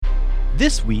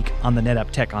This week on the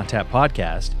NetApp Tech on Tap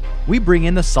podcast, we bring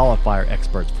in the SolidFire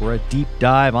experts for a deep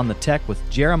dive on the tech with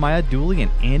Jeremiah Dooley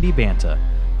and Andy Banta.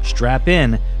 Strap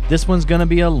in, this one's going to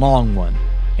be a long one,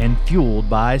 and fueled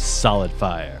by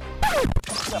SolidFire.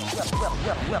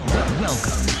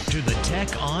 Welcome to the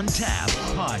Tech on Tap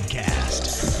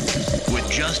podcast with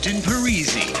Justin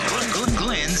Parisi,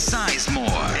 Glenn Sizemore,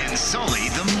 and Sully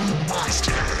the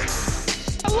Monster.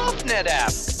 I love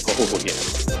NetApp. Oh,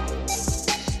 yeah.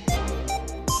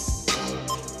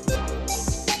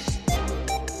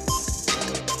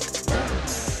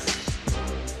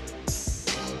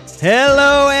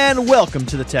 Hello and welcome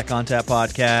to the Tech on Tap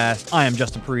podcast. I am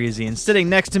Justin Parisi, and sitting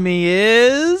next to me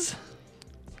is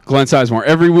Glenn Sizemore.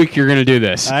 Every week you're going to do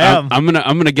this. I am. I'm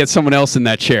gonna get someone else in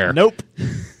that chair. Nope,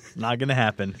 not gonna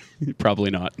happen.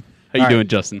 Probably not. How All you right. doing,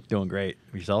 Justin? Doing great.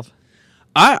 Yourself?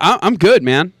 I'm good,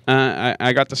 man.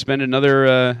 I got to spend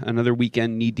another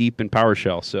weekend knee deep in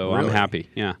PowerShell, so I'm Really? happy.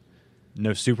 Yeah.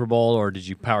 No Super Bowl, or did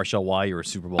you PowerShell while you were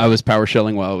Super Bowl? I was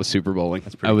PowerShelling while I was Super Bowling.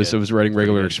 That's pretty I was good. writing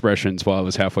regular good. expressions while I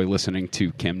was halfway listening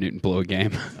to Cam Newton blow a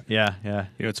game. Yeah. You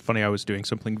know, it's funny. I was doing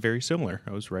something very similar.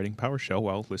 I was writing PowerShell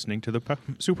while listening to the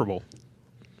Super Bowl.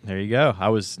 There you go. I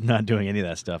was not doing any of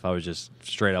that stuff. I was just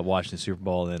straight up watching the Super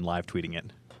Bowl and then live tweeting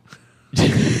it.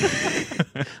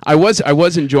 I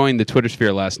was enjoying the Twitter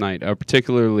sphere last night,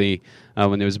 particularly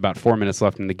when there was about 4 minutes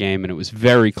left in the game, and it was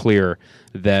very clear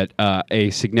that a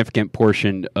significant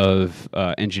portion of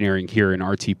engineering here in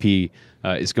RTP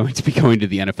is going to be going to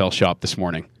the NFL shop this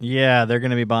morning. Yeah, they're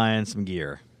going to be buying some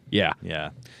gear. Yeah.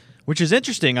 Yeah. Which is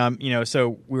interesting.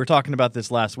 So we were talking about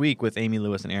this last week with Amy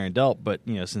Lewis and Aaron Delp, but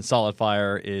since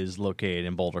SolidFire is located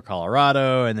in Boulder,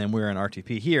 Colorado, and then we're in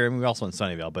RTP here, and we're also in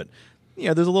Sunnyvale, but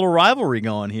there's a little rivalry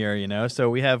going here, so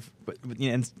we have,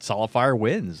 and SolidFire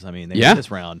wins. I mean, they win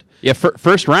this round. Yeah,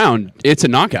 first round, it's a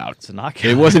knockout. It's a knockout.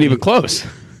 It wasn't even close.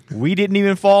 We didn't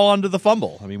even fall onto the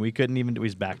fumble. I mean, we couldn't even. We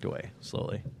backed away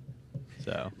slowly.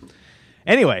 So,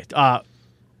 anyway,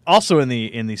 also in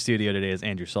the studio today is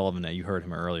Andrew Sullivan. Now, you heard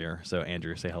him earlier. So,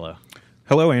 Andrew, say hello.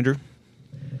 Hello, Andrew.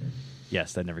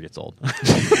 Yes, that never gets old.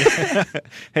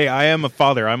 Hey, I am a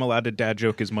father. I'm allowed to dad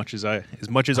joke as much as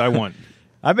I want.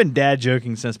 I've been dad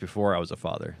joking since before I was a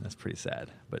father. That's pretty sad,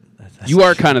 but that's You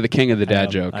are kind of the king of the I dad am.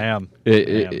 joke. I am.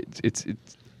 It's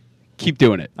keep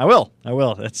doing it. I will.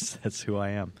 That's who I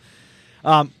am.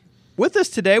 With us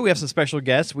today, we have some special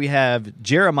guests. We have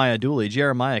Jeremiah Dooley.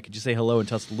 Jeremiah, could you say hello and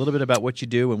tell us a little bit about what you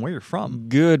do and where you're from?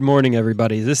 Good morning,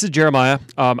 everybody. This is Jeremiah.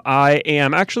 I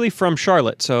am actually from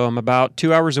Charlotte, so I'm about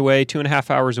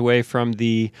 2.5 hours away from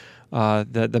the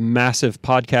massive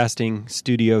podcasting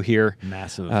studio here.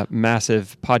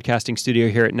 Massive podcasting studio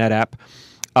here at NetApp.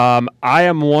 I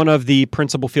am one of the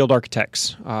principal field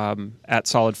architects at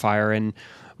SolidFire, and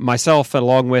myself,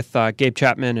 along with Gabe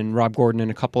Chapman and Rob Gordon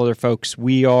and a couple other folks,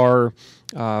 we're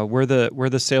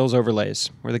the sales overlays.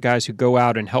 We're the guys who go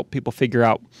out and help people figure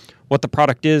out what the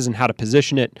product is and how to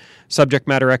position it. Subject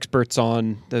matter experts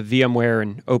on the VMware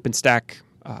and OpenStack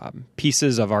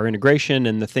pieces of our integration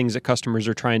and the things that customers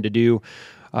are trying to do.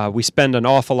 We spend an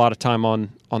awful lot of time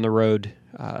on the road.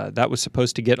 That was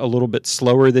supposed to get a little bit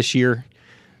slower this year.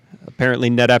 Apparently,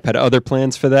 NetApp had other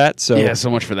plans for that. So Yeah, so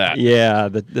much for that. Yeah,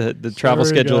 the travel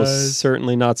Sorry, schedule guys. is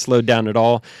certainly not slowed down at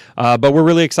all. But we're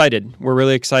really excited. We're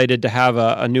really excited to have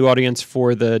a new audience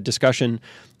for the discussion.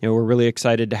 We're really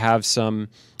excited to have some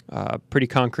pretty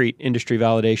concrete industry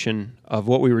validation of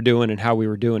what we were doing and how we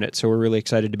were doing it. So we're really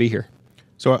excited to be here.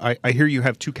 So I hear you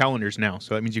have 2 calendars now,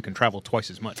 so that means you can travel twice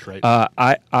as much, right?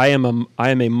 I am a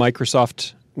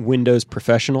Microsoft Windows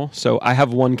professional, so I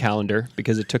have one calendar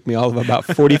because it took me all of about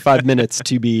 45 minutes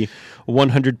to be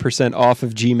 100% off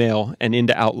of Gmail and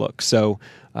into Outlook. So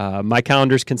my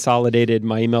calendar's consolidated,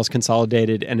 my email's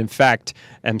consolidated, and in fact,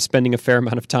 I'm spending a fair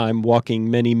amount of time walking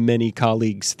many, many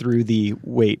colleagues through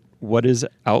what is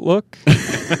Outlook?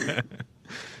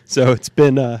 So it's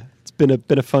been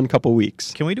a fun couple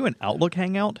weeks. Can we do an Outlook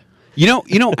hangout?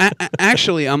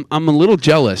 Actually, I'm a little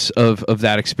jealous of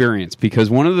that experience because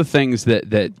one of the things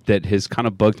that has kind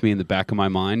of bugged me in the back of my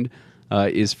mind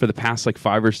is for the past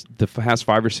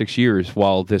 5 or 6 years,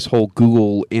 while this whole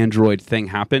Google Android thing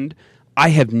happened, I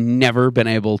have never been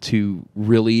able to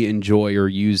really enjoy or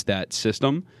use that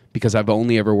system because I've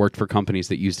only ever worked for companies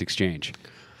that used Exchange.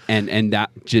 And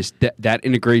that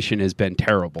integration has been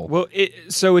terrible. Well,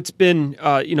 it's been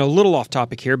a little off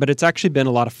topic here, but it's actually been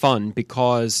a lot of fun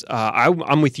because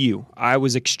I'm with you. I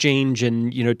was Exchange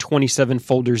and 27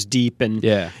 folders deep, and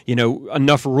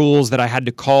enough rules that I had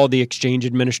to call the Exchange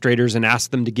administrators and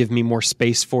ask them to give me more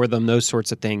space for them, those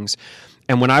sorts of things.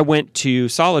 And when I went to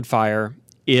SolidFire,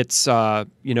 it's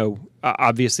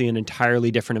obviously an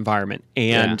entirely different environment,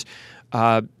 and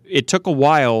it took a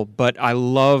while, but I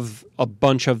love a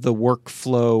bunch of the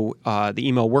workflow, the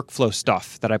email workflow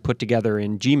stuff that I put together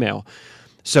in Gmail.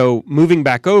 So moving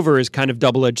back over is kind of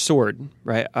double-edged sword,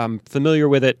 right? I'm familiar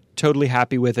with it, totally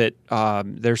happy with it.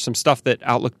 There's some stuff that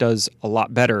Outlook does a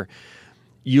lot better.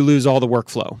 You lose all the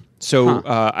workflow. So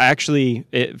I actually,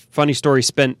 funny story,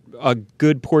 spent a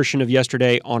good portion of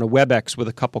yesterday on a WebEx with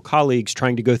a couple colleagues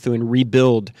trying to go through and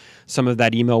rebuild some of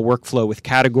that email workflow with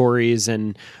categories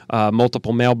and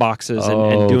multiple mailboxes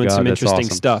and doing some interesting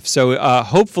stuff. So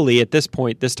hopefully at this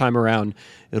point, this time around,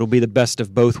 it'll be the best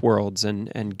of both worlds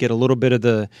and get a little bit of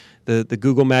the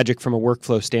Google magic from a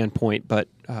workflow standpoint, but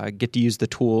get to use the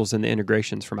tools and the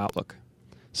integrations from Outlook.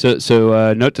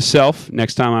 So note to self,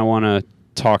 next time I want to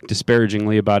talk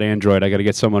disparagingly about Android, I got to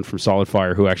get someone from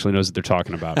SolidFire who actually knows what they're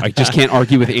talking about. I just can't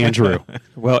argue with Andrew.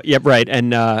 Well, yep, right.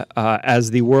 And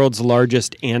as the world's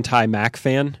largest anti-Mac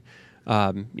fan,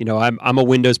 I'm a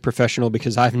Windows professional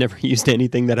because I've never used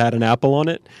anything that had an Apple on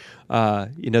it.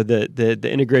 The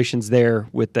integrations there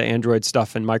with the Android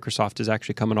stuff and Microsoft is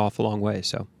actually coming off a long way.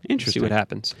 So interesting. See what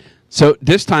happens. So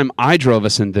this time I drove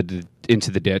us into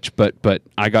the ditch, but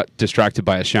I got distracted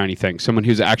by a shiny thing. Someone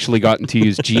who's actually gotten to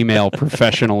use Gmail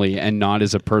professionally and not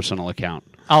as a personal account.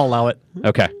 I'll allow it.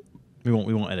 Okay. We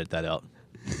won't edit that out.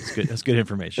 That's good. That's good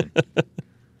information.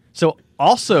 So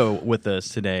also with us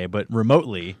today, but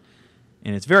remotely,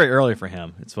 and it's very early for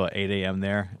him. It's 8 a.m.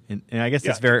 there, and I guess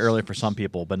it's very early for some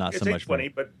people, but not so much. It's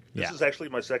 8:20, but this is actually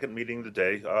my second meeting of the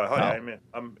day. Hi,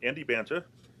 I'm Andy Banta,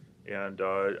 and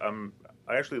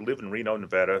I actually live in Reno,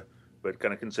 Nevada, but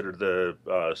kind of consider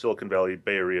the Silicon Valley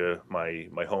Bay Area my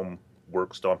home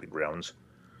work stomping grounds.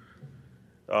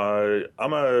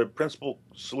 I'm a principal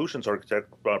solutions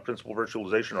architect, principal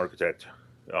virtualization architect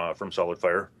from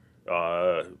SolidFire.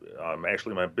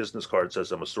 Actually, my business card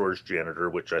says I'm a storage janitor,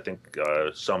 which I think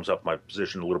sums up my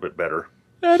position a little bit better.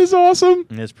 That is awesome.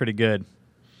 It's pretty good.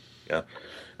 Yeah.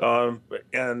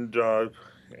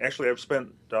 Actually, I've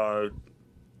spent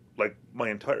like my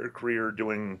entire career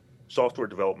doing software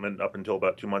development up until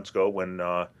about 2 months ago when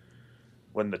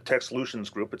the Tech Solutions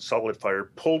group at SolidFire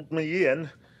pulled me in,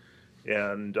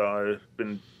 and I've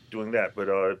been doing that. But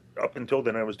up until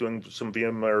then, I was doing some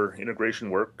VMware integration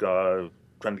work,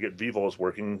 trying to get vVols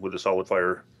working with the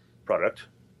SolidFire product.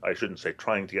 I shouldn't say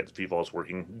trying to get vVols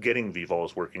working, getting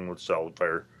vVols working with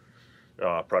SolidFire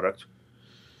product.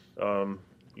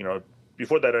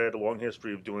 Before that, I had a long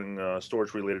history of doing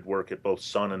storage-related work at both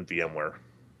Sun and VMware.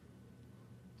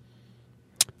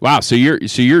 Wow, so you're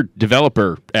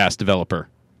developer. Yes,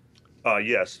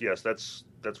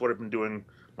 that's what I've been doing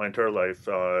my entire life.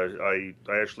 I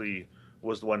actually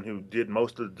was the one who did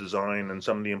most of the design and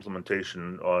some of the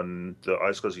implementation on the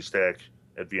iSCSI stack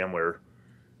at VMware.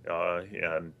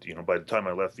 And by the time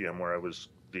I left VMware, I was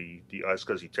the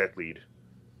iSCSI tech lead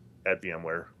at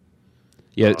VMware.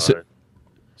 Yeah.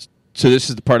 So this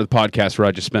is the part of the podcast where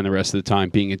I just spend the rest of the time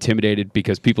being intimidated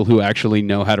because people who actually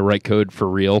know how to write code for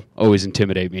real always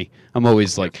intimidate me. I'm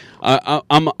always like, I'm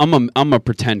a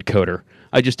pretend coder.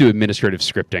 I just do administrative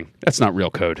scripting. That's not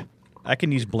real code. I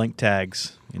can use blank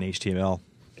tags in HTML.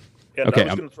 And okay, I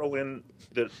was going to throw in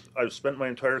that I've spent my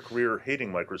entire career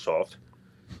hating Microsoft.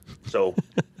 So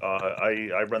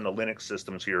I run the Linux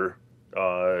systems here.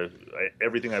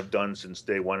 Everything I've done since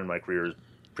day one in my career has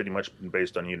pretty much been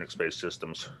based on Unix-based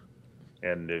systems.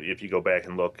 And if you go back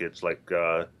and look, it's like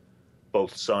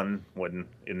both Sun, when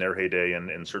in their heyday,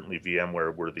 and certainly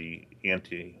VMware were the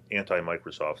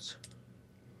anti-Microsofts.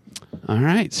 All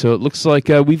right, so it looks like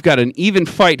we've got an even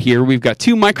fight here. We've got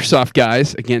two Microsoft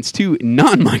guys against two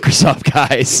non-Microsoft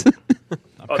guys.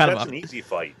 That's an easy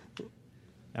fight.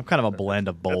 I'm kind of a blend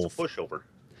of both. That's a pushover.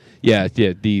 Yeah,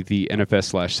 the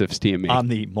NFS/CIFS-TME. I'm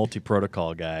the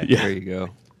multi-protocol guy. Yeah. There you go.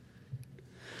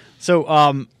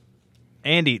 So,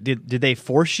 Andy, did they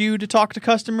force you to talk to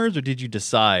customers, or did you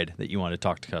decide that you want to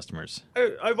talk to customers?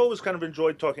 I've always kind of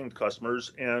enjoyed talking to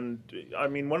customers, and I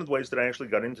mean, one of the ways that I actually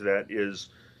got into that is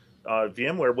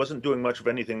VMware wasn't doing much of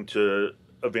anything to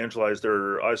evangelize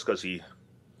their iSCSI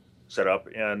setup,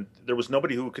 and there was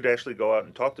nobody who could actually go out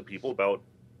and talk to people about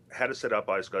how to set up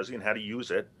iSCSI and how to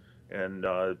use it. And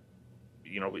I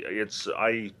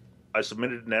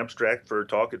submitted an abstract for a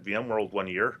talk at VMworld one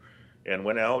year, and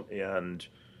went out and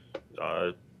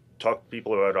talked to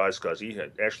people about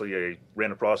iSCSI. Actually, I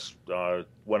ran across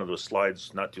one of those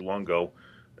slides not too long ago,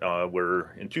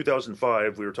 where in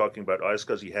 2005 we were talking about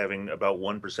iSCSI having about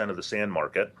 1% of the SAN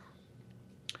market.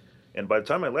 And by the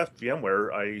time I left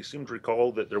VMware, I seem to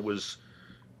recall that there was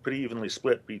pretty evenly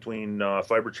split between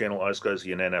Fiber Channel,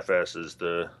 iSCSI, and NFS as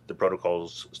the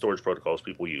storage protocols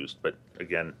people used. But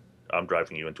again, I'm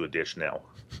driving you into a ditch now.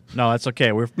 No, that's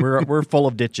okay. We're full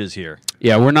of ditches here.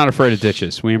 Yeah, we're not afraid of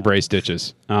ditches. We embrace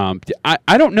ditches.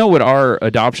 I don't know what our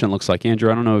adoption looks like,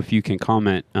 Andrew. I don't know if you can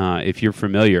comment if you're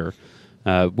familiar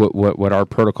what our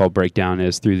protocol breakdown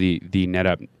is through the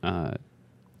NetApp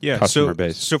customer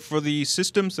base. So for the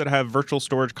systems that have Virtual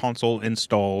Storage Console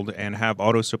installed and have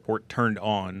auto support turned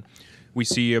on, we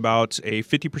see about a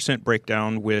 50%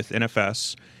 breakdown with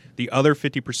NFS. The other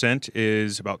 50%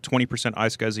 is about 20%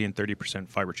 iSCSI and 30%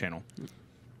 Fiber Channel.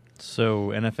 So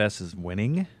NFS is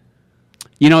winning?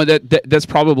 You know, that's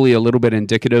probably a little bit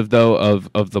indicative, though,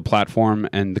 of the platform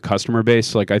and the customer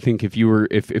base. Like, I think if we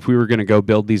were going to go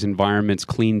build these environments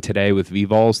clean today with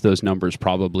vVols, those numbers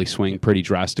probably swing pretty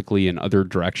drastically in other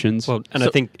directions. Well, and I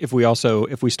think if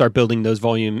we start building those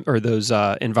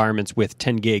environments with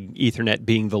 10 gig Ethernet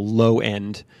being the low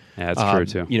end, yeah, that's true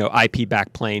too. You know, IP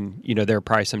backplane, you know, there are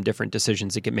probably some different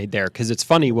decisions that get made there. Because it's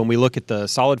funny when we look at the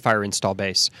SolidFire install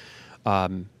base.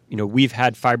 You know, we've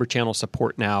had Fiber Channel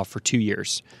support now for 2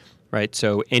 years, right?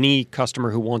 So any customer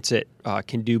who wants it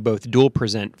can do both dual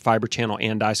present Fiber Channel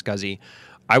and iSCSI.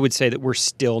 I would say that we're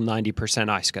still 90%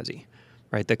 iSCSI,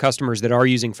 right? The customers that are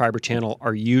using Fiber Channel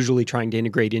are usually trying to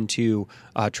integrate into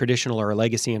a traditional or a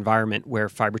legacy environment where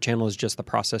Fiber Channel is just the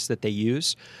process that they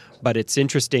use. But it's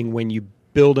interesting when you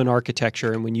build an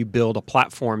architecture and when you build a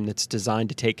platform that's designed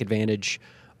to take advantage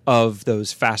of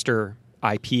those faster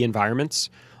IP environments,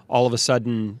 all of a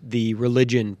sudden the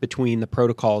religion between the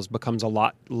protocols becomes a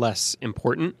lot less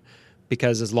important,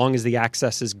 because as long as the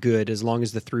access is good, as long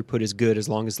as the throughput is good, as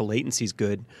long as the latency is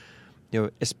good, you know,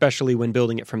 especially when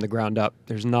building it from the ground up,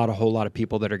 there's not a whole lot of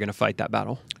people that are going to fight that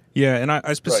battle. Yeah, and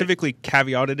I specifically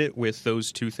caveated it with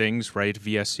those two things, right?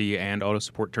 VSC and auto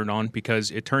support turned on,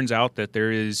 because it turns out that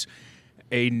there is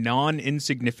a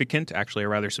non-insignificant, actually a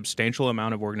rather substantial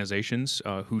amount of organizations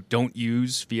who don't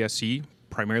use VSC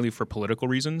primarily for political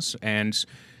reasons and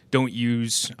don't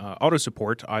use auto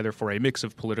support either for a mix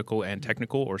of political and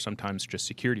technical or sometimes just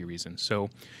security reasons. So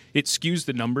it skews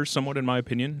the numbers somewhat, in my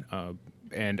opinion.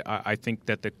 And I think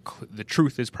that the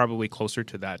truth is probably closer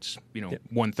to that, you know,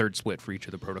 1/3 split for each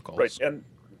of the protocols. Right, and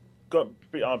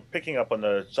picking up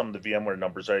on some of the VMware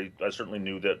numbers, I certainly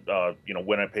knew that you know,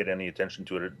 when I paid any attention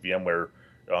to it at VMware,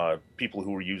 people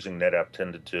who were using NetApp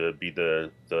tended to be the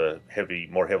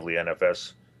more heavily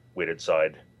NFS weighted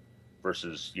side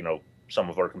versus, you know, some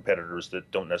of our competitors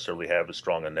that don't necessarily have as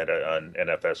strong an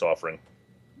NFS offering.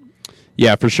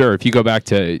 Yeah, for sure. If you go back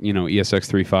to, you know, ESX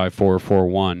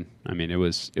 35441, I mean, it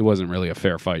wasn't really a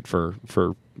fair fight for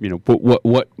you know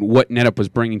what NetApp was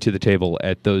bringing to the table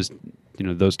at those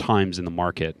times in the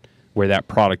market where that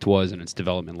product was in its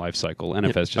development life cycle.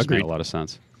 NFS just made a lot of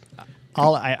sense.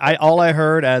 All I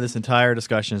heard out of this entire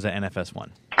discussion is that NFS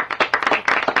won.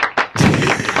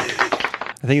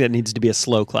 I think that needs to be a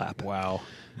slow clap. Wow.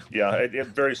 Yeah,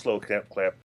 very slow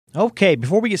clap. Okay,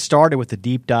 before we get started with the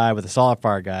deep dive with the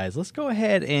SolidFire guys, let's go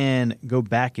ahead and go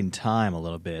back in time a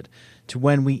little bit to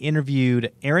when we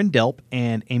interviewed Aaron Delp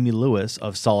and Amy Lewis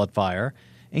of SolidFire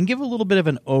and give a little bit of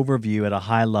an overview at a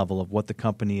high level of what the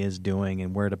company is doing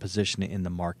and where to position it in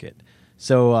the market.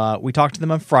 So we talked to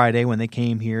them on Friday when they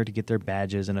came here to get their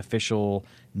badges and official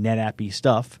NetApp-y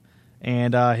stuff.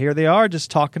 And here they are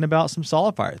just talking about some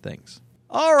SolidFire things.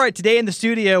 All right, today in the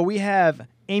studio we have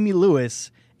Amy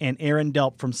Lewis and Aaron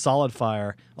Delp from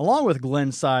SolidFire, along with Glenn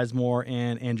Sizemore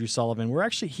and Andrew Sullivan. We're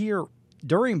actually here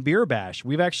during Beer Bash.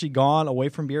 We've actually gone away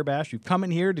from Beer Bash. We've come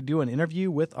in here to do an interview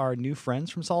with our new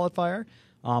friends from SolidFire.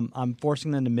 I'm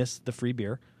forcing them to miss the free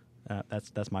beer.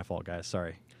 That's my fault, guys.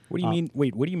 Sorry. What do you mean?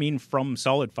 Wait, what do you mean from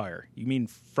SolidFire? You mean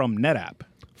from NetApp?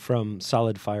 From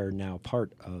SolidFire, now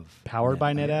part of Powered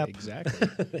by NetApp. Exactly.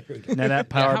 NetApp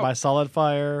powered by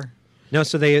SolidFire. No,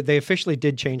 so they officially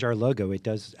did change our logo. It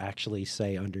does actually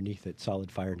say underneath it,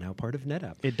 SolidFire, now part of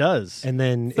NetApp. It does. And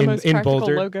then it's the most in practical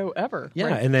Boulder logo ever. Yeah,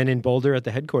 right? and then in Boulder at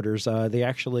the headquarters, they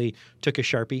actually took a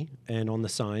Sharpie and on the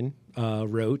sign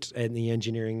wrote in the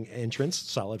engineering entrance,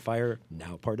 SolidFire,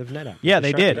 now part of NetApp. Yeah,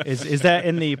 they did. Is that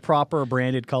in the proper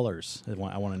branded colors?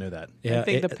 I want to know that. Yeah, I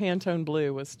think the Pantone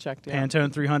blue was checked in.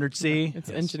 Pantone 300C? It's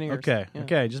engineers. Okay, Yeah.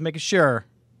 okay, just making sure.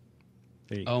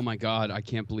 Oh my God! I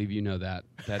can't believe you know that.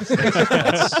 That's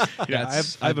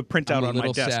I have a printout I'm a on my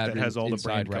little desk sad that has all the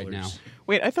inside brand right colors. now.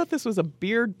 Wait, I thought this was a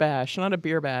beard bash, not a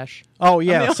beer bash. Oh,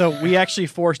 yeah. So we actually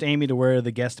forced Amy to wear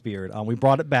the guest beard. We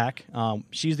brought it back.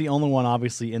 She's the only one,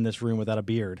 obviously, in this room without a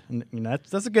beard. And you know,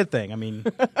 that's a good thing. I mean,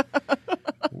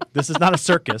 this is not a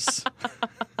circus.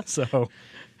 So,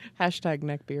 Hashtag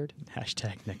neckbeard.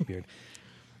 hashtag neckbeard.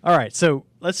 All right, so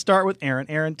let's start with Aaron.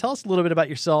 Aaron, tell us a little bit about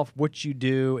yourself, what you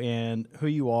do, and who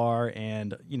you are,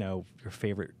 and your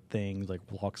favorite things like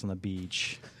walks on the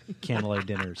beach, candlelight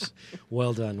dinners.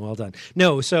 Well done, well done.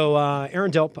 No, so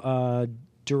Aaron Delp,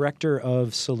 Director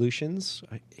of Solutions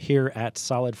here at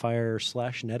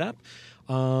SolidFire/NetApp.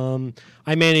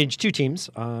 I manage two teams.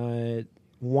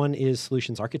 One is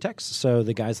solutions architects, so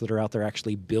the guys that are out there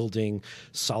actually building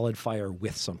SolidFire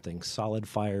with something,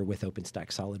 SolidFire with OpenStack,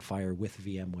 SolidFire with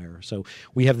VMware. So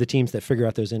we have the teams that figure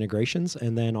out those integrations,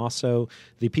 and then also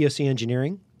the POC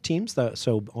engineering teams.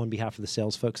 So on behalf of the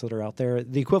sales folks that are out there,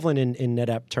 the equivalent in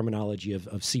NetApp terminology of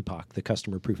CPOC, the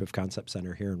Customer Proof of Concept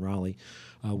Center here in Raleigh.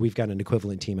 We've got an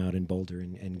equivalent team out in Boulder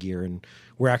and Gear, and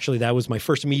we're actually, that was my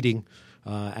first meeting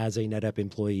as a NetApp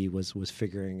employee, was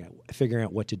figuring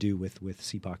out what to do with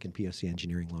CPOC and POC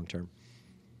engineering long term.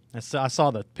 I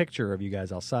saw the picture of you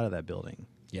guys outside of that building.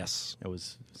 Yes, it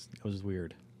was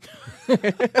weird,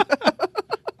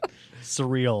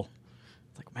 surreal.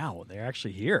 It's like, wow, they're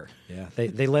actually here. Yeah,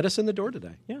 they let us in the door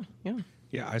today. Yeah.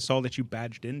 Yeah, I saw that you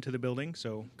badged into the building,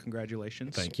 so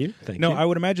congratulations. Thank you. No, I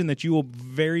would imagine that you will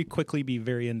very quickly be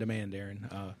very in demand, Aaron.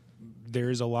 There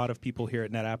is a lot of people here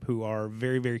at NetApp who are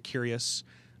very, very curious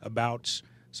about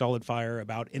SolidFire,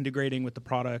 about integrating with the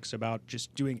products, about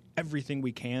just doing everything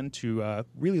we can to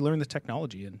really learn the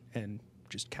technology and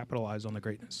just capitalize on the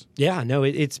greatness. Yeah, no,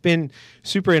 it's been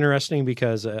super interesting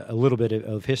because a little bit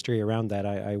of history around that.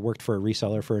 I worked for a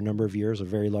reseller for a number of years, a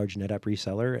very large NetApp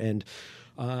reseller, and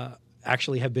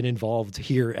actually have been involved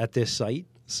here at this site.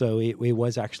 So it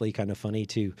was actually kind of funny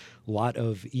to lot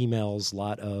of emails,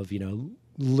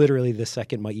 literally the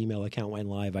second my email account went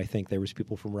live, I think there was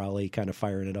people from Raleigh kind of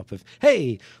firing it up of,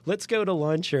 hey, let's go to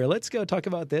lunch, or let's go talk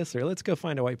about this, or let's go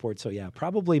find a whiteboard. So yeah,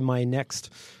 probably my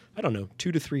next, 2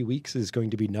 to 3 weeks is going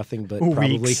to be nothing but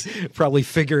probably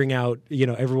figuring out,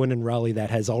 everyone in Raleigh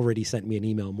that has already sent me an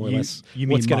email, more or less,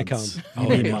 what's going to come. Oh,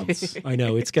 you mean months. I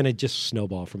know. It's going to just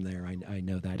snowball from there. I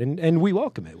know that. And we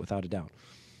welcome it, without a doubt.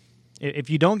 If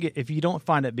you don't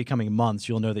find it becoming months,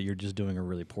 you'll know that you're just doing a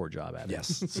really poor job at it.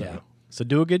 Yes. So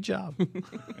do a good job.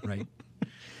 Right.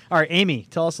 All right, Amy,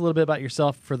 tell us a little bit about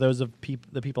yourself for those of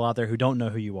the people out there who don't know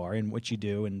who you are and what you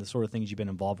do and the sort of things you've been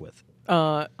involved with.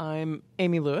 I'm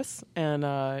Amy Lewis, and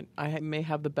I may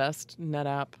have the best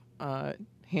NetApp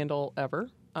handle ever.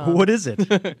 What is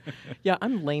it? Yeah,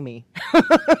 I'm Lamey.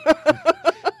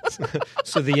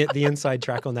 So the inside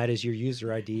track on that is your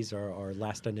user IDs are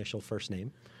last initial first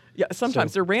name. Yeah,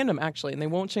 sometimes they're random, actually, and they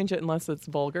won't change it unless it's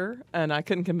vulgar. And I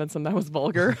couldn't convince them that was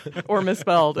vulgar or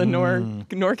misspelled, and nor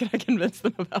can I convince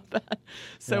them about that.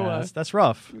 So that's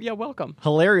rough. Yeah, welcome.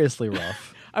 Hilariously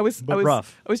rough. I was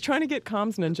rough. I was trying to get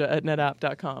comms ninja at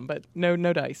netapp.com, but no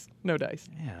dice. Yeah,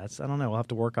 I don't know. We'll have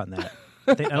to work on that.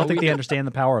 I don't think they understand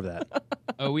the power of that.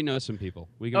 Oh, we know some people.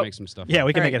 We can make some stuff. Yeah,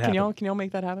 we can make it happen. happen. Can y'all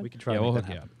make that happen? We can try. Yeah, to we'll make hook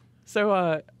that you happen. up.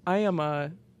 So I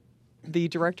am the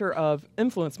director of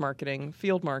influence marketing,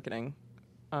 field marketing,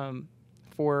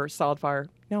 for SolidFire,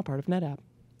 now part of NetApp.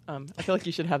 I feel like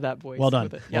you should have that voice. Well done.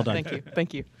 With it. Well done.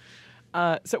 Thank you.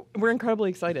 So we're incredibly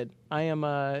excited.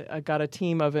 I got a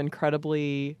team of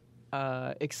incredibly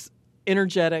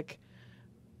energetic,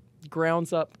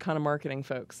 grounds up kind of marketing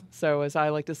folks. So as I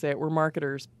like to say it, we're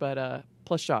marketers, but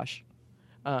plus Josh.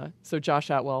 So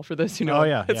Josh Atwell, for those who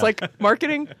know, it's like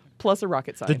marketing plus a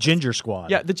rocket scientist. The Ginger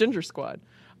Squad. Yeah, the Ginger Squad.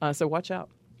 So watch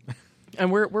out.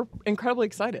 And we're incredibly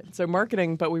excited. So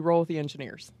marketing, but we roll with the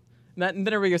engineers. And then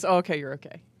everybody goes, "Oh, okay, you're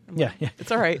okay." Yeah.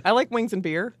 It's all right. I like wings and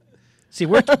beer. See,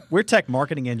 we're tech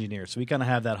marketing engineers, so we kind of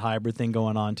have that hybrid thing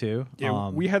going on too. Yeah,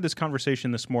 we had this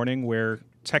conversation this morning where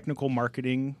technical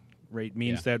marketing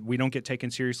means that we don't get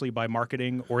taken seriously by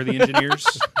marketing or the engineers.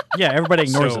 Yeah, everybody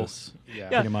ignores us. Yeah,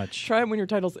 Yeah, pretty much. Try it when your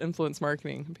title's influence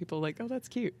marketing. People are like, "Oh, that's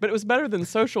cute," but it was better than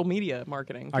social media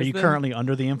marketing. Are you currently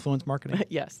under the influence marketing?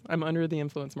 Yes, I'm under the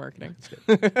influence marketing.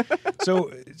 So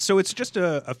it's just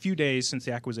a few days since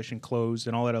the acquisition closed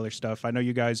and all that other stuff. I know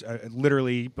you guys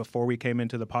literally before we came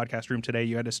into the podcast room today,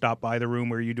 you had to stop by the room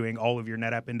where you're doing all of your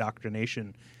NetApp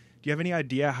indoctrination. Do you have any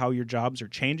idea how your jobs are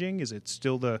changing? Is it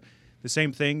still the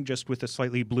same thing, just with a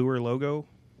slightly bluer logo?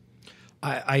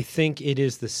 I think it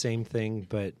is the same thing,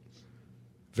 but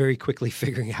very quickly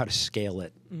figuring out how to scale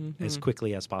it as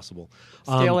quickly as possible.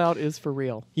 Scale out is for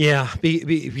real. Yeah,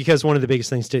 because one of the biggest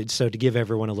things to give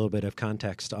everyone a little bit of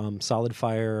context,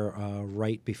 SolidFire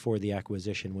right before the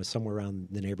acquisition was somewhere around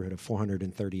the neighborhood of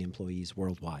 430 employees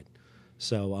worldwide.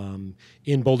 So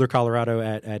in Boulder, Colorado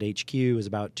at HQ is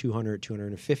about 200,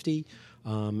 250,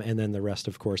 and then the rest,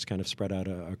 of course, kind of spread out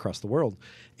across the world.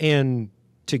 And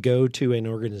to go to an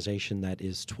organization that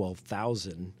is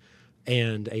 12,000,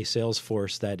 and a sales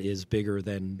force that is bigger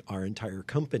than our entire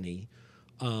company,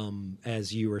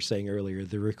 as you were saying earlier,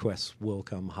 the requests will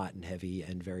come hot and heavy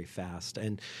and very fast.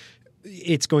 And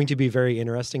it's going to be very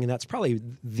interesting. And that's probably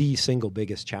the single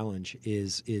biggest challenge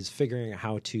is figuring out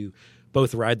how to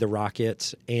both ride the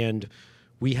rocket, and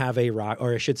we have a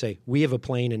or I should say, we have a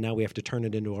plane and now we have to turn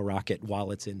it into a rocket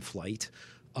while it's in flight.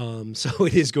 So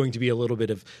it is going to be a little bit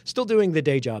of still doing the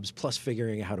day jobs plus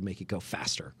figuring out how to make it go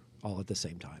faster all at the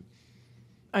same time.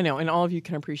 I know, and all of you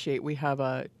can appreciate we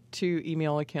have 2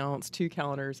 email accounts, 2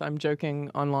 calendars. I'm joking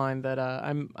online that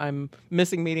I'm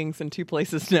missing meetings in 2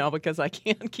 places now because I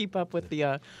can't keep up with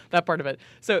the that part of it.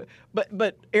 So,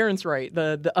 but Aaron's right.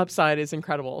 The upside is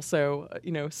incredible. So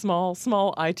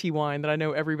small IT wine that I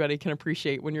know everybody can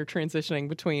appreciate when you're transitioning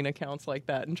between accounts like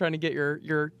that and trying to get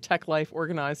your tech life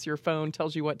organized. Your phone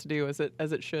tells you what to do as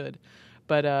it should.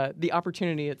 But the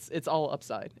opportunity, it's all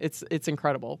upside. It's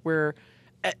incredible.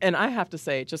 And I have to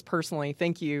say, just personally,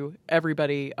 thank you,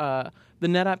 everybody. The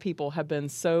NetApp people have been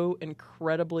so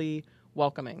incredibly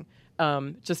welcoming.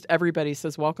 Just everybody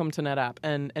says, welcome to NetApp,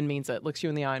 and means it, looks you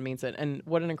in the eye and means it. And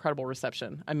what an incredible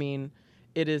reception. I mean,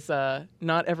 it is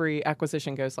not every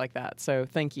acquisition goes like that. So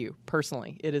thank you,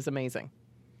 personally. It is amazing.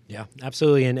 Yeah,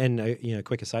 absolutely. And a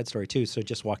quick aside story too. So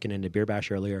just walking into Beer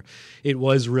Bash earlier, it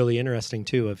was really interesting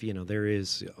too. There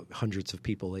is hundreds of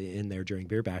people in there during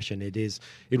Beer Bash, and it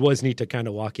was neat to kind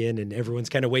of walk in and everyone's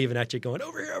kind of waving at you, going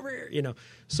over here.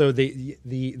 So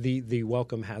the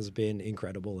welcome has been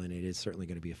incredible, and it is certainly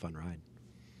going to be a fun ride.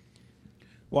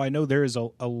 Well, I know there is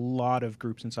a lot of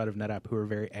groups inside of NetApp who are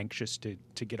very anxious to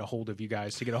get a hold of you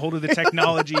guys, to get a hold of the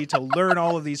technology, to learn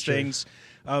all of these things.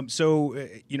 So,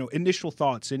 initial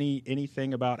thoughts,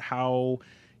 anything about how,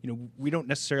 we don't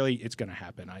necessarily, it's going to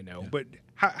happen, I know, but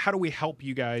how do we help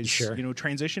you guys,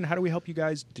 transition? How do we help you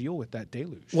guys deal with that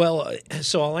deluge? Well,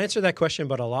 so I'll answer that question,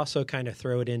 but I'll also kind of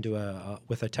throw it into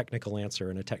with a technical answer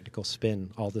and a technical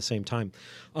spin all at the same time.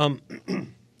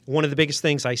 One of the biggest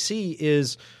things I see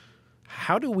is,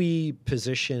 how do we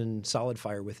position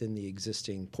SolidFire within the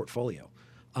existing portfolio?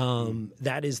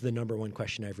 That is the number one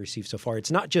question I've received so far.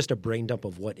 It's not just a brain dump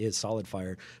of what is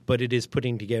SolidFire, but it is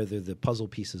putting together the puzzle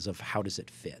pieces of how does it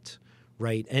fit,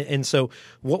 right? And so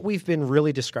what we've been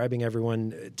really describing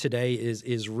everyone today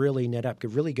is really NetApp.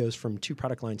 It really goes from 2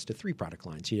 product lines to 3 product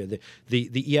lines.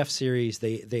 The EF series,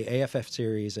 the AFF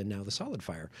series, and now the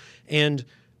SolidFire. And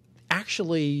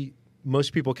actually,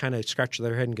 most people kind of scratch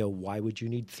their head and go, why would you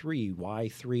need 3? Why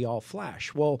 3 all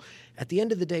flash? Well, at the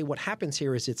end of the day, what happens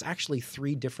here is it's actually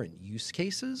 3 different use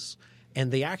cases,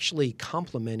 and they actually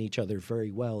complement each other very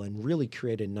well and really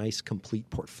create a nice, complete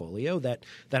portfolio that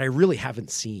I really haven't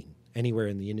seen anywhere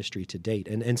in the industry to date.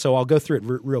 And so I'll go through it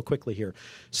real quickly here.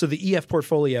 So the EF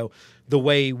portfolio, the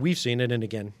way we've seen it, and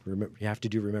again,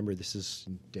 remember this is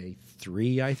day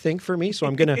 3, I think, for me. So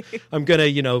I'm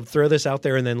gonna throw this out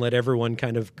there and then let everyone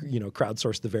kind of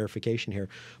crowdsource the verification here.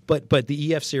 But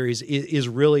the EF series is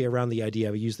really around the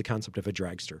idea. We use the concept of a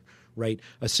dragster, right?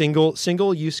 A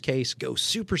single use case, go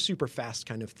super super fast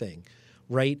kind of thing,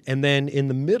 right? And then in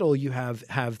the middle you have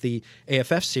the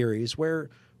AFF series where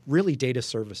really data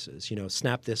services,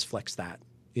 snap this, flex that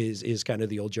is kind of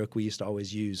the old joke we used to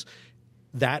always use.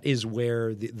 That is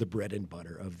where the bread and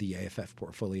butter of the AFF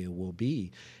portfolio will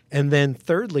be. And then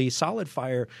thirdly,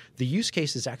 SolidFire, the use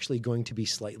case is actually going to be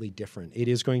slightly different. It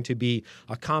is going to be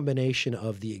a combination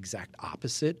of the exact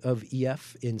opposite of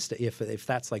EF. If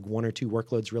that's like 1 or 2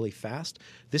 workloads really fast,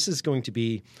 this is going to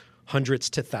be hundreds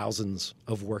to thousands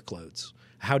of workloads.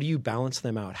 How do you balance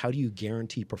them out? How do you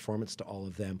guarantee performance to all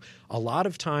of them? A lot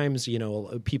of times,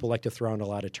 people like to throw in a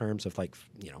lot of terms of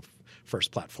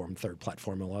first platform, third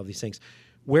platform, a lot of these things.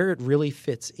 Where it really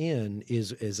fits in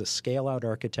is a scale-out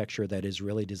architecture that is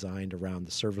really designed around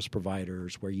the service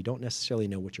providers, where you don't necessarily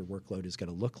know what your workload is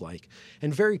going to look like,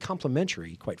 and very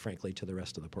complementary, quite frankly, to the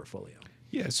rest of the portfolio.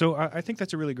 Yeah, so I think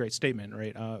that's a really great statement,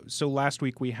 right? So last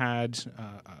week we had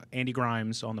Andy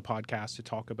Grimes on the podcast to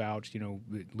talk about,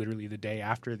 literally the day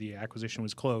after the acquisition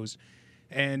was closed.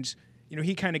 And,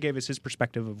 he kind of gave us his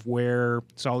perspective of where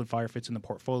SolidFire fits in the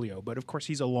portfolio. But, of course,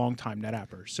 he's a longtime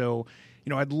NetApper. So,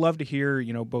 I'd love to hear,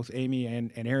 both Amy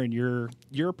and Aaron,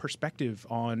 your perspective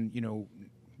on,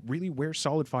 really where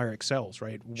SolidFire excels,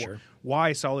 right? Sure.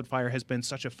 Why SolidFire has been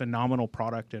such a phenomenal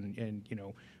product and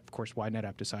of course, why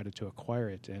NetApp decided to acquire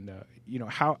it, and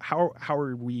how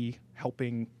are we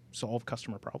helping solve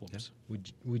customer problems? Yeah.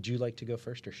 Would you like to go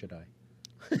first, or should I?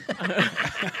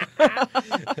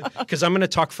 Because I'm going to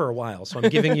talk for a while, so I'm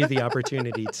giving you the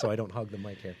opportunity so I don't hog the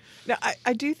mic here. Now,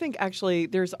 I do think actually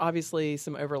there's obviously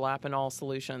some overlap in all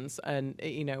solutions, and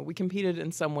we competed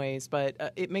in some ways,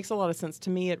 but it makes a lot of sense to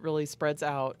me. It really spreads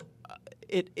out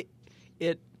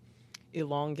it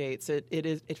elongates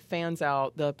it fans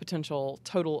out the potential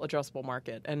total addressable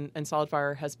market, and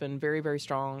SolidFire has been very, very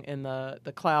strong in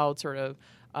the cloud sort of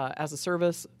as a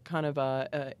service kind of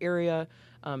area.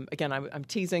 Again, I'm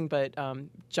teasing, but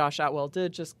Josh Atwell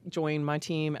did just join my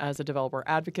team as a developer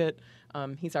advocate.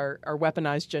 He's our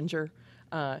weaponized ginger.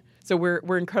 So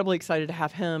we're incredibly excited to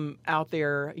have him out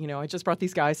there. I just brought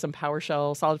these guys some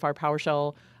SolidFire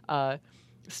PowerShell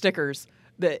stickers.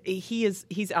 That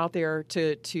he's out there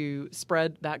to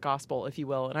spread that gospel, if you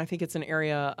will, and I think it's an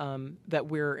area that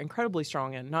we're incredibly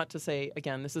strong in. Not to say,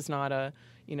 again, this is not a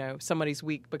somebody's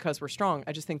weak because we're strong.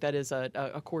 I just think that is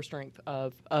a core strength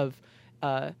of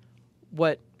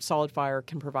what SolidFire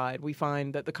can provide. We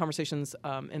find that the conversations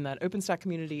in that OpenStack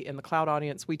community, in the cloud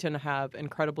audience, we tend to have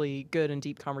incredibly good and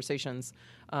deep conversations.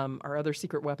 Our other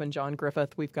secret weapon, John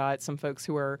Griffith, we've got some folks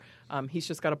who are, he's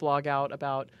just got a blog out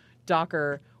about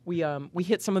Docker. We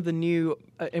hit some of the new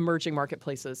emerging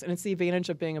marketplaces, and it's the advantage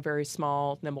of being a very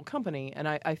small, nimble company. And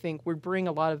I think we bring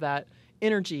a lot of that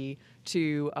energy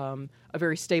to a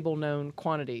very stable, known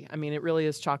quantity. I mean, it really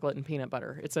is chocolate and peanut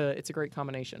butter. It's a great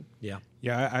combination. Yeah.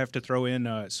 I have to throw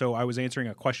in. So I was answering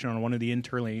a question on one of the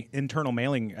internal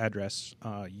mailing address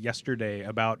yesterday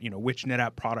about which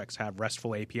NetApp products have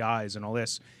RESTful APIs and all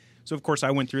this. So, of course, I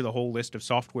went through the whole list of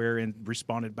software and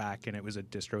responded back, and it was a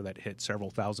distro that hit several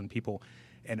thousand people.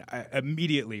 And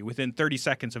immediately, within 30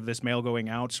 seconds of this mail going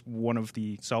out, one of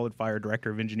the SolidFire director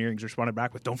of engineering responded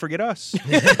back with, "Don't forget us."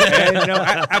 And,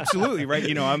 absolutely, right?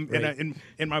 I'm right.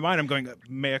 In my mind, I'm going,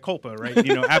 mea culpa, right?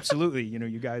 Absolutely.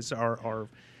 You guys are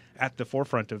at the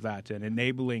forefront of that and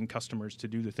enabling customers to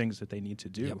do the things that they need to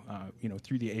do,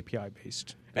 through the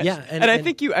API-based. Yeah, and I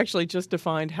think you actually just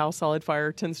defined how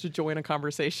SolidFire tends to join a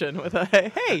conversation with a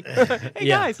hey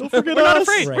guys, don't forget us. Not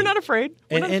afraid. Right. We're not afraid.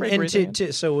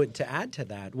 To add to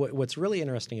that, what's really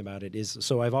interesting about it is,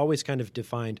 so I've always kind of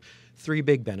defined three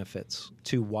big benefits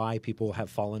to why people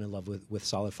have fallen in love with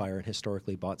SolidFire and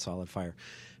historically bought SolidFire.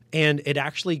 And it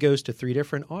actually goes to three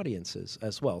different audiences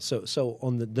as well. So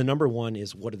on the number one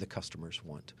is, what do the customers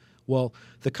want? Well,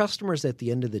 the customers at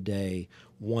the end of the day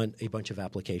want a bunch of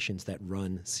applications that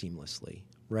run seamlessly,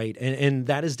 right? And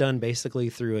that is done basically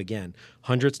through, again,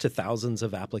 hundreds to thousands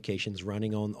of applications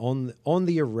running on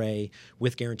the array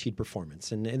with guaranteed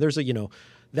performance. And there's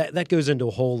that goes into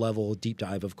a whole level deep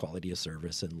dive of quality of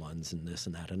service and LUNs and this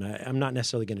and that. And I'm not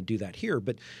necessarily going to do that here,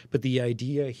 but the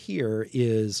idea here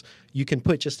is you can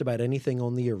put just about anything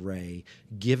on the array,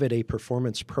 give it a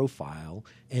performance profile,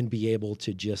 and be able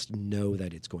to just know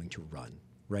that it's going to run.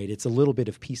 Right? It's a little bit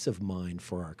of peace of mind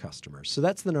for our customers. So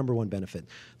that's the number one benefit.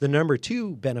 The number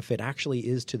two benefit actually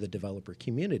is to the developer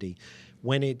community.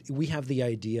 When we have the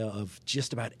idea of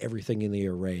just about everything in the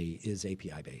array is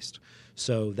API based.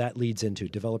 So that leads into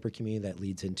developer community, that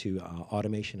leads into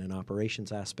automation and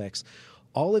operations aspects.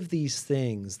 All of these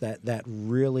things that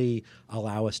really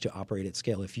allow us to operate at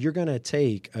scale. If you're going to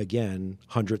take, again,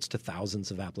 hundreds to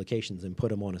thousands of applications and put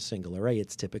them on a single array,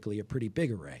 it's typically a pretty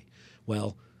big array.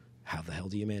 Well, how the hell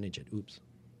do you manage it? Oops.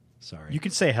 Sorry. You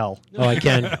can say hell. Oh, I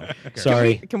can. Okay.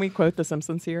 Sorry. Can we quote The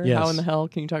Simpsons here? Yes. How in the hell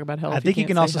can you talk about hell? I think you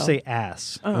can also hell? say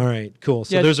ass. Oh. All right, cool.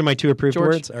 So those are my two approved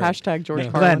words. Right. Hashtag George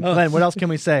Carlin. Carlin. Glenn, what else can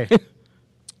we say? You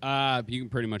can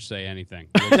pretty much say anything.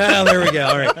 No, there we go.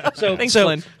 All right. Thanks,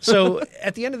 Glenn. So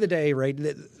at the end of the day, right,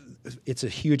 it's a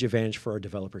huge advantage for our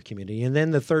developer community. And then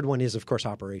the third one is, of course,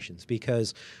 operations,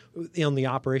 because on the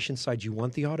operations side, you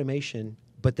want the automation,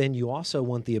 but then you also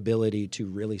want the ability to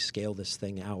really scale this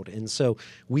thing out. And so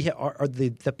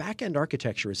the back-end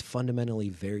architecture is fundamentally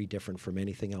very different from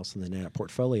anything else in the NetApp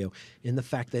portfolio in the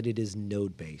fact that it is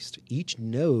node-based. Each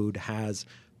node has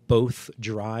both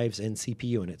drives and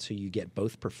CPU in it, so you get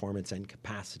both performance and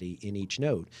capacity in each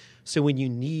node. So when you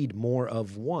need more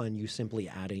of one, you simply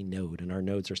add a node, and our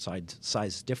nodes are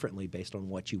sized differently based on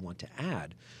what you want to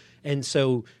add. And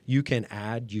so you can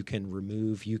add, you can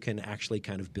remove, you can actually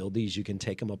kind of build these. You can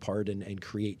take them apart and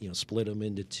create, split them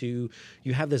into two.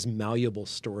 You have this malleable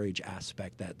storage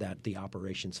aspect that the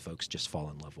operations folks just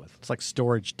fall in love with. It's like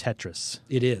storage Tetris.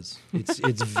 It is.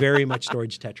 It's very much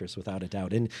storage Tetris, without a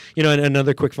doubt. And and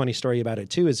another quick funny story about it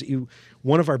too is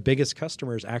one of our biggest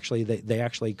customers actually they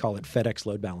actually call it FedEx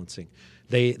load balancing.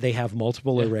 They have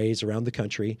multiple arrays around the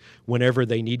country. Whenever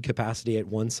they need capacity at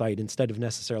one site, instead of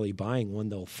necessarily buying one,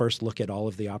 they'll first look at all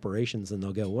of the operations and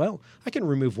they'll go, well, I can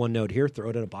remove one node here, throw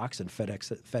it in a box, and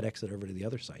FedEx it over to the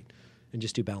other site, and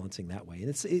just do balancing that way.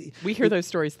 And we hear those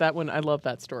stories. That one, I love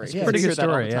that story. Yeah, pretty it's good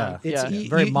story. Yeah, it's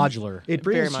very modular. It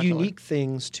brings modular. unique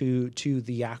things to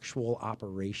the actual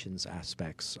operations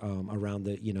aspects around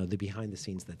the the behind the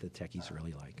scenes that the techies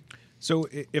really like. So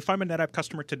if I'm a NetApp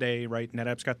customer today, right,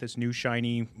 NetApp's got this new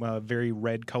shiny, very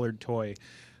red-colored toy.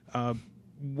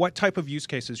 What type of use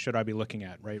cases should I be looking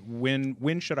at, right?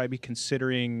 When should I be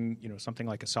considering, something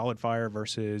like a SolidFire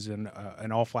versus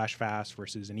an all-flash fast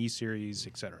versus an E-Series,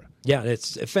 et cetera? Yeah,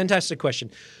 it's a fantastic question.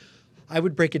 I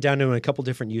would break it down to a couple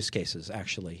different use cases,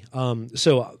 actually.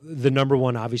 So the number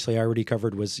one, obviously, I already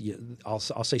covered was I'll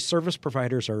say service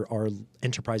providers are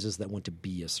enterprises that want to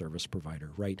be a service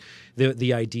provider, right?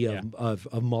 The idea of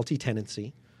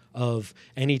multi-tenancy, of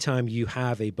anytime you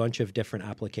have a bunch of different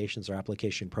applications or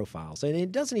application profiles, and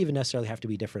it doesn't even necessarily have to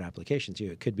be different applications.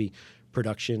 It could be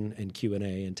production and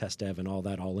Q&A and test dev and all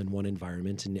that all in one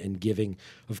environment, and giving,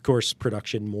 of course,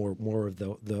 production more of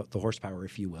the horsepower,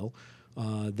 if you will.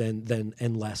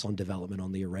 And less on development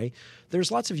on the array.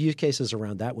 There's lots of use cases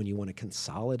around that when you want to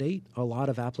consolidate a lot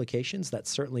of applications. That's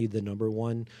certainly the number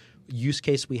one use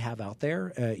case we have out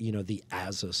there. The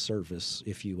as a service,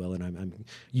 if you will, and I'm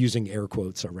using air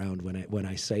quotes around when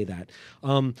I say that.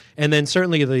 And then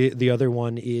certainly the other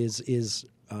one is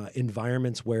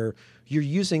environments where you're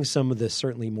using some of the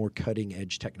certainly more cutting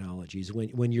edge technologies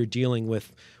when you're dealing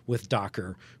with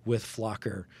Docker, with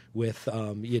Flocker, with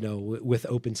with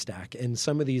OpenStack, and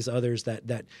some of these others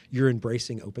that you're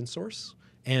embracing open source.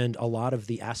 And a lot of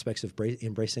the aspects of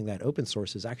embracing that open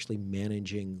source is actually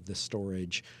managing the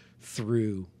storage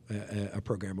through a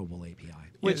programmable API.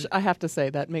 Which I have to say,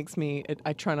 that makes me,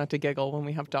 I try not to giggle when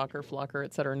we have Docker, Flocker,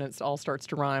 et cetera, and it all starts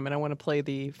to rhyme, and I want to play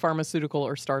the pharmaceutical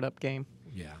or startup game.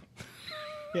 Yeah.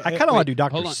 I kind of want to do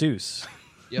Dr. hold on. Seuss.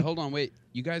 Yeah, hold on, wait.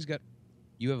 You guys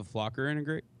you have a Flocker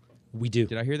integrate? We do.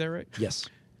 Did I hear that right? Yes.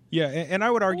 Yeah, and I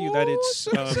would argue that it's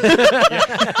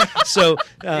So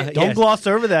Don't gloss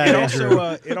over that.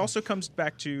 Andrew. it also comes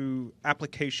back to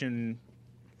application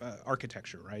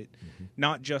architecture, right? Mm-hmm.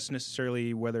 Not just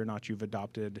necessarily whether or not you've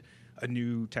adopted a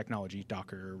new technology,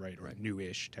 Docker, right, or a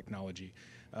newish technology,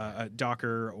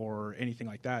 Docker or anything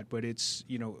like that, but it's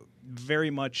very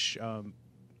much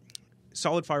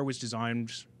SolidFire was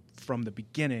designed from the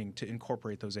beginning to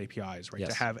incorporate those APIs, right? Yes.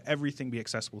 To have everything be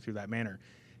accessible through that manner.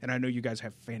 And I know you guys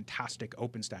have fantastic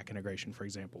OpenStack integration, for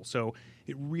example. So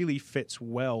it really fits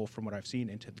well, from what I've seen,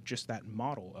 into just that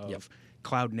model of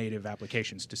cloud-native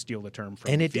applications, to steal the term from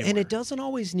VMware. And it doesn't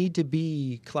always need to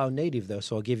be cloud-native, though.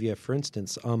 So I'll give you for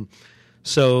instance.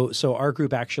 So our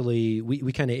group actually,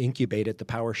 we kind of incubated the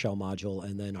PowerShell module,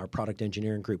 and then our product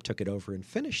engineering group took it over and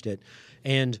finished it.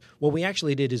 And what we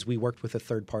actually did is we worked with a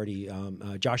third party.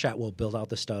 Josh Atwell built out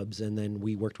the stubs, and then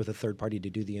we worked with a third party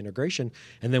to do the integration,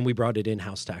 and then we brought it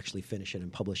in-house to actually finish it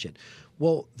and publish it.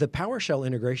 Well, the PowerShell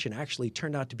integration actually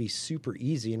turned out to be super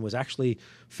easy and was actually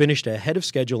finished ahead of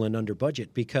schedule and under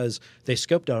budget, because they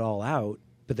scoped it all out,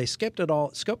 but they scoped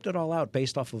it all out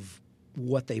based off of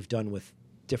what they've done with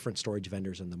different storage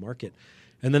vendors in the market.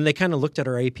 And then they kind of looked at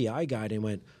our API guide and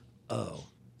went, oh,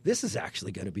 this is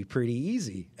actually going to be pretty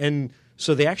easy. And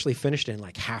so they actually finished in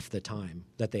like half the time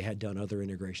that they had done other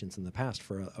integrations in the past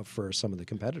for some of the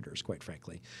competitors, quite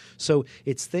frankly. So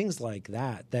it's things like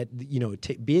that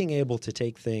being able to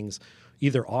take things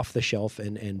either off the shelf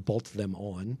and bolt them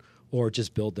on, or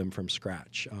just build them from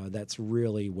scratch. That's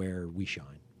really where we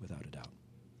shine, without a doubt.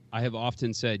 I have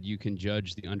often said you can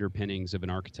judge the underpinnings of an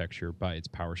architecture by its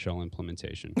PowerShell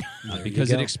implementation,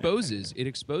 because it exposes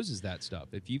that stuff.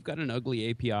 If you've got an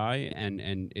ugly API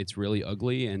and it's really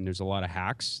ugly and there's a lot of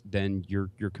hacks, then your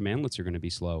commandlets are going to be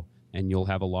slow, and you'll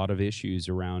have a lot of issues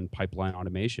around pipeline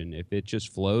automation. If it just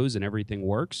flows and everything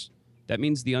works, that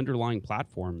means the underlying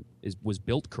platform was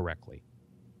built correctly.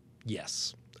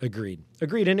 Yes. Agreed.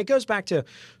 And it goes back to,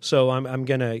 so I'm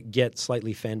going to get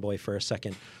slightly fanboy for a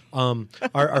second.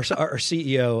 Our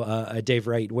CEO, Dave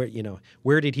Wright,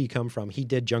 where did he come from? He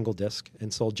did Jungle Disk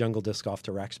and sold Jungle Disk off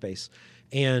to Rackspace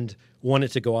and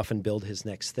wanted to go off and build his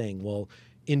next thing. Well,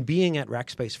 in being at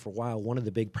Rackspace for a while, one of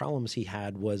the big problems he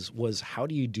had was how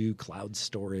do you do cloud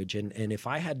storage? And if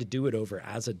I had to do it over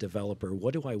as a developer,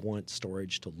 what do I want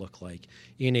storage to look like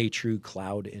in a true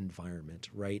cloud environment,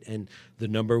 right? And the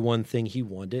number one thing he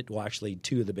wanted, well, actually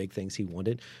two of the big things he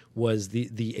wanted, was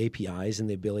the APIs and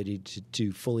the ability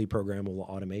to fully programmable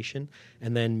automation,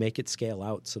 and then make it scale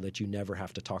out so that you never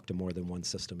have to talk to more than one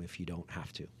system if you don't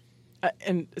have to.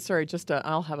 And sorry,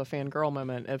 I'll have a fangirl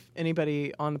moment. If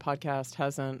anybody on the podcast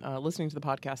listening to the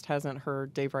podcast hasn't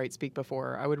heard Dave Wright speak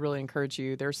before, I would really encourage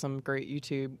you. There's some great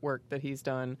YouTube work that he's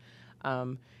done.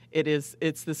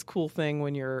 It's this cool thing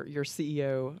when your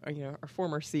CEO, our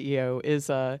former CEO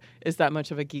is that much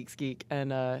of a geek's geek,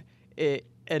 and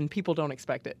and people don't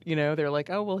expect it. They're like,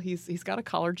 oh well, he's got a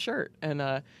collared shirt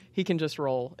and he can just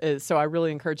roll. So I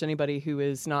really encourage anybody who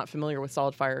is not familiar with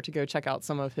Solid Fire to go check out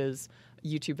some of his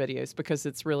YouTube videos because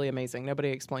it's really amazing. Nobody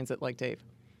explains it like Dave.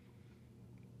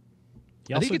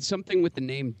 I think it's something with the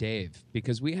name Dave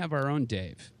because we have our own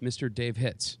Dave, Mr. Dave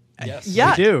Hitz. Yes.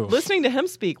 Yeah, we do. Listening to him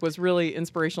speak was really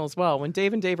inspirational as well. When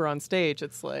Dave and Dave are on stage,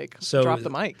 it's like drop the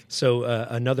mic. So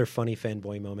another funny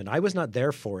fanboy moment. I was not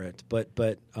there for it, but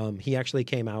he actually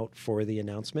came out for the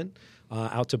announcement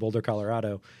out to Boulder,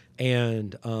 Colorado,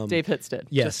 and Dave Hitz did.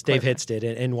 Yes, Dave Hitz did,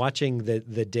 and watching the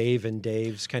Dave and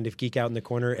Daves kind of geek out in the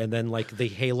corner, and then like the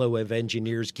halo of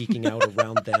engineers geeking out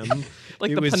around them,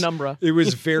 like the penumbra. It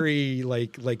was very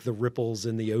like the ripples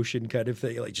in the ocean kind of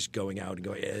thing, like just going out and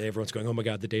going. Everyone's going, "Oh my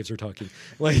God, the Daves are talking!"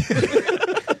 Like,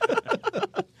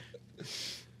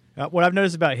 what I've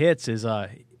noticed about Hitz is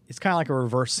it's kind of like a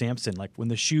reverse Samson. Like when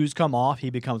the shoes come off, he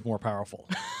becomes more powerful.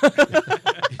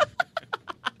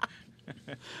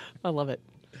 I love it.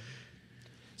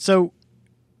 So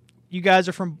you guys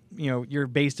are from, you're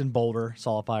based in Boulder,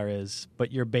 Solid Fire is,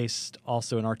 but you're based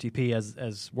also in RTP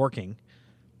as working.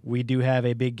 We do have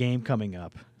a big game coming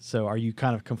up. So are you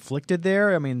kind of conflicted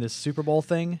there? I mean, this Super Bowl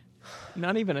thing?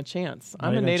 Not even a chance. Not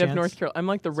I'm a even a native chance? North Carolina. I'm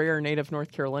like the rare native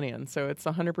North Carolinian, so it's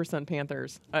 100%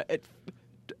 Panthers.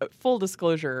 Full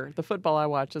disclosure, the football I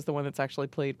watch is the one that's actually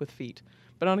played with feet.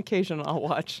 But on occasion, I'll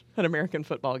watch an American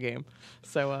football game.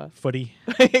 So Footy.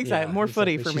 exactly, yeah, more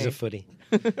footy for me. She's a footy.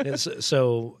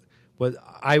 So what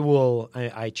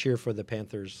I cheer for the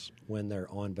Panthers when they're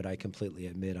on, but I completely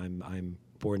admit I'm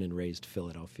born and raised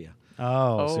Philadelphia.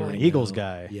 Oh, so you're an Eagles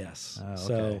guy. Yes. Oh, okay.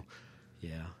 So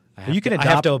yeah. I You can I have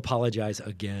adopt- to apologize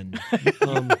again.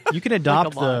 You can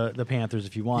adopt the Panthers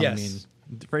if you want. Yes. I mean,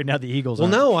 right now the Eagles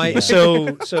Well, aren't.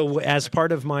 no, so as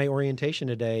part of my orientation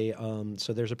today,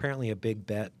 so there's apparently a big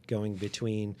bet going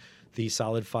between the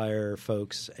Solid Fire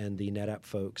folks and the NetApp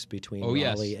folks between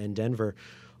Raleigh and Denver.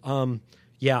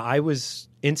 I was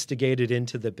instigated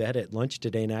into the bet at lunch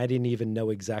today, and I didn't even know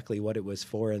exactly what it was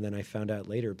for, and then I found out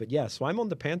later. But yeah, so I'm on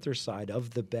the Panthers side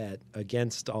of the bet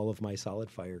against all of my Solid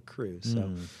Fire crew.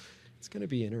 So it's going to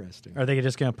be interesting. Are they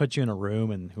just going to put you in a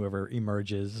room and whoever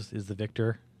emerges is the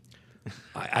victor?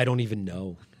 I don't even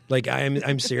know. Like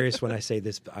I'm serious when I say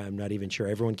this. I'm not even sure.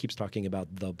 Everyone keeps talking about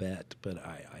the bet, but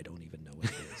I don't even know what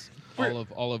it is.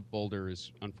 All of Boulder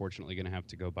is unfortunately going to have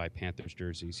to go buy Panthers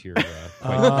jerseys here.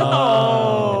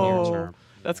 Oh, near term.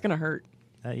 that's gonna hurt.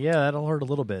 Yeah, that'll hurt a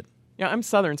little bit. Yeah, I'm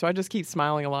Southern, so I just keep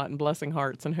smiling a lot and blessing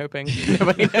hearts and hoping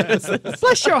nobody notices.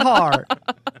 Bless your heart.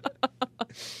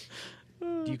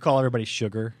 Do you call everybody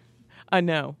sugar? I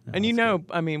know. And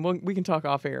I mean, we can talk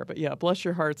off air, but yeah, bless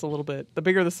your hearts a little bit. The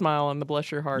bigger the smile and the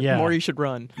bless your heart, Yeah. the more you should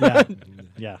run.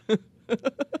 Yeah.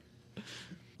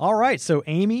 All right. So,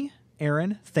 Amy,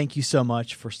 Aaron, thank you so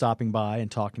much for stopping by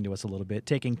and talking to us a little bit,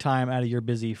 taking time out of your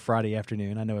busy Friday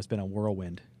afternoon. I know it's been a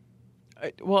whirlwind.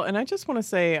 Well, and I just want to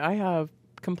say I have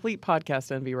complete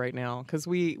podcast envy right now because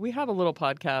we have a little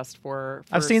podcast for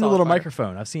I've seen the Solid little Fire.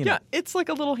 microphone. I've seen Yeah, it. it's like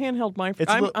a little handheld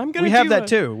microphone. I'm gonna we have do that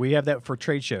too. We have that for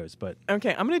trade shows, but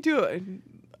Okay, I'm gonna do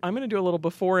a little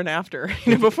before and after.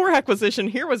 Before acquisition,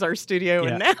 here was our studio,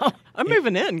 and Yeah. now I'm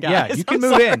moving in, guys. yeah, you can I'm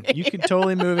move in. sorry. You can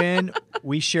totally move in.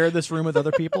 We share this room with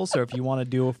other people, so if you want to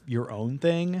do your own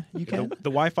thing, you can. The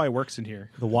Wi-Fi works in here.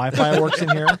 The Wi-Fi works in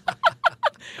here.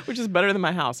 Which is better than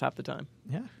my house half the time.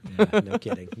 Yeah. No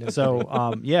kidding. No So,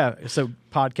 So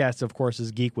podcast, of course,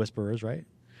 is Geek Whisperers, right?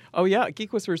 Oh yeah,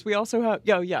 Geek Whispers. We also have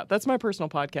yeah, that's my personal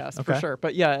podcast for Okay. sure.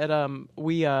 But yeah,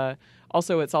 we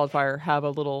also at Solid Fire have a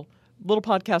little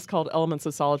podcast called Elements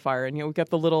of Solid Fire, and we've got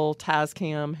the little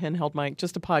Tascam handheld mic,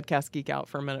 just a podcast geek out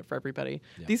for a minute for everybody.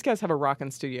 These guys have a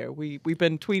rockin' studio. We've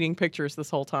been tweeting pictures this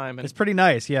whole time, and It's pretty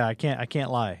nice. Yeah, I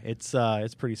can't lie. It's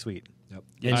pretty sweet.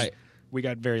 Yep. We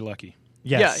got very lucky.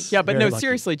 Yes. yeah, but very no, lucky.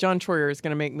 seriously, John Troyer is going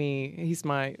to make me. He's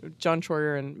my John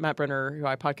Troyer and Matt Brenner, who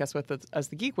I podcast with as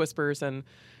the Geek Whispers, and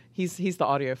he's the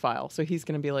audiophile. So he's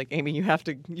going to be like, Amy, you have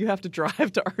to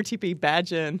drive to RTP,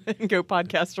 badge in, and go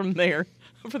podcast from there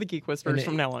for the Geek Whispers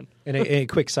from now on. And a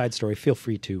quick side story. Feel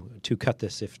free to cut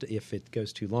this if it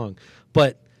goes too long.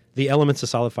 But the Elements of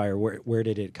Solid Fire, where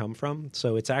did it come from?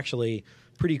 So it's actually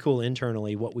pretty cool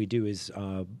internally. What we do is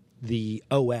the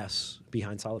OS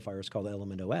behind Solid Fire is called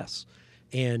Element OS.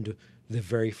 And the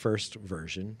very first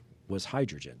version was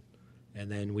hydrogen.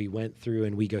 And then we went through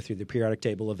and we go through the periodic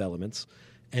table of elements.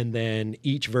 And then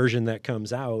each version that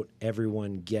comes out,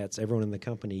 everyone in the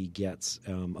company gets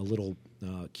a little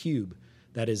cube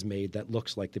that is made that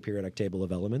looks like the periodic table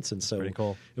of elements. And so Pretty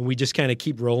cool. And we just kind of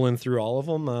keep rolling through all of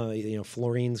them.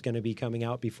 Fluorine's going to be coming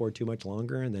out before too much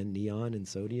longer, and then neon and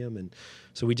sodium. And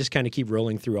so we just kind of keep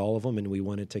rolling through all of them, and we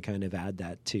wanted to kind of add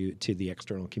that to the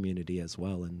external community as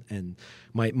well. And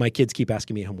my kids keep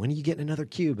asking me, when are you getting another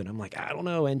cube? And I'm like, I don't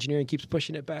know. Engineering keeps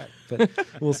pushing it back, but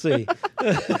we'll see.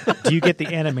 Do you get the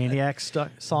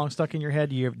Animaniacs song stuck in your head?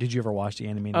 Did you ever watch the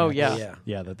Animaniacs? Oh, yeah.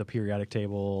 Yeah, the periodic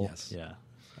table. Yes. Yeah.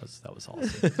 That was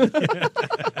awesome.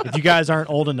 If you guys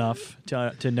aren't old enough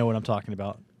to know what I'm talking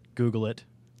about, Google it,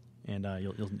 and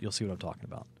you'll see what I'm talking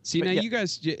about. See, now you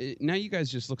guys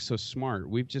just look so smart.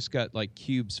 We've just got like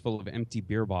cubes full of empty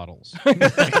beer bottles.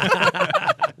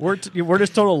 We're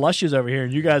just total lushes over here,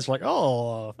 and you guys are like,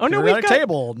 no, periodic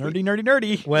table,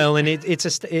 nerdy. Well, and it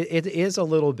is a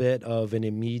little bit of an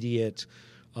immediate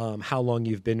how long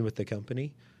you've been with the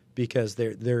company. Because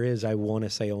there is, I want to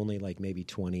say, only like maybe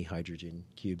 20 hydrogen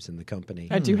cubes in the company.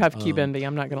 I do have cube envy.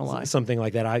 I'm not going to lie. Something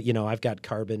like that. I've got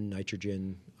carbon,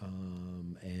 nitrogen,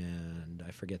 and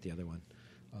I forget the other one.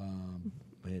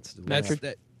 It's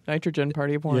nitrogen,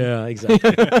 party of one. Yeah,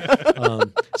 exactly.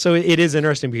 So it is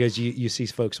interesting because you see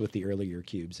folks with the earlier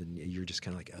cubes, and you're just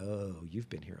kind of like, oh, you've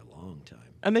been here a long time.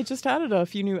 And they just added a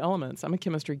few new elements. I'm a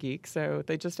chemistry geek, so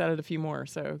they just added a few more.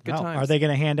 So good times. Are they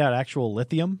going to hand out actual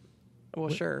lithium? Well,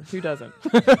 sure. Who doesn't?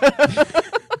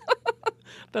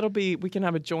 We can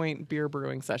have a joint beer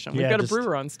brewing session. We've got a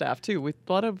brewer on staff too. With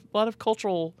a lot of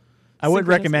cultural. I would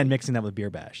recommend mixing that with beer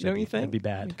bash. Don't you think? That'd be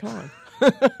bad. Come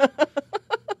on.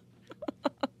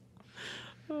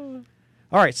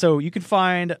 All right, so you can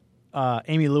find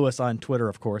Amy Lewis on Twitter,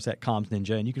 of course, at Comms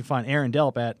Ninja, and you can find Aaron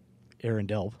Delp at Aaron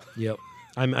Delp. Yep,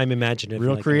 I'm imaginative.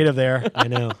 Real creative there. I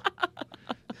know.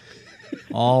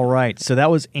 All right, so that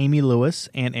was Amy Lewis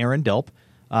and Aaron Delp.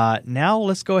 Now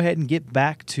let's go ahead and get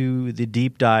back to the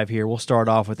deep dive here. We'll start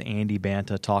off with Andy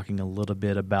Banta talking a little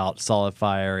bit about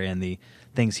SolidFire and the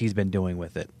things he's been doing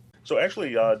with it. So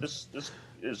actually, this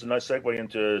is a nice segue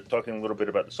into talking a little bit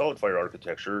about the SolidFire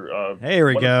architecture. Here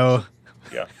we go.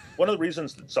 One of the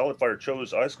reasons that SolidFire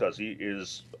chose iSCSI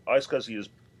is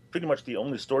pretty much the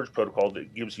only storage protocol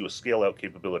that gives you a scale-out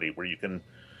capability where you can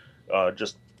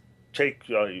just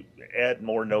add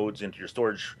more nodes into your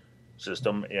storage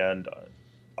system, and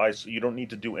you don't need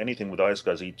to do anything with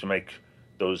iSCSI to make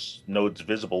those nodes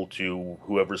visible to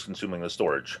whoever's consuming the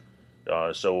storage.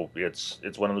 So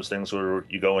it's one of those things where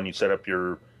you go and you set up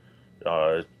your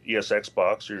ESX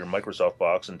box or your Microsoft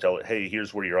box and tell it, hey,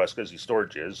 here's where your iSCSI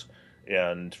storage is.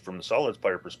 And from the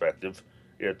SolidFire perspective,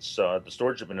 it's the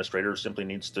storage administrator simply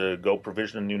needs to go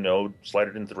provision a new node, slide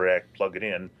it into the rack, plug it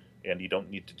in, and you don't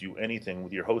need to do anything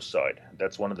with your host side.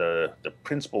 That's one of the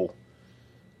principal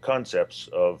concepts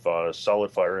of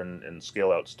SolidFire and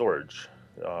scale-out storage.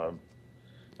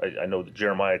 I know that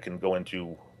Jeremiah can go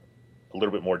into a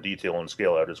little bit more detail on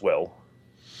scale-out as well.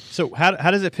 So how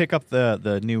does it pick up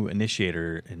the new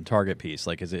initiator and target piece?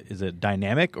 Like, is it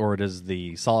dynamic, or does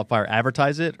the SolidFire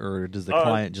advertise it, or does the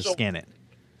client just scan it?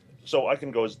 So I can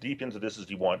go as deep into this as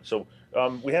you want. So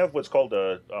we have what's called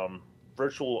a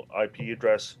virtual IP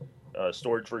address,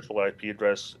 storage virtual IP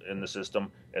address in the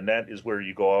system, and that is where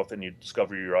you go off and you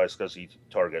discover your iSCSI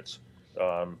targets.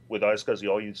 With iSCSI,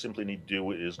 all you simply need to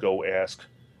do is go ask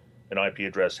an IP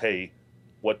address, hey,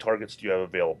 what targets do you have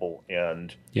available?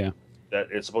 And that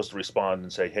it's supposed to respond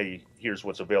and say, hey, here's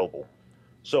what's available.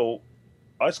 So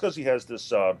iSCSI has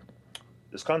this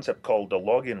concept called a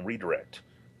login redirect.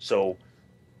 So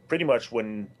pretty much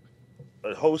when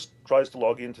a host tries to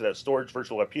log into that storage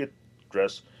virtual IP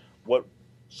address, what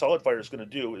SolidFire is going to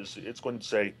do is it's going to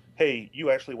say, hey,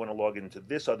 you actually want to log into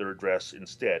this other address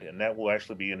instead, and that will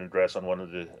actually be an address on one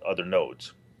of the other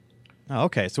nodes. Oh,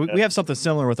 okay, so we have something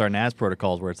similar with our NAS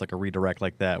protocols where it's like a redirect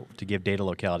like that to give data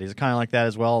locality. Is it kind of like that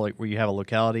as well, like where you have a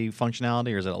locality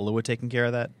functionality, or is it a Lua taking care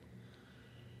of that?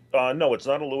 No, it's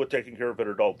not a Lua taking care of it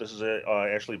at all. This is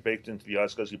actually baked into the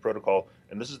iSCSI protocol,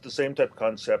 and this is the same type of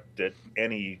concept that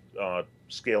any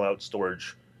scale-out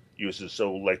storage uses.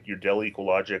 So like your Dell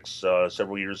EqualLogix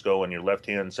several years ago and your Left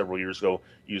Hand several years ago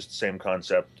used the same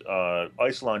concept.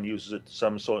 Isilon uses it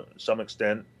to some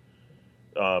extent,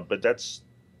 but that's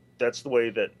the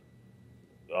way that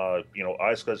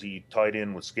iSCSI tied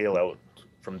in with scale-out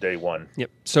from day one. Yep.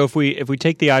 So if we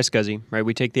take the iSCSI, right,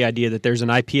 we take the idea that there's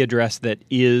an IP address that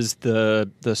is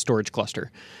the storage cluster,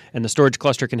 and the storage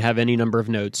cluster can have any number of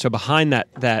nodes. So behind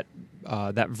that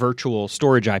virtual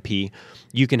storage IP,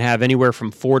 you can have anywhere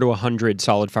from 4 to 100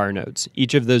 SolidFire nodes.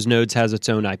 Each of those nodes has its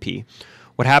own IP.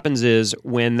 What happens is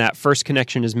when that first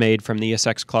connection is made from the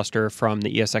ESX cluster, from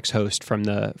the ESX host, from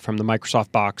the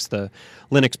Microsoft box, the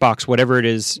Linux box, whatever it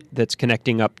is that's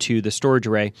connecting up to the storage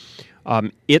array,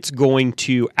 it's going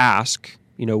to ask,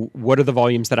 what are the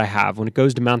volumes that I have? When it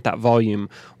goes to mount that volume,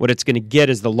 what it's going to get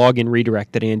is the login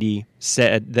redirect that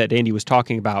Andy was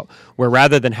talking about, where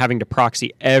rather than having to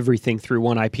proxy everything through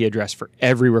one IP address for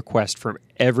every request from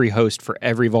every host for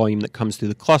every volume that comes through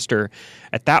the cluster,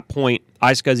 at that point,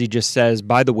 iSCSI just says,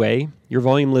 by the way, your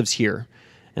volume lives here.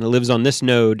 And it lives on this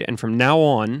node, and from now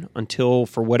on, until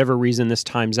for whatever reason this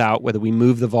times out, whether we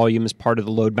move the volume as part of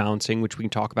the load balancing, which we can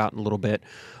talk about in a little bit,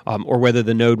 or whether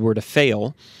the node were to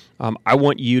fail, I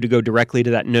want you to go directly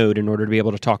to that node in order to be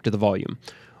able to talk to the volume.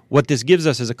 What this gives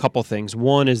us is a couple things.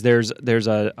 One is there's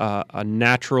a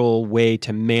natural way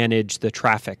to manage the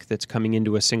traffic that's coming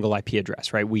into a single IP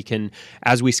address, right? We can,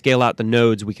 as we scale out the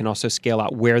nodes, we can also scale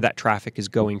out where that traffic is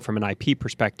going from an IP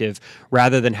perspective,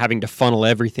 rather than having to funnel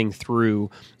everything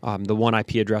through the one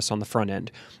IP address on the front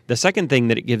end. The second thing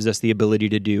that it gives us the ability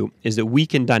to do is that we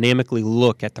can dynamically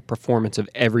look at the performance of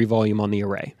every volume on the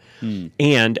array.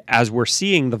 And as we're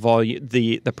seeing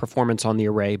the performance on the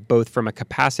array, both from a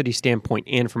capacity standpoint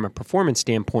and from a performance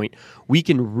standpoint, we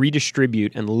can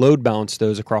redistribute and load balance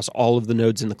those across all of the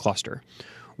nodes in the cluster.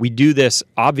 We do this,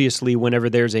 obviously, whenever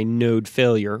there's a node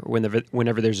failure,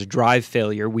 whenever there's a drive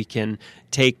failure, we can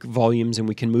take volumes and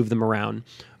we can move them around.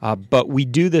 But we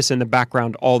do this in the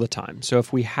background all the time. So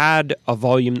if we had a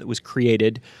volume that was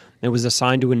created, it was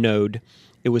assigned to a node,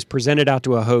 it was presented out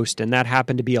to a host, and that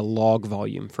happened to be a log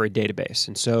volume for a database.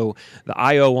 And so the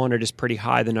I/O on it is pretty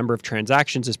high. The number of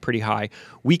transactions is pretty high.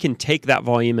 We can take that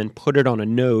volume and put it on a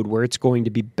node where it's going to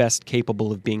be best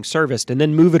capable of being serviced, and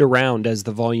then move it around as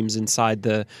the volumes inside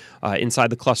the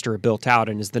cluster are built out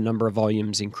and as the number of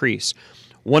volumes increase.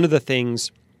 One of the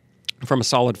things from a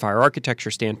SolidFire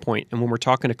architecture standpoint, and when we're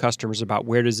talking to customers about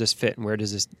where does this fit and where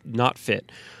does this not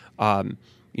fit,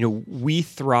 we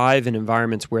thrive in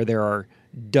environments where there are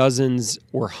dozens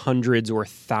or hundreds or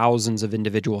thousands of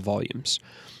individual volumes.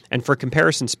 And for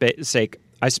comparison's sake,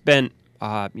 I spent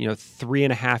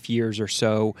 3.5 years or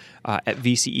so at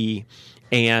VCE,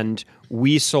 and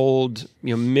we sold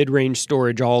mid-range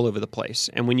storage all over the place.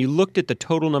 And when you looked at the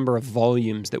total number of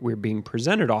volumes that were being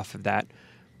presented off of that,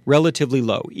 relatively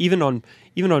low. Even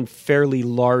on fairly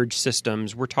large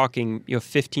systems, we're talking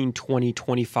 15, 20,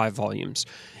 25 volumes.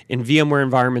 In VMware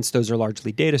environments, those are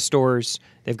largely data stores.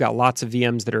 They've got lots of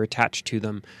VMs that are attached to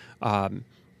them.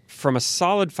 From a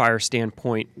SolidFire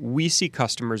standpoint, we see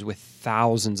customers with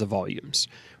thousands of volumes.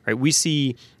 Right? We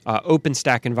see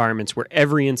OpenStack environments where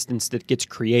every instance that gets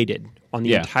created on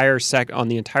the entire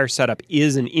setup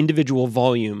is an individual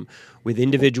volume with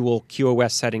individual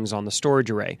QoS settings on the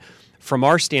storage array. From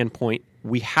our standpoint,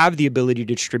 we have the ability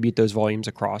to distribute those volumes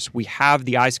across. We have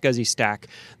the iSCSI stack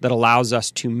that allows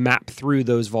us to map through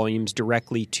those volumes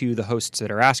directly to the hosts that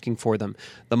are asking for them.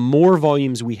 The more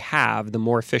volumes we have, the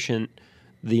more efficient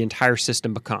the entire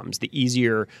system becomes. The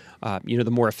easier,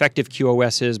 the more effective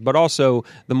QoS is, but also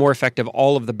the more effective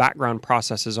all of the background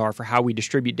processes are for how we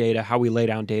distribute data, how we lay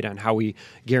down data, and how we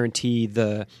guarantee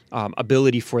the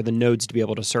ability for the nodes to be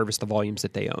able to service the volumes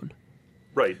that they own.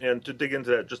 Right, and to dig into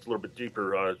that just a little bit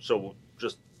deeper, so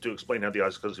just to explain how the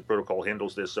iSCSI protocol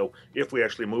handles this, so if we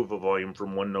actually move a volume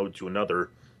from one node to another,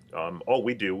 all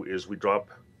we do is we drop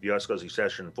the iSCSI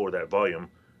session for that volume,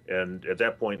 and at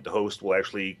that point, the host will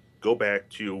actually go back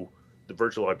to the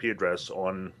virtual IP address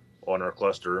on our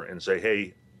cluster and say,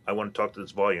 hey, I want to talk to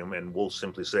this volume, and we'll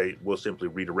simply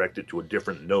redirect it to a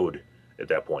different node at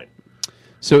that point.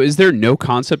 So is there no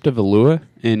concept of a Lua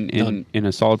in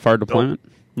a SolidFire deployment?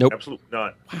 Nope. Absolutely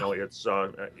not. No, it's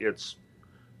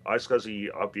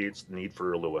iSCSI obviates the need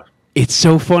for a Lua. It's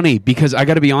so funny because I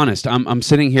got to be honest. I'm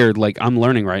sitting here like I'm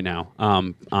learning right now,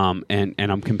 and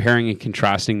I'm comparing and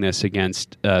contrasting this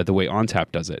against the way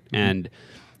ONTAP does it. And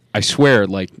I swear,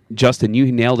 like Justin,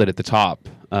 you nailed it at the top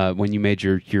when you made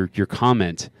your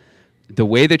comment. The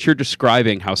way that you're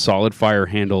describing how SolidFire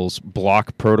handles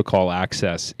block protocol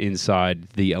access inside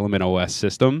the Element OS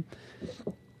system,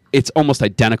 it's almost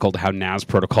identical to how NAS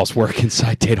protocols work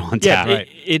inside Data ONTAP. Yeah, right.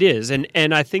 It is. And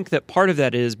I think that part of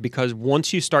that is because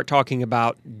once you start talking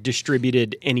about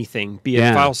distributed anything, be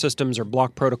it file systems or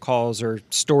block protocols or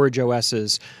storage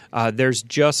OSs,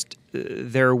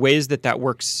 there are ways that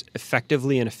works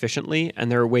effectively and efficiently,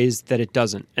 and there are ways that it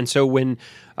doesn't. And so when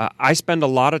I spend a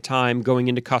lot of time going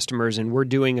into customers, and we're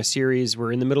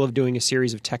in the middle of doing a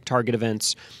series of tech target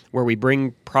events where we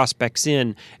bring prospects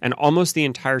in, and almost the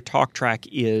entire talk track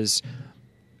is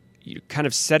kind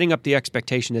of setting up the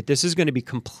expectation that this is going to be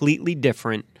completely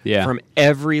different from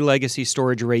every legacy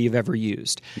storage array you've ever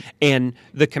used. And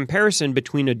the comparison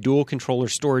between a dual controller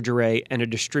storage array and a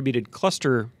distributed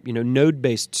cluster,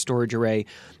 node-based storage array,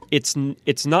 it's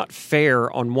not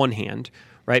fair on one hand,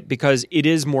 right? Because it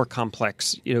is more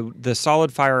complex. The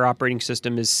SolidFire operating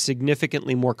system is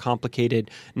significantly more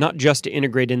complicated, not just to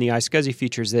integrate in the iSCSI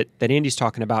features that Andy's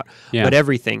talking about, but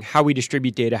everything. How we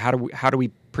distribute data, how do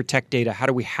we protect data, how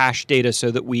do we hash data so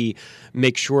that we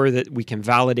make sure that we can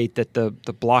validate that the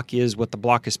block is what the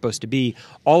block is supposed to be.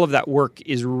 All of that work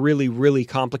is really, really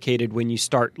complicated when you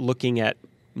start looking at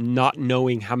not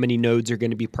knowing how many nodes are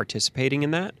going to be participating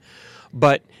in that.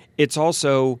 But it's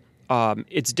also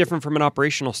it's different from an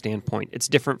operational standpoint. It's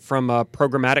different from a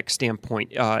programmatic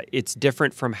standpoint. It's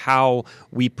different from how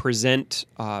we present,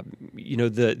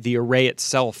 the array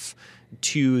itself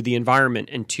to the environment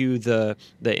and to the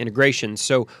integration.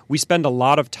 So we spend a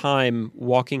lot of time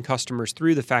walking customers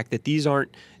through the fact that these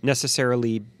aren't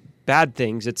necessarily bad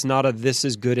things. It's not a this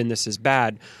is good and this is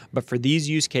bad. But for these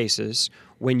use cases,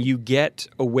 when you get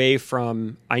away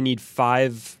from I need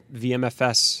 5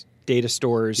 VMFS data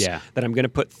stores that I'm going to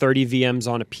put 30 VMs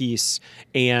on a piece,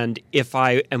 and if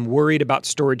I am worried about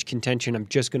storage contention, I'm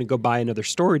just going to go buy another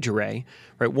storage array.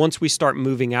 Right? Once we start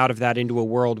moving out of that into a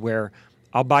world where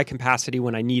I'll buy capacity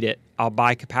when I need it, I'll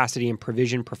buy capacity and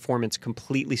provision performance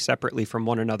completely separately from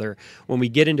one another. When we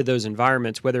get into those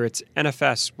environments, whether it's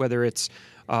NFS, whether it's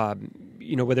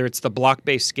the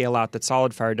block-based scale-out that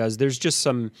SolidFire does, there's just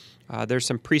some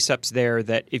precepts there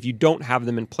that if you don't have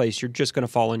them in place, you're just going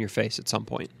to fall on your face at some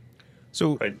point.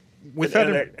 So right. with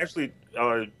and that, actually,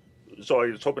 so I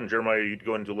was hoping, Jeremiah, you'd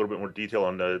go into a little bit more detail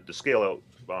on the scale-out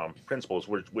principles,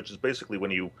 which is basically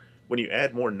when you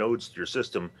add more nodes to your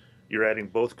system, you're adding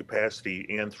both capacity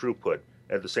and throughput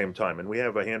at the same time. And we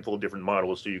have a handful of different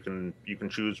models, so you can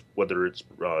choose whether it's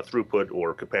throughput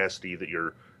or capacity that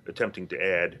you're attempting to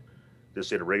add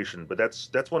this iteration. But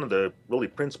that's one of the really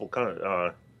principal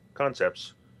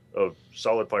concepts of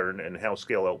SolidFire and how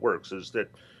scale out works, is that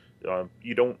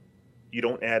you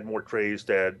don't add more trays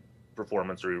to add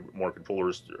performance, or more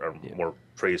controllers, or more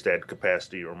trays to add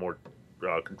capacity, or more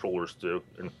controllers to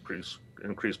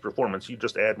increase performance. You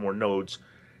just add more nodes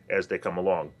as they come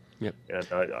along. Yep. And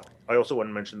I also want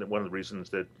to mention that one of the reasons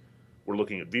that we're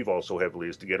looking at vVol so heavily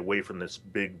is to get away from this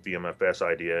big VMFS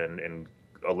idea and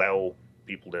allow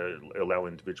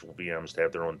individual VMs to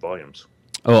have their own volumes.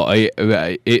 Oh,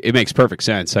 it makes perfect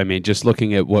sense. I mean, just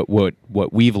looking at what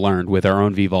we've learned with our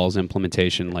own vVols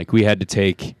implementation, like we had to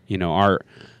take, our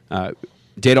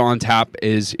data on tap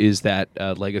is that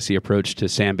legacy approach to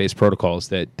SAM-based protocols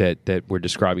that we're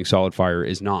describing. SolidFire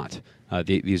is not.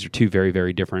 These are two very,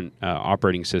 very different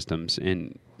operating systems.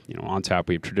 And on tap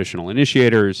we have traditional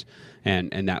initiators,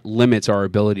 and that limits our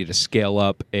ability to scale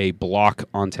up a block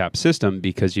on tap system,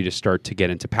 because you just start to get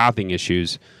into pathing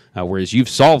issues. Whereas you've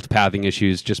solved pathing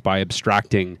issues just by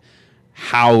abstracting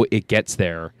how it gets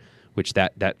there, which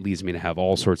that leads me to have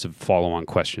all sorts of follow-on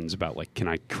questions about, like, can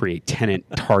I create tenant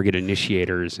target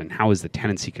initiators, and how is the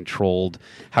tenancy controlled?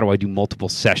 How do I do multiple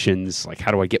sessions? Like,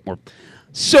 how do I get more?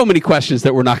 So many questions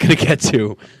that we're not going to get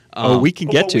to. We can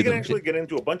get to we them. can actually get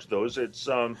into a bunch of those. It's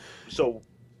one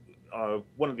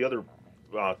of the other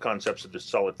concepts of the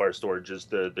SolidFire storage is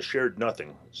the shared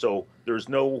nothing. So there's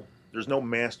no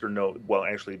master node. Well,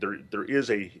 actually, there is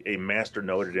a master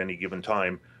node at any given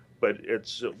time, but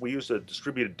we use a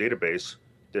distributed database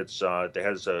that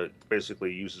has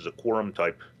basically uses a quorum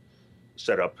type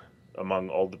setup among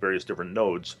all the various different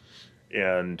nodes,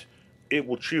 and it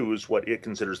will choose what it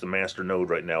considers the master node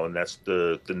right now, and that's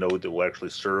the node that will actually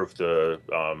serve the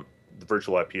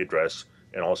virtual IP address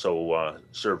and also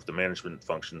serve the management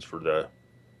functions for the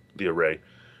array.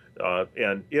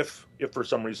 And if for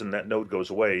some reason that node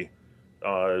goes away,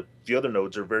 the other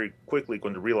nodes are very quickly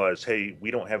going to realize, hey,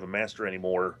 we don't have a master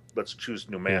anymore. Let's choose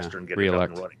a new master and get it up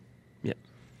and running. Yeah.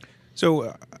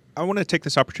 So I want to take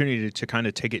this opportunity to kind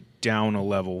of take it down a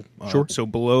level. Sure. So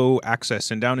below access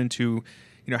and down into,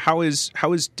 how is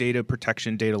data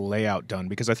protection, data layout done?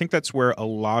 Because I think that's where a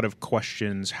lot of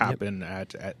questions happen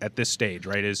at this stage,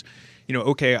 right? Is,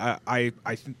 okay, I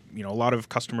a lot of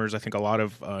customers, I think a lot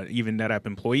of even NetApp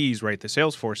employees, right, the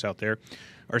sales force out there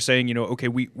are saying, okay,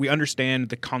 we understand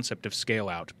the concept of scale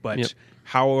out, but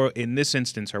how in this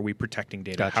instance are we protecting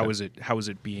data? Gotcha. How is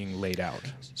it being laid out?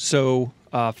 So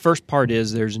first part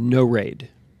is there's no RAID.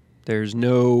 There's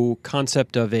no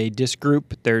concept of a disk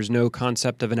group. There's no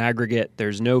concept of an aggregate.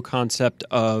 There's no concept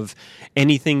of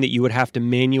anything that you would have to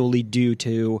manually do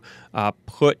to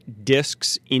put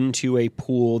disks into a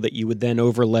pool that you would then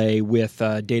overlay with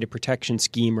a data protection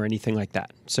scheme or anything like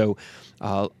that. So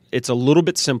it's a little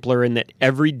bit simpler in that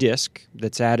every disk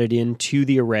that's added into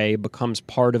the array becomes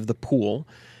part of the pool,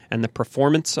 and the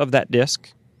performance of that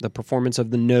disk, the performance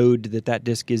of the node that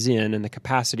disk is in, and the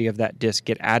capacity of that disk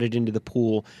get added into the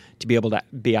pool to be able to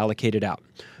be allocated out.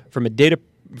 From a data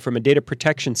from a data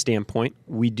protection standpoint,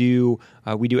 we do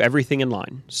everything in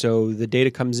line. So the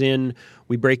data comes in,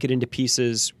 we break it into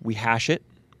pieces, we hash it,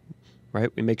 right?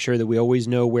 We make sure that we always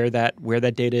know where that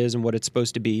data is and what it's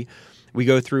supposed to be. We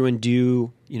go through and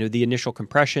do the initial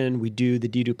compression. We do the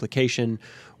deduplication.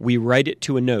 We write it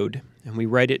to a node, and we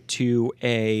write it to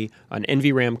an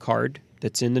NVRAM card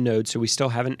that's in the node. So we still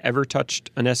haven't ever touched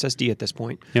an SSD at this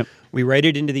point. Yep. We write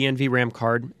it into the NVRAM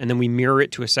card, and then we mirror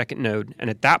it to a second node. And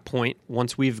at that point,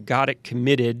 once we've got it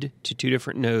committed to two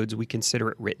different nodes, we consider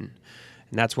it written.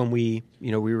 And that's when we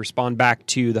respond back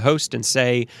to the host and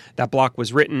say that block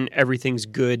was written, everything's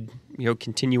good,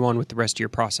 continue on with the rest of your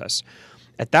process.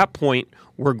 At that point,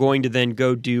 we're going to then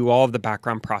go do all of the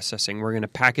background processing. We're going to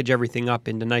package everything up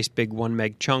into nice big 1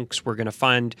 meg chunks. We're going to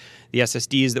find the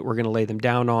SSDs that we're going to lay them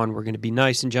down on. We're going to be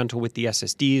nice and gentle with the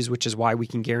SSDs, which is why we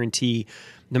can guarantee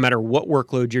no matter what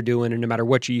workload you're doing and no matter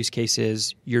what your use case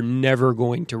is, you're never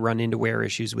going to run into wear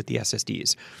issues with the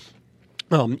SSDs.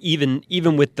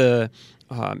 Even with the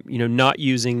not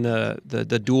using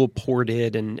the dual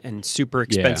ported and super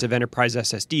expensive enterprise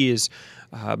SSDs,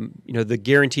 the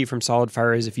guarantee from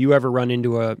SolidFire is if you ever run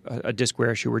into a disk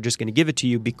wear issue, we're just going to give it to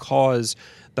you because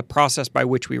the process by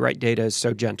which we write data is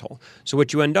so gentle. So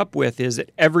what you end up with is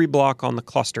that every block on the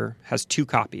cluster has 2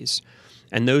 copies,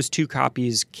 and those 2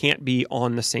 copies can't be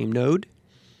on the same node,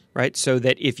 right? So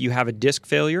that if you have a disk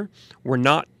failure, we're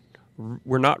not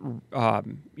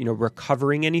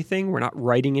recovering anything. We're not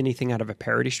writing anything out of a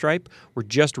parity stripe. We're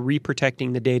just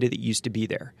reprotecting the data that used to be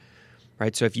there,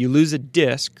 right? So if you lose a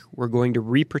disk, we're going to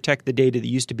reprotect the data that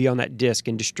used to be on that disk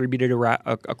and distribute it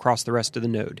across the rest of the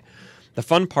node. The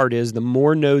fun part is the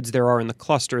more nodes there are in the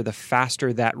cluster, the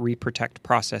faster that reprotect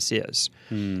process is.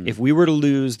 If we were to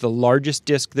lose the largest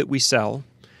disk that we sell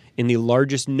in the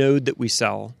largest node that we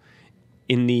sell,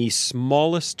 in the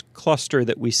smallest cluster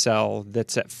that we sell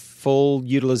that's at full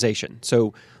utilization,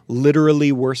 so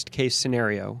literally worst case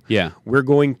scenario, we're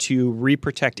going to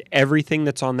reprotect everything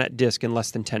that's on that disk in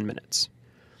less than 10 minutes.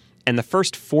 And the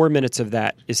first 4 minutes of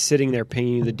that is sitting there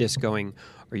pinging you the disk going,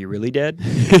 are you really dead?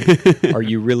 Are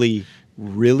you really,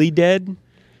 really dead?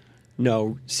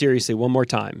 No, seriously, one more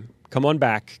time. Come on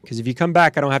back, because if you come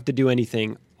back, I don't have to do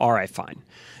anything. All right, fine.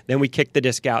 Then we kick the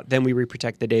disk out. Then we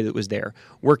reprotect the data that was there.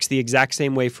 Works the exact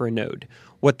same way for a node.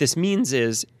 What this means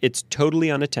is it's totally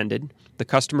unattended. The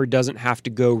customer doesn't have to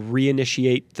go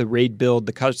reinitiate the RAID build.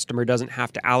 The customer doesn't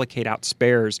have to allocate out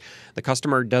spares. The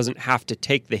customer doesn't have to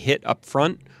take the hit up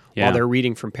front while they're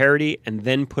reading from parity and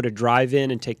then put a drive in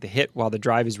and take the hit while the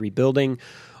drive is rebuilding.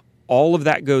 All of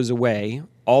that goes away.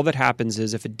 All that happens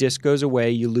is if a disk goes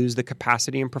away, you lose the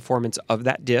capacity and performance of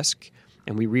that disk,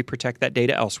 and we reprotect that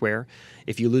data elsewhere.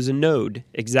 If you lose a node,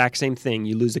 exact same thing.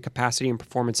 You lose the capacity and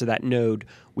performance of that node.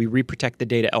 We reprotect the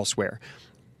data elsewhere.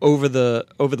 Over the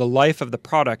life of the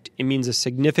product, it means a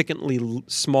significantly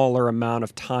smaller amount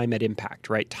of time at impact,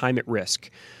 right? Time at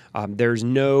risk. There's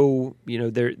no,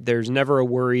 there's never a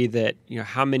worry that,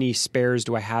 how many spares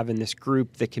do I have in this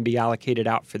group that can be allocated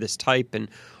out for this type, and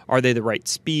are they the right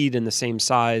speed and the same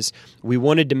size? We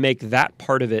wanted to make that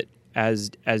part of it as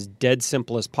dead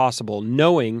simple as possible,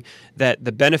 knowing that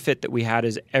the benefit that we had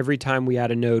is every time we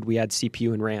add a node, we add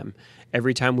CPU and RAM.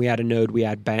 Every time we add a node, we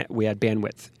add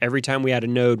bandwidth. Every time we add a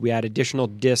node, we add additional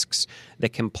disks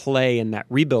that can play in that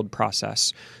rebuild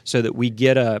process, so that we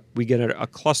get a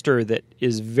cluster that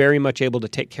is very much able to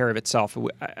take care of itself.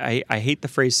 I hate the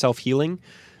phrase self-healing.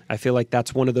 I feel like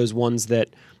that's one of those ones that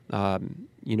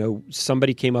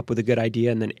somebody came up with a good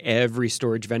idea and then every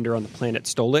storage vendor on the planet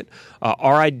stole it.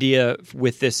 Our idea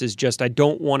with this is just I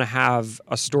don't want to have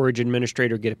a storage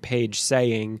administrator get a page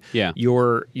saying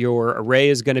your array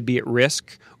is going to be at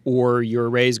risk or your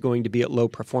array is going to be at low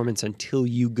performance until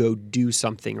you go do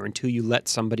something or until you let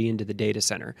somebody into the data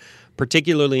center.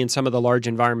 Particularly in some of the large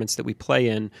environments that we play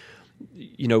in,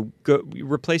 go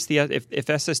replace if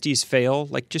SSDs fail,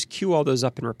 just queue all those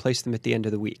up and replace them at the end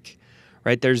of the week.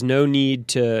 Right? There's no need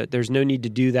to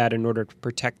do that in order to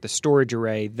protect the storage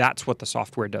array. That's what the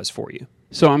software does for you.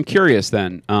 So I'm curious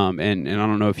then, and I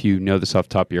don't know if you know this off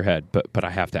the top of your head, but I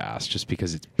have to ask just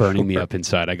because it's burning me up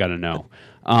inside. I got to know.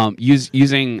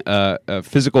 Using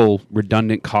physical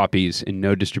redundant copies in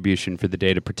node distribution for the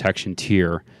data protection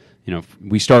tier.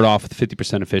 We start off with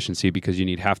 50% efficiency because you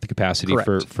need half the capacity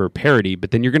for parity,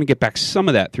 but then you're going to get back some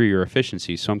of that through your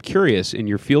efficiency. So I'm curious, in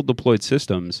your field deployed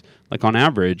systems, on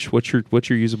average, what's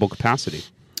your usable capacity?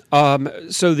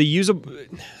 So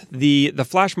the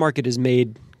flash market has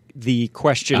made the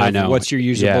question of what's your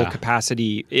usable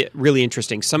capacity really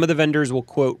interesting. Some of the vendors will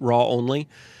quote raw only.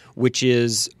 which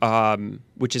is kind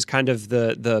of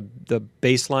the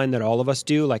baseline that all of us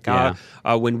do. Like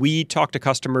when we talk to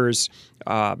customers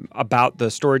about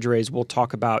the storage arrays, we'll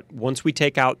talk about once we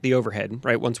take out the overhead,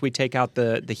 right? Once we take out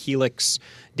the Helix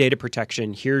data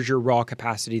protection, here's your raw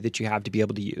capacity that you have to be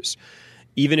able to use.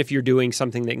 Even if you're doing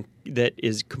something that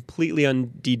is completely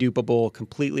undedupable,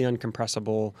 completely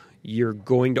uncompressible, you're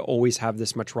going to always have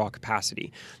this much raw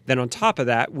capacity. Then on top of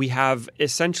that, we have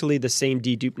essentially the same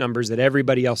dedupe numbers that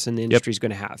everybody else in the industry is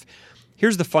going to have.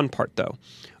 Here's the fun part, though.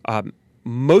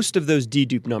 Most of those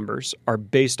dedupe numbers are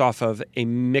based off of a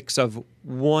mix of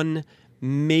one,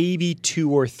 maybe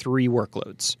two or three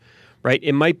workloads. Right,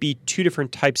 it might be two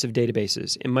different types of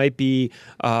databases. It might be,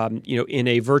 in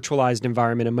a virtualized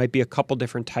environment. It might be a couple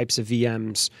different types of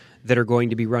VMs that are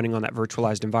going to be running on that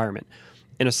virtualized environment.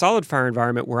 In a SolidFire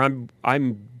environment, where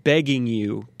I'm begging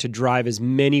you to drive as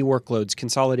many workloads,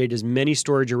 consolidate as many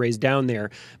storage arrays down there,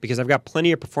 because I've got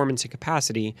plenty of performance and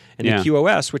capacity. And the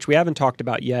QoS, which we haven't talked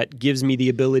about yet, gives me the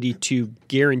ability to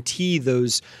guarantee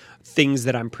those things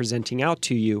that I'm presenting out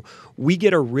to you. We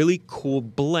get a really cool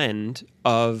blend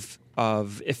of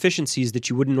efficiencies that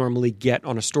you wouldn't normally get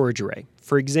on a storage array.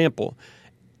 For example,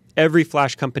 every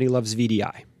flash company loves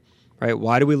VDI, right?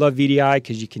 Why do we love VDI?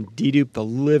 Because you can dedupe the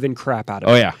living crap out of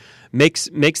it. Oh, yeah. Makes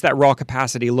that raw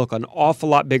capacity look an awful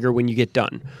lot bigger when you get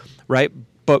done, right?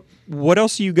 But what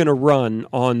else are you going to run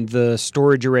on the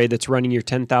storage array that's running your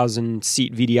 10,000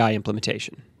 seat VDI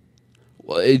implementation?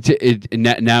 Well,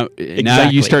 now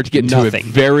you start to get into a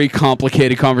very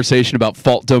complicated conversation about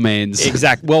fault domains.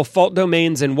 Exactly. Well, fault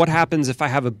domains and what happens if I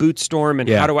have a boot storm and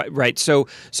how do I... Right. So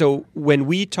when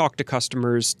we talk to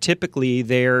customers, typically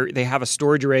they have a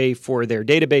storage array for their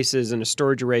databases and a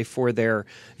storage array for their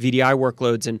VDI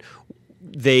workloads, and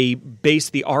they base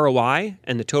the ROI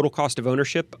and the total cost of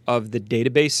ownership of the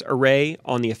database array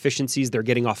on the efficiencies they're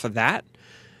getting off of that.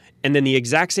 And then the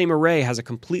exact same array has a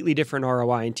completely different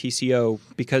ROI and TCO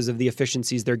because of the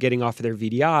efficiencies they're getting off of their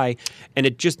VDI, and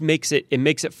it just makes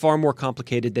it far more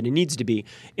complicated than it needs to be.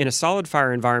 In a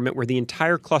SolidFire environment where the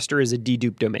entire cluster is a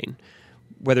dedupe domain,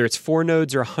 whether it's 4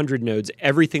 nodes or 100 nodes,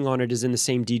 everything on it is in the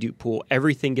same dedupe pool.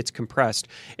 Everything gets compressed.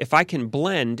 If I can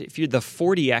blend, if you're the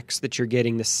 40x that you're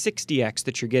getting, the 60x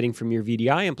that you're getting from your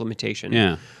VDI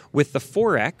implementation, with the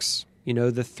 4x, the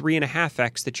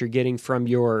 3.5x that you're getting from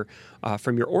your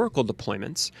Oracle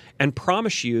deployments, and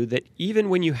promise you that even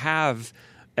when you have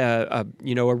a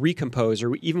recompose,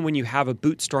 or even when you have a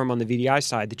boot storm on the VDI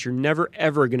side, that you're never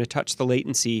ever going to touch the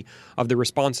latency of the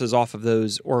responses off of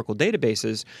those Oracle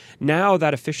databases. Now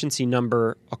that efficiency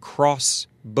number across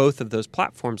both of those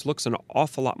platforms looks an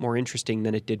awful lot more interesting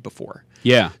than it did before.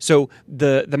 Yeah. So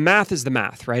the math is the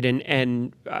math, right?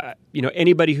 And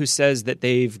anybody who says that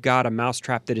they've got a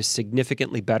mousetrap that is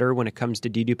significantly better when it comes to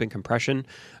dedupe and compression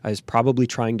is probably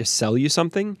trying to sell you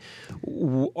something.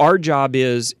 Our job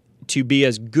is to be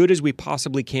as good as we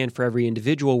possibly can for every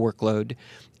individual workload,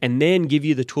 and then give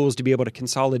you the tools to be able to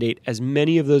consolidate as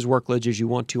many of those workloads as you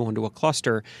want to onto a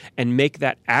cluster and make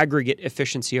that aggregate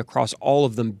efficiency across all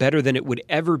of them better than it would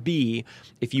ever be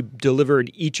if you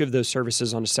delivered each of those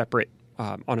services on a separate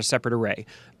array.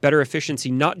 Better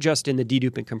efficiency, not just in the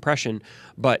dedupe and compression,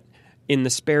 but in the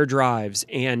spare drives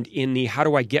and in the how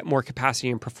do I get more capacity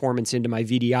and performance into my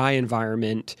VDI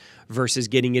environment versus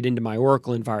getting it into my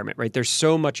Oracle environment, right? There's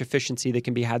so much efficiency that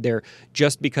can be had there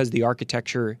just because the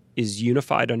architecture is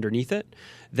unified underneath it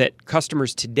that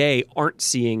customers today aren't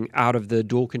seeing out of the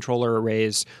dual controller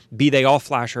arrays, be they all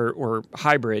flash or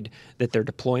hybrid, that they're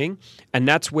deploying. And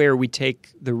that's where we take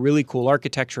the really cool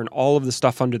architecture and all of the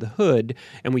stuff under the hood,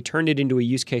 and we turn it into a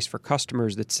use case for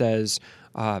customers that says,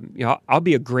 I'll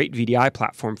be a great VDI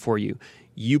platform for you.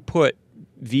 You put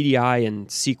VDI and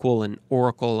SQL and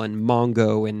Oracle and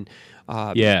Mongo and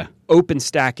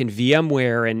OpenStack and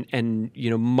VMware and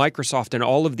Microsoft and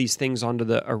all of these things onto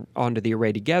the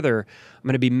array together. I'm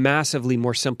going to be massively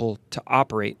more simple to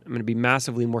operate. I'm going to be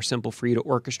massively more simple for you to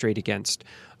orchestrate against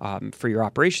for your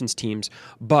operations teams.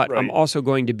 But I'm also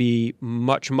going to be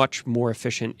much, much more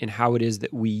efficient in how it is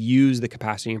that we use the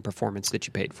capacity and performance that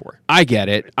you paid for. I get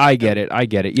it.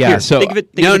 Yeah. Here, so think of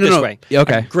it this way.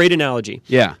 Okay. A great analogy.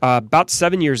 Yeah. About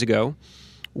 7 years ago,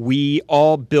 we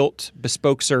all built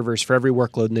bespoke servers for every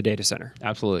workload in the data center.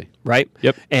 Absolutely. Right?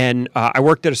 Yep. And I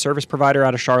worked at a service provider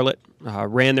out of Charlotte,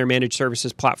 ran their managed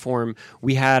services platform.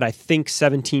 We had, I think,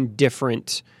 17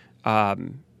 different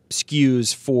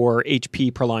SKUs for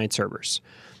HP ProLiant servers.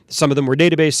 Some of them were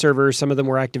database servers. Some of them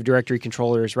were Active Directory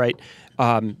controllers, right?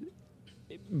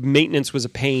 Maintenance was a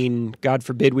pain. God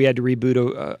forbid we had to reboot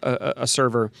a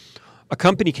server. A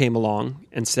company came along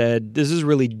and said, this is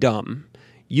really dumb.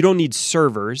 You don't need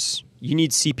servers. You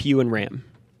need CPU and RAM.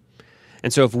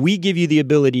 And so if we give you the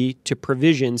ability to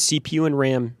provision CPU and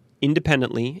RAM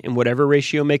independently in whatever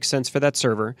ratio makes sense for that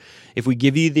server, if we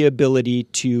give you the ability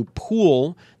to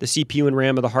pool the CPU and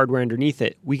RAM of the hardware underneath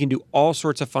it, we can do all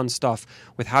sorts of fun stuff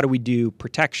with how do we do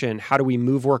protection, how do we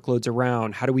move workloads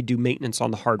around, how do we do maintenance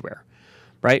on the hardware,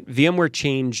 right? VMware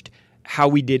changed how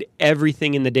we did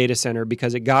everything in the data center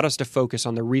because it got us to focus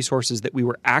on the resources that we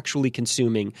were actually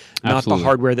consuming, not Absolutely. the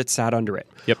hardware that sat under it.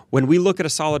 Yep. When we look at a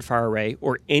SolidFire array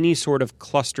or any sort of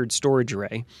clustered storage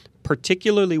array,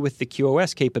 particularly with the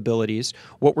QoS capabilities,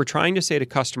 what we're trying to say to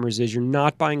customers is you're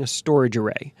not buying a storage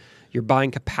array. You're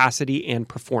buying capacity and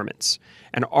performance.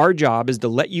 And our job is to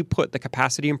let you put the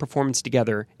capacity and performance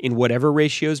together in whatever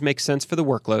ratios make sense for the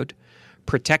workload,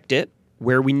 protect it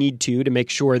where we need to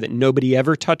make sure that nobody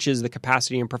ever touches the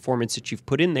capacity and performance that you've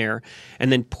put in there,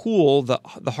 and then pool the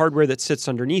hardware that sits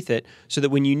underneath it so that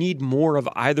when you need more of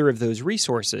either of those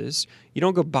resources, you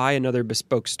don't go buy another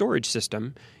bespoke storage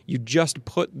system. You just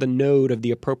put the node of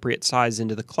the appropriate size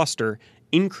into the cluster,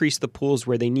 increase the pools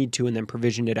where they need to, and then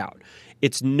provision it out.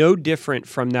 It's no different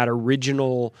from that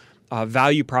original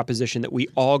value proposition that we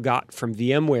all got from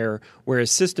VMware, where as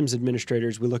systems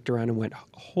administrators, we looked around and went,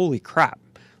 holy crap.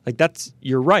 Like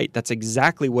you're right. That's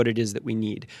exactly what it is that we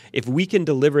need. If we can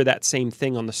deliver that same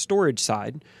thing on the storage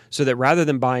side, so that rather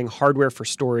than buying hardware for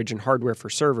storage and hardware for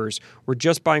servers, we're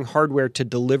just buying hardware to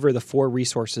deliver the 4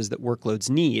 resources that workloads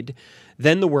need,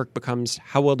 then the work becomes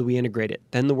how well do we integrate it?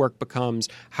 Then the work becomes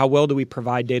how well do we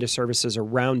provide data services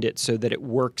around it so that it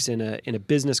works in a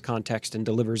business context and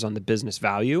delivers on the business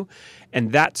value.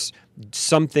 And that's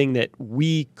something that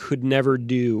we could never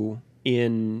do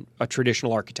in a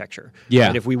traditional architecture. Yeah.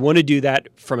 And if we want to do that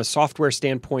from a software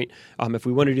standpoint, if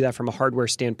we want to do that from a hardware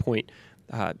standpoint,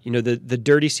 the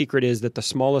dirty secret is that the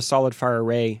smallest SolidFire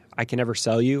array I can ever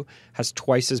sell you has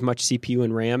twice as much CPU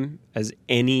and RAM as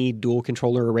any dual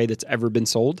controller array that's ever been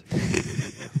sold.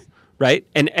 Right?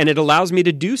 And it allows me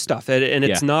to do stuff. And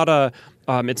it's not a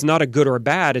good or a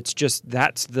bad. It's just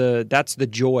that's the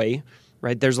joy.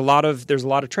 Right, there's a lot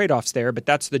of trade-offs there, but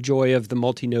that's the joy of the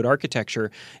multi-node architecture.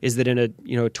 Is that in a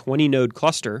 20-node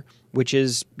cluster, which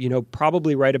is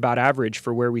probably right about average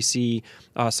for where we see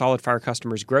SolidFire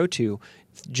customers grow to,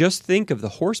 just think of the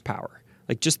horsepower.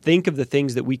 Like just think of the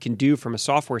things that we can do from a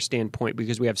software standpoint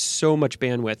because we have so much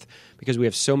bandwidth, because we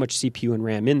have so much CPU and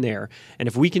RAM in there. And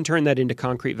if we can turn that into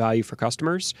concrete value for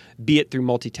customers, be it through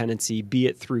multi-tenancy, be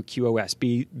it through QoS,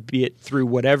 be it through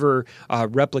whatever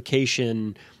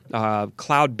replication,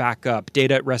 cloud backup,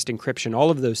 data at rest encryption, all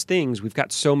of those things, we've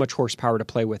got so much horsepower to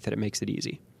play with that it makes it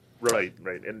easy. Right.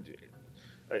 And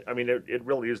I mean, it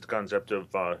really is the concept of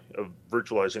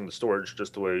virtualizing the storage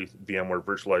just the way VMware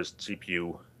virtualized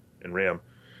CPU and RAM.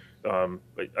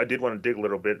 I did want to dig a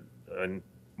little bit and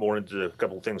more into a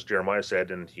couple of things Jeremiah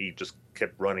said, and he just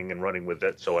kept running with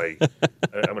it. So I'm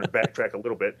going to backtrack a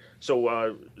little bit.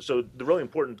 So the really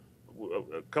important,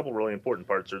 a couple really important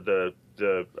parts are the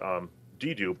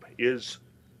dedupe is,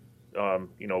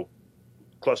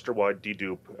 cluster-wide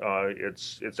dedupe.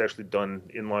 It's actually done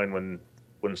inline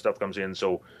when stuff comes in.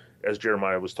 So as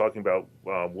Jeremiah was talking about,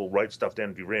 we'll write stuff to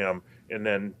NVRAM, and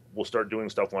then we'll start doing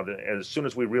stuff on it. And as soon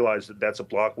as we realize that that's a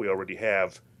block we already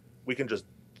have, we can just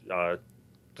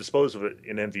dispose of it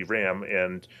in NVRAM,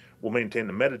 and we'll maintain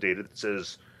the metadata that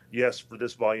says, yes, for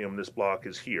this volume, this block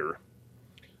is here.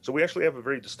 So we actually have a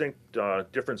very distinct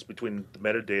difference between the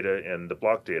metadata and the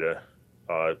block data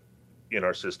in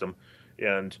our system.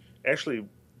 And actually,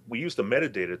 we use the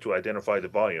metadata to identify the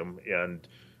volume. And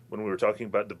when we were talking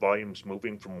about the volumes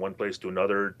moving from one place to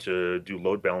another to do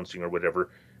load balancing or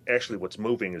whatever, actually what's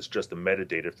moving is just the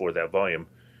metadata for that volume.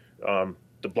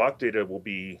 The block data will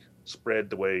be spread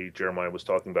the way Jeremiah was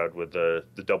talking about with the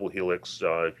double helix,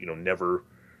 never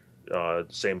the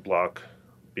same block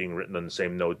being written on the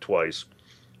same node twice.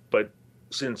 But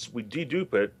since we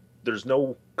dedupe it, there's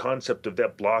no concept of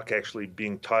that block actually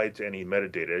being tied to any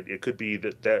metadata. It could be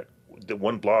that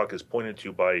one block is pointed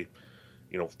to by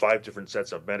 5 different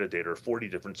sets of metadata or 40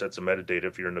 different sets of metadata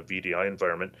if you're in a VDI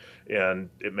environment, and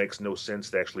it makes no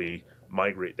sense to actually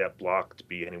migrate that block to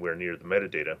be anywhere near the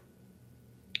metadata.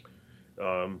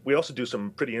 We also do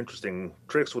some pretty interesting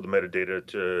tricks with the metadata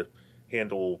to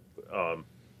handle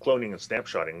cloning and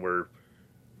snapshotting, where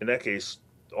in that case,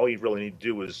 all you really need to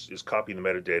do is copy the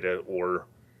metadata, or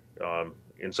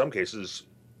in some cases,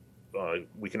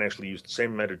 we can actually use the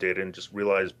same metadata and just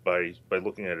realize by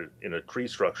looking at it in a tree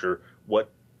structure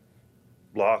what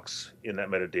blocks in that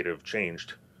metadata have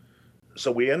changed.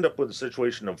 So we end up with a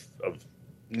situation of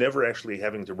never actually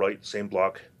having to write the same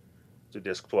block to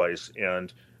disk twice.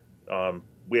 And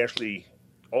we actually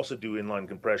also do inline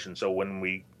compression. So when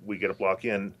we get a block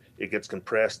in, it gets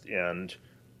compressed and,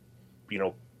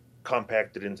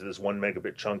 compacted into this 1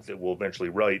 megabit chunk that we'll eventually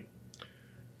write.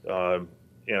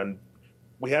 And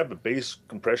we have a base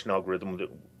compression algorithm that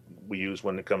we use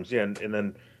when it comes in. And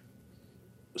then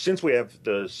since we have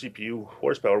the CPU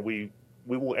horsepower, we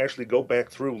will actually go back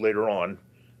through later on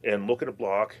and look at a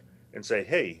block and say,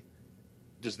 hey,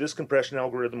 does this compression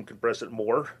algorithm compress it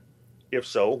more? If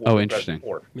so, we'll compress it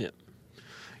more.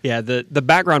 Yeah. The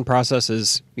background process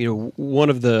is, one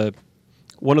of the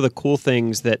cool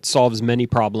things that solves many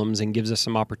problems and gives us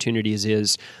some opportunities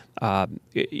is,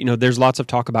 there's lots of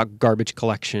talk about garbage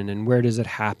collection and where does it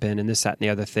happen and this, that, and the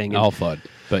other thing. All FUD,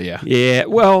 but yeah. Yeah.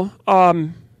 Well,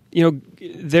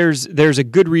 there's a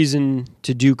good reason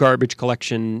to do garbage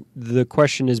collection. The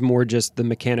question is more just the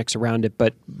mechanics around it,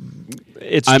 but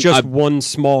it's one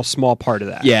small part of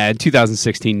that. Yeah, in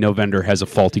 2016, no vendor has a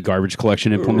faulty garbage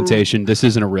collection implementation. This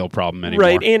isn't a real problem anymore.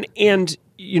 Right, and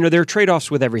there are trade-offs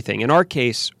with everything. In our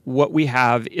case, what we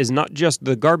have is not just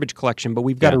the garbage collection, but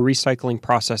we've got a recycling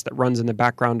process that runs in the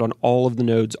background on all of the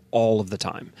nodes all of the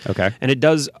time. Okay. And it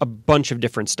does a bunch of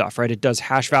different stuff, right? It does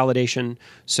hash validation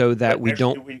so that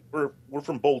We're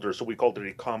from Boulder, so we called it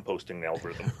a composting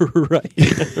algorithm. Right.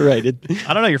 Right.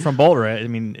 I don't know. You're from Boulder. I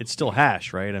mean, it's still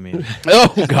hash, right? I mean,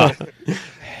 oh God.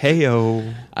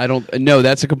 Heyo. I don't. No,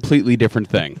 that's a completely different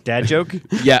thing. Dad joke.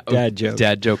 Yeah. Dad joke.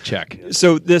 Dad joke. Check.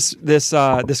 So this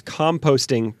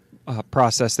composting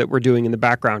process that we're doing in the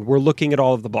background, we're looking at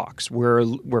all of the blocks.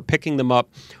 We're picking them up.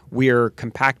 We're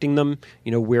compacting them.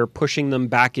 We're pushing them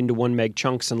back into 1 meg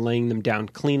chunks and laying them down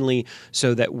cleanly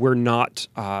so that we're not.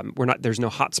 There's no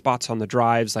hot spots on the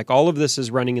drives. Like all of this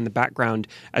is running in the background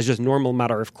as just normal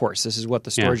matter of course. This is what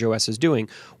the storage OS is doing.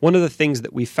 One of the things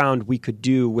that we found we could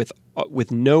do with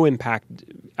no impact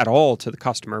at all to the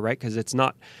customer, right? Because it's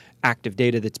not active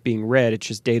data that's being read, it's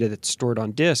just data that's stored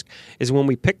on disk, is when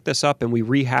we pick this up and we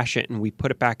rehash it and we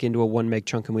put it back into a 1 meg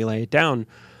chunk and we lay it down,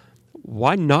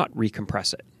 why not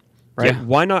recompress it? Right? Yeah.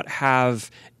 Why not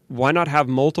have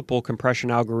multiple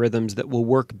compression algorithms that will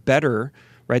work better?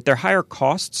 Right? They're higher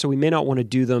costs, so we may not want to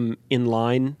do them in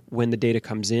line when the data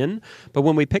comes in. But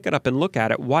when we pick it up and look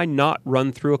at it, why not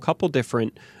run through a couple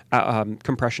different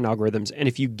compression algorithms? And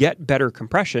if you get better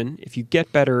compression, if you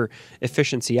get better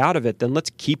efficiency out of it, then let's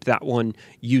keep that one,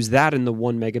 use that in the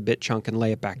 1 megabit chunk and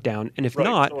lay it back down. And if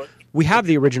not, we have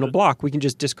the original block. We can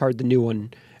just discard the new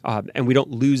one, and we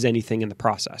don't lose anything in the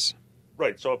process.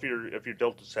 Right. So if your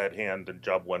Delta's at hand, then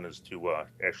job one is to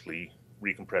actually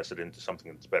recompress it into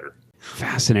something that's better.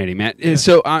 Fascinating, man. Yeah.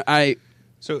 So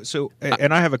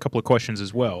and I have a couple of questions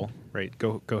as well. Right.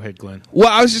 Go ahead, Glenn. Well,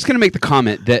 I was just going to make the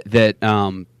comment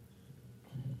that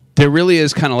there really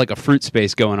is kind of like a fruit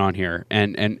space going on here,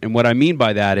 and what I mean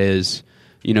by that is,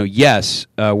 yes,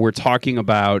 we're talking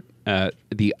about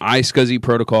the iSCSI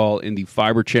protocol and the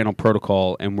Fiber Channel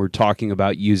protocol, and we're talking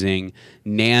about using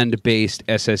NAND-based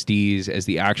SSDs as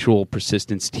the actual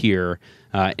persistence tier,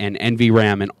 and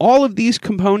NVRAM, and all of these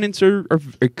components are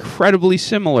incredibly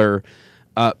similar,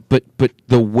 but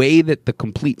the way that the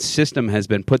complete system has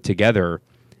been put together,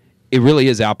 it really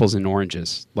is apples and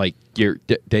oranges. Like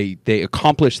they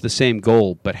accomplish the same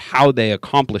goal, but how they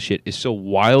accomplish it is so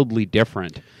wildly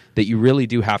different that you really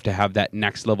do have to have that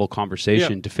next level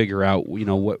conversation to figure out,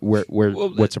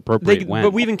 what's appropriate when.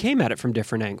 But we even came at it from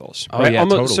different angles. Oh, right? yeah,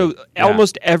 totally. So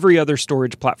almost every other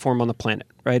storage platform on the planet,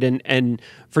 right? And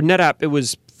for NetApp, it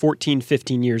was 14,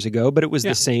 15 years ago, but it was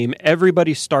the same.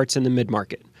 Everybody starts in the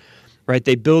mid-market. Right,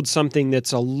 they build something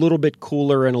that's a little bit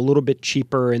cooler and a little bit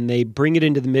cheaper, and they bring it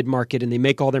into the mid-market, and they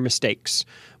make all their mistakes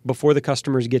before the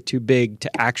customers get too big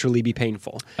to actually be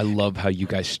painful. I love how you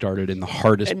guys started in the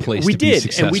hardest place to be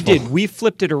successful. And we did. We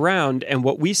flipped it around, and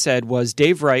what we said was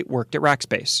Dave Wright worked at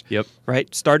Rackspace. Yep.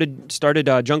 Right, started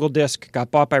Jungle Disk, got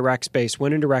bought by Rackspace,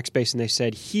 went into Rackspace, and they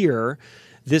said, here,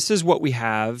 this is what we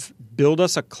have. Build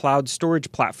us a cloud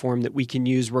storage platform that we can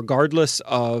use regardless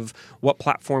of what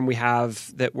platform we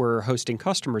have that we're hosting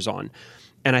customers on.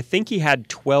 And I think he had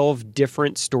 12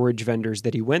 different storage vendors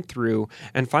that he went through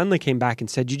and finally came back and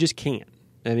said, you just can't.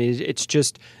 I mean, it's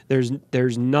just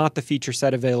there's not the feature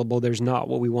set available. There's not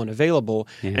what we want available.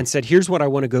 Yeah. And said, here's what I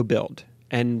want to go build.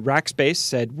 And Rackspace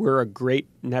said, we're a great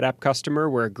NetApp customer.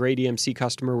 We're a great EMC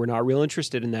customer. We're not real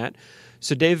interested in that.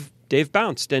 So Dave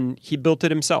bounced and he built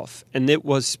it himself. And it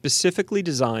was specifically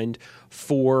designed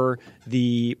for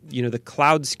the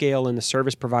cloud scale and the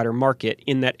service provider market,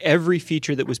 in that every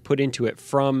feature that was put into it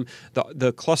from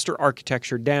the cluster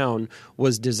architecture down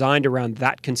was designed around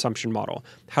that consumption model.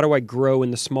 How do I grow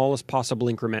in the smallest possible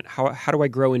increment? How do I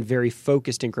grow in very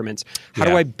focused increments? How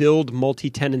do I build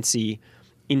multi-tenancy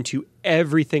into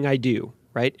everything I do?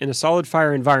 Right? In a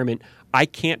SolidFire environment, I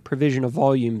can't provision a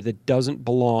volume that doesn't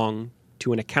belong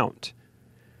to an account.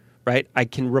 Right, I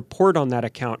can report on that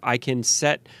account. I can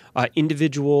set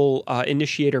individual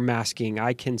initiator masking.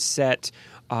 I can set,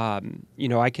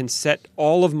 I can set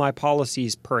all of my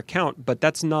policies per account. But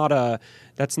that's not an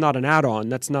add-on.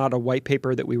 That's not a white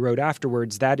paper that we wrote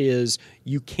afterwards. That is,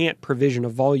 you can't provision a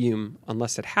volume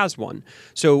unless it has one.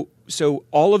 So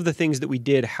all of the things that we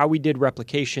did, how we did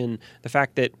replication, the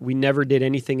fact that we never did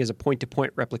anything as a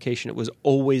point-to-point replication, it was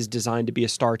always designed to be a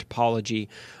star topology.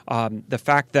 The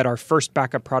fact that our first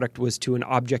backup product was to an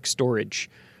object storage,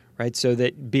 right? So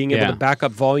that being able to back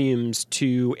up volumes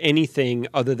to anything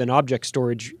other than object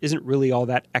storage isn't really all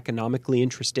that economically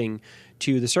interesting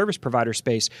to the service provider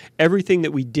space. Everything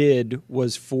that we did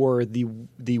was for the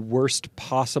worst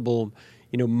possible,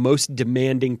 most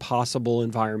demanding possible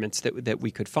environments that we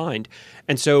could find.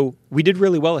 And so we did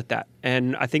really well at that.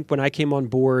 And I think when I came on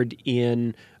board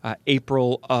in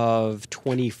April of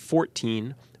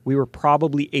 2014, we were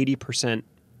probably 80%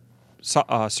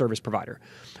 service provider.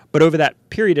 But over that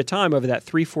period of time, over that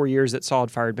 3-4 years that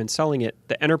SolidFire had been selling it,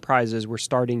 the enterprises were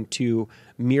starting to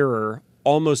mirror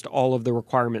almost all of the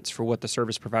requirements for what the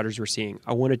service providers were seeing.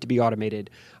 I want it to be automated.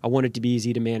 I want it to be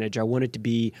easy to manage. I want it to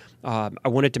be. I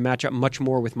want it to match up much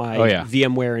more with my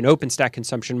VMware and OpenStack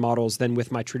consumption models than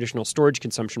with my traditional storage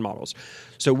consumption models.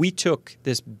 So we took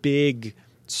this big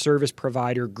service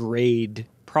provider grade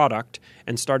product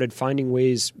and started finding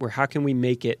ways where how can we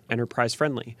make it enterprise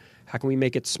friendly? How can we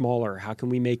make it smaller? How can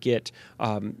we make it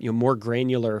more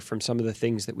granular from some of the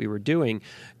things that we were doing?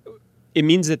 It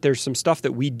means that there's some stuff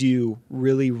that we do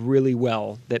really, really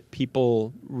well that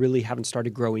people really haven't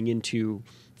started growing into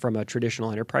from a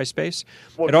traditional enterprise space.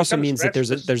 Well, it also means that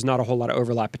there's not a whole lot of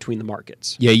overlap between the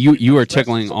markets. Yeah, you are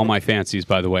tickling all my fancies,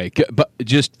 by the way. But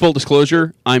just full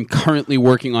disclosure, I'm currently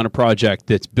working on a project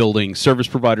that's building service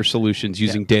provider solutions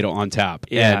using data on tap.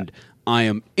 Yeah. And I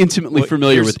am intimately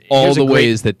familiar with all the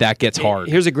ways that gets hard.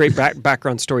 Here's a great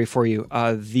background story for you.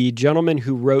 The gentleman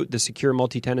who wrote the secure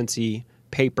multi-tenancy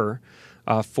paper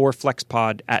for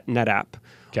FlexPod at NetApp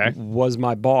was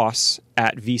my boss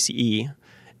at VCE.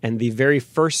 And the very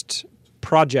first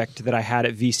project that I had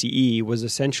at VCE was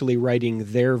essentially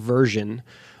writing their version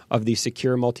of the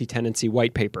secure multi-tenancy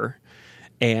white paper.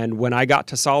 And when I got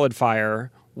to SolidFire,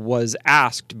 was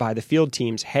asked by the field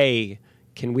teams, hey,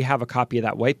 can we have a copy of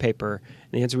that white paper?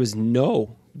 And the answer was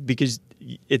no, because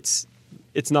it's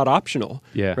not optional.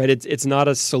 Yeah. Right? It's not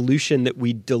a solution that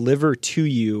we deliver to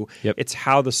you. Yep. It's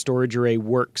how the storage array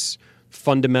works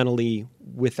fundamentally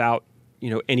without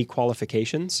any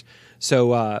qualifications.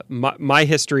 So my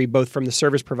history, both from the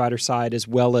service provider side as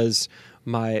well as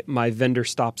my vendor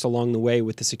stops along the way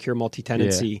with the secure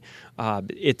multi-tenancy, I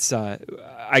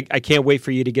can't wait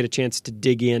for you to get a chance to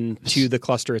dig into the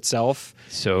cluster itself.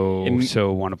 So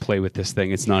want to play with this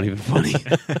thing. It's not even funny.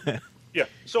 Yeah.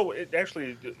 So it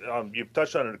actually, you've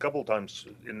touched on it a couple of times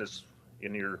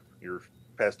in your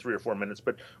past 3 or 4 minutes.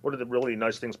 But one of the really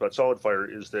nice things about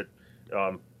SolidFire is that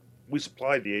we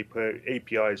supply the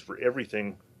APIs for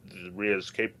everything the RIA is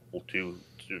capable to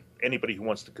anybody who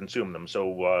wants to consume them.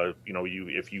 So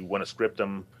if you want to script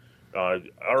them,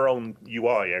 our own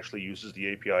UI actually uses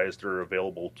the APIs that are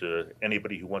available to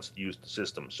anybody who wants to use the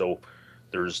system. So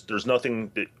there's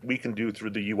nothing that we can do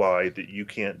through the UI that you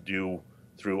can't do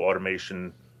through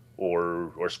automation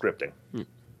or scripting.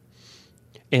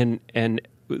 And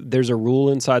there's a rule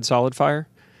inside SolidFire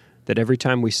that every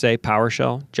time we say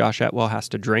PowerShell, Josh Atwell has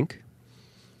to drink.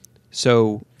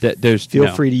 So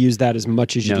feel free to use that as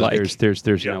much as you'd like.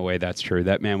 There's no way that's true.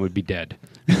 That man would be dead.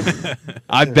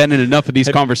 I've been in enough of these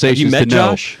conversations have you met to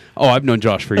know. Josh? Oh, I've known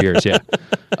Josh for years. Yeah,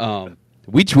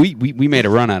 we made a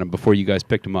run at him before you guys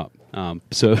picked him up. Well,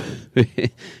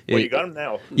 you got him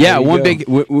now. Yeah,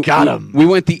 we got him. We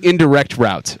went the indirect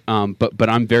route, but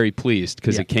I'm very pleased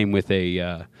because it came with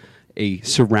a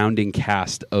surrounding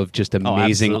cast of just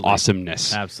amazing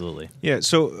awesomeness. Absolutely. Yeah,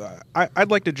 so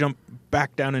I'd like to jump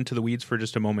back down into the weeds for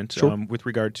just a moment with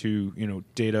regard to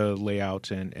data layout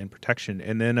and protection,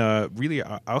 and then really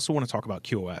I also want to talk about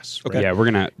QoS. Right? Okay. Yeah,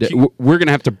 we're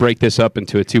gonna have to break this up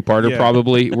into a two-parter.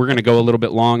 Probably we're gonna go a little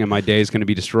bit long, and my day is gonna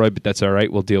be destroyed, but that's all right.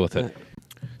 We'll deal with it.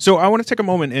 So I want to take a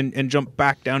moment and jump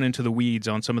back down into the weeds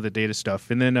on some of the data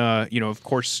stuff, and then of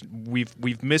course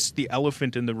we've missed the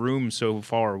elephant in the room so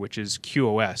far, which is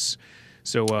QoS.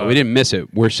 So we didn't miss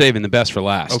it. We're saving the best for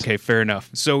last. Okay, fair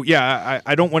enough. So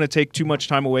I don't want to take too much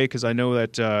time away because I know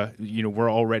that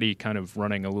we're already kind of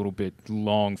running a little bit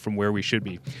long from where we should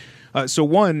be. So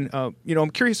one, I'm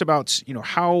curious about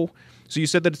how So you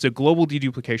said that it's a global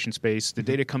deduplication space. The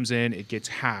data comes in, it gets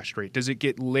hashed, right? Does it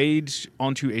get laid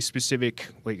onto a specific,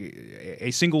 like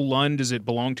a single LUN? Does it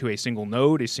belong to a single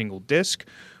node, a single disk,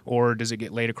 or does it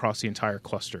get laid across the entire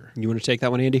cluster? You want to take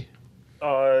that one, Andy?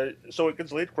 So it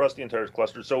gets laid across the entire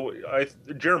cluster. So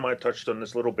Jeremiah touched on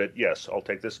this a little bit. Yes, I'll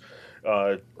take this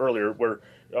earlier, where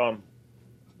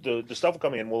the stuff will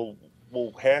come in.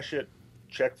 We'll hash it,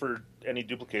 check for any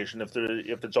duplication. If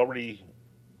it's already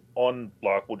on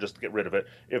block, we'll just get rid of it.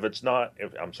 If it's not,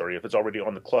 if it's already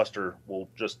on the cluster, we'll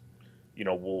just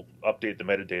we'll update the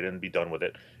metadata and be done with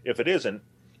it. If it isn't,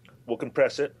 we'll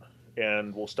compress it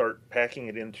and we'll start packing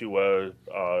it into a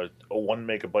 1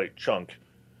 megabyte chunk.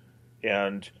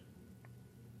 And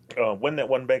when that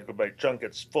 1 megabyte chunk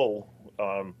gets full,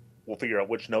 we'll figure out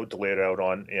which node to lay it out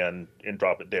on and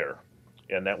drop it there.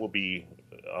 And that will be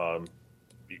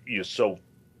so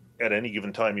at any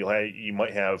given time you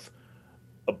might have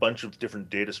a bunch of different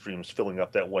data streams filling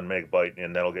up that 1 megabyte,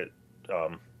 and that'll get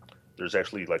there's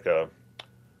actually like a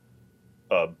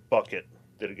bucket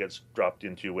that it gets dropped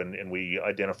into, and we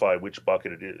identify which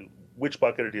bucket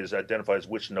it is, identifies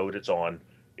which node it's on,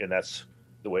 and that's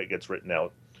the way it gets written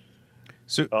out.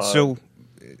 So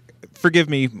forgive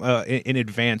me in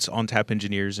advance, ONTAP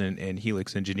engineers and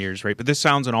Helix engineers, right? But this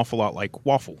sounds an awful lot like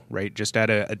Waffle, right? Just at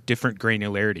a different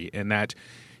granularity, in that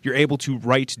you're able to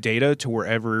write data to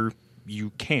wherever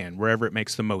you can, wherever it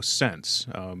makes the most sense.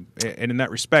 And in that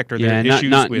respect, are there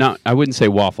issues with... I wouldn't say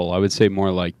Waffle. I would say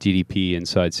more like DDP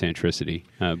inside Centricity,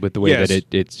 with the way that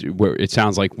it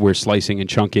sounds like we're slicing and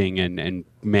chunking and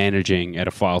managing at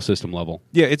a file system level.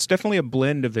 Yeah, it's definitely a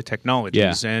blend of the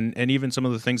technologies and even some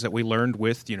of the things that we learned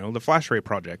with, the FlashRay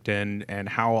project and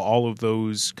how all of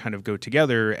those kind of go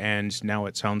together. And now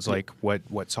it sounds like what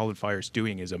SolidFire is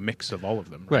doing is a mix of all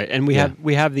of them. Right, and we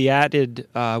have the added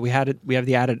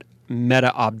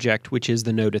meta object, which is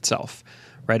the node itself.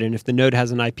 Right, and if the node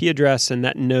has an IP address and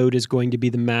that node is going to be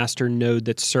the master node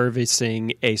that's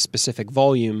servicing a specific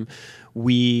volume,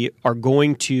 we're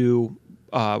going to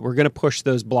push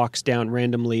those blocks down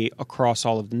randomly across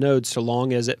all of the nodes, so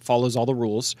long as it follows all the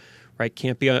rules. Right,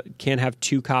 can't have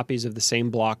two copies of the same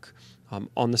block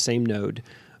on the same node.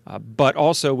 But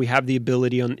also we have the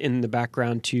ability in the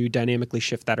background to dynamically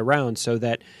shift that around, so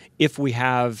that if we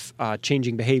have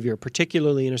changing behavior,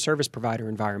 particularly in a service provider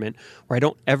environment where I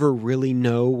don't ever really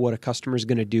know what a customer is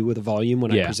going to do with a volume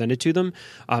when I present it to them,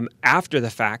 after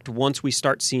the fact, once we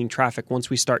start seeing traffic,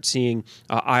 once we start seeing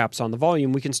IOPS on the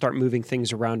volume, we can start moving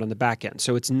things around on the back end.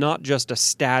 So it's not just a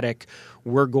static,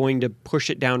 we're going to push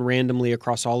it down randomly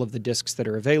across all of the disks that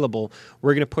are available.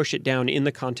 We're going to push it down in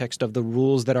the context of the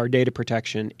rules that are data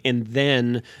protection, and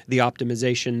then the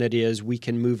optimization that is we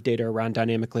can move data around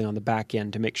dynamically on the back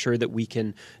end to make sure that we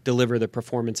can deliver the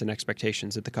performance and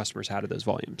expectations that the customers had of those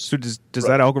volumes. So does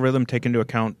that algorithm take into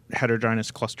account heterogeneous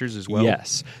clusters as well?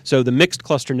 Yes. So the mixed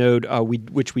cluster node,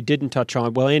 which we didn't touch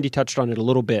on, well, Andy touched on it a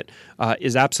little bit,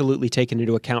 is absolutely taken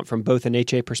into account from both an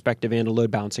HA perspective and a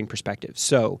load balancing perspective.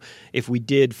 So if we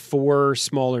did 4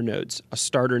 smaller nodes, a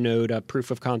starter node, a proof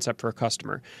of concept for a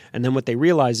customer, and then what they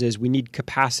realize is we need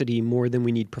capacity more than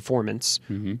we need performance.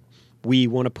 Mm-hmm. We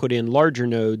want to put in larger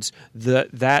nodes.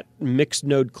 That mixed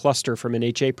node cluster from an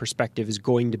HA perspective is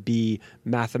going to be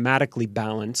mathematically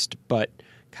balanced, but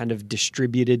kind of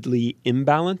distributedly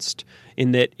imbalanced,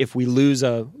 in that if we lose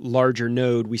a larger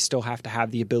node, we still have to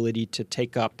have the ability to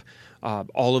take up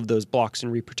all of those blocks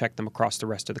and reprotect them across the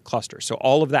rest of the cluster. So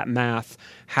all of that math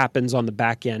happens on the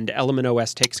back end. Element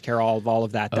OS takes care of all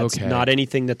of that. That's not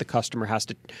anything that the customer has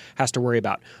to worry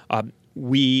about.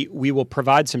 We will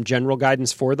provide some general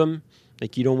guidance for them.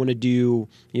 Like, you don't want to do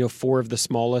 4 of the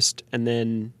smallest and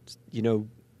then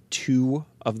 2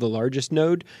 of the largest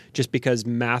node, just because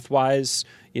math-wise,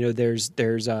 there's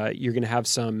you're going to have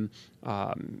some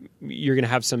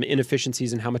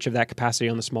inefficiencies in how much of that capacity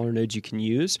on the smaller nodes you can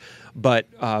use. But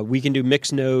we can do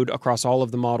mixed node across all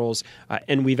of the models,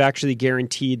 and we've actually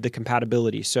guaranteed the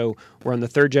compatibility. So we're on the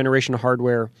 3rd generation of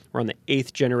hardware, we're on the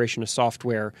 8th generation of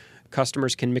software.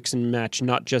 Customers can mix and match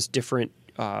not just different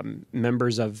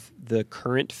members of the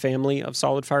current family of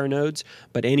SolidFire nodes,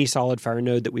 but any SolidFire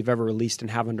node that we've ever released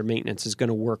and have under maintenance is going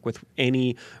to work with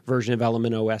any version of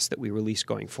Element OS that we release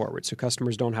going forward. So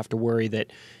customers don't have to worry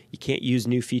that you can't use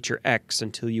new feature X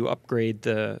until you upgrade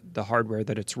the hardware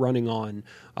that it's running on.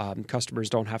 Customers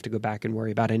don't have to go back and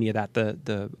worry about any of that.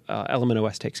 The Element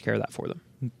OS takes care of that for them.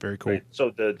 Very cool. Right.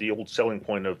 So the old selling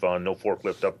point of no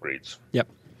forklift upgrades. Yep.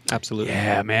 Absolutely.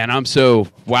 Yeah, man. I'm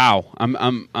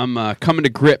coming to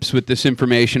grips with this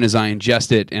information as I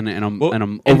ingest it, and I'm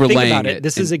And overlaying think about it.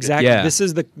 This is this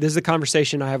is the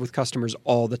conversation I have with customers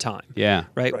all the time. Yeah.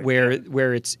 Right.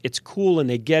 Where it's cool and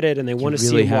they get it and they want to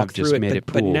really see and have walk just through made it. it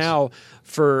But pools. now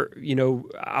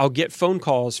I'll get phone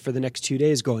calls for the next 2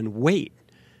 days going, wait,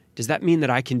 does that mean that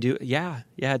I can do it? Yeah,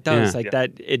 it does. Yeah.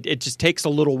 That it just takes a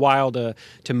little while to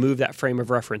move that frame of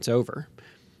reference over.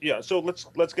 Yeah, so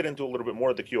let's get into a little bit more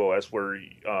of the QoS, where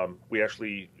we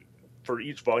actually, for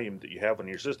each volume that you have on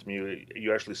your system,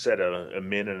 you actually set a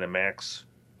min and a max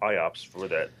IOPS for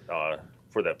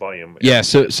that volume. Yeah.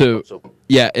 So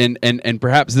yeah, and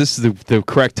perhaps this is the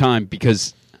correct time,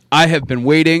 because I have been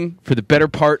waiting for the better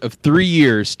part of 3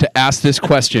 years to ask this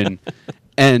question,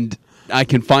 and I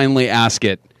can finally ask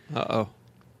it. Uh-oh.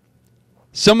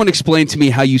 Someone explain to me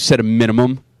how you set a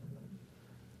minimum.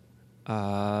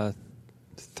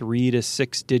 3 to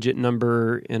 6 digit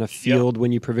number in a field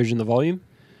when you provision the volume.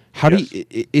 How do you,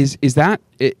 is that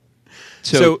it?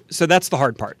 So that's the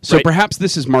hard part. So right? perhaps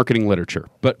this is marketing literature,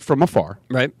 but from afar,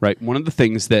 Right. One of the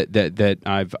things that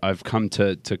I've come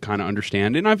to kind of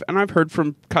understand, and I've heard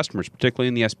from customers, particularly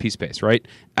in the SP space, right?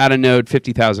 Add a node,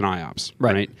 50,000 IOPS,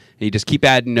 right? And you just keep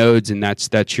adding nodes, and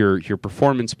that's your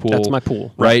performance pool. That's my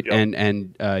pool, right? Yep.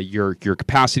 And your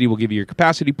capacity will give you your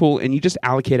capacity pool, and you just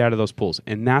allocate out of those pools,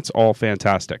 and that's all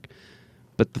fantastic.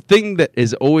 But the thing that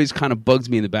is always kind of bugs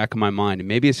me in the back of my mind, and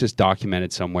maybe it's just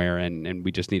documented somewhere and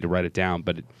we just need to write it down,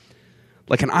 but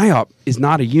like an IOP is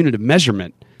not a unit of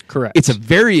measurement. Correct. It's a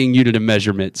varying unit of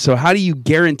measurement. So how do you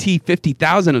guarantee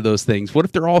 50,000 of those things? What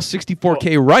if they're all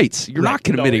 64K writes? You're not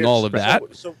committing all of that.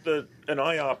 So an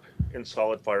IOP in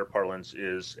SolidFire parlance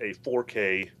is a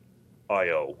 4K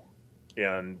IO,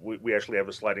 and we actually have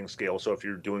a sliding scale. So if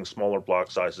you're doing smaller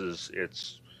block sizes,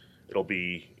 it'll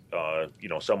be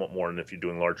somewhat more, and if you're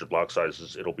doing larger block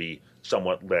sizes, it'll be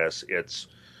somewhat less. It's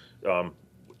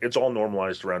all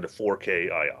normalized around a 4K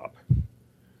IOP,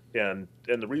 and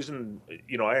the reason,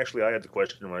 I had the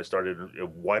question when I started,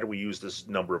 why do we use this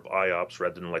number of IOPS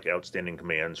rather than like outstanding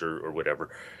commands or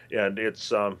whatever? And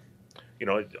it's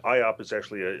IOP is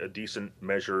actually a decent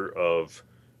measure of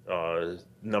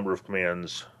number of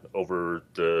commands over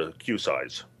the queue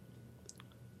size.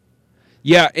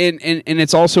 Yeah, and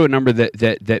it's also a number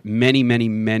that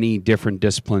many different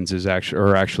disciplines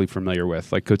are actually familiar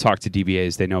with. Like, go talk to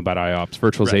DBAs; they know about IOPS.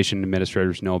 Virtualization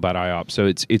administrators know about IOPS. So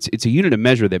it's a unit of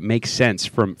measure that makes sense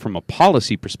from a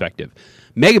policy perspective.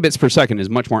 Megabits per second is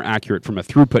much more accurate from a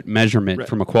throughput measurement,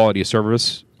 from a quality of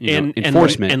service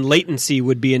enforcement. And latency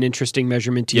would be an interesting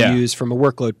measurement to use from a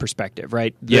workload perspective,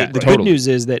 right? The totally. good news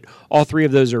is that all three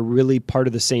of those are really part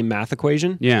of the same math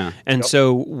equation. Yeah. And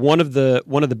so one of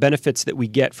the benefits that we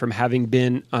get from having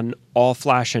been an all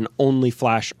flash and only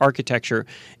flash architecture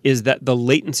is that the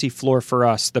latency floor for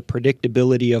us, the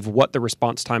predictability of what the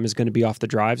response time is going to be off the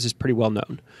drives, is pretty well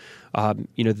known.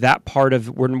 That part of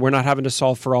we're not having to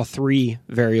solve for all three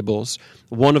variables.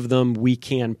 One of them we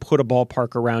can put a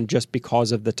ballpark around just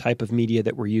because of the type of media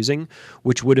that we're using,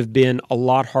 which would be a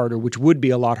lot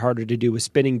harder to do with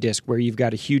spinning disk, where you've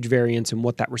got a huge variance in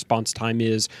what that response time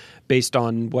is based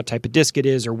on what type of disk it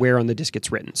is or where on the disk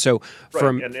it's written. So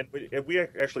and we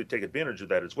actually take advantage of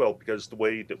that as well, because the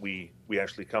way that we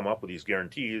actually come up with these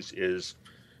guarantees is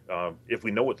if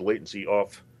we know what the latency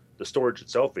off the storage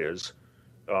itself is,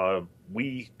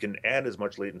 we can add as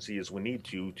much latency as we need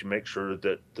to make sure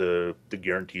that the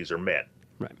guarantees are met.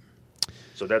 Right.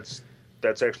 So that's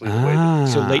actually the way.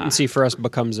 So latency for us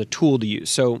becomes a tool to use.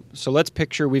 So let's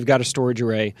picture we've got a storage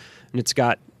array,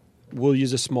 and we'll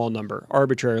use a small number,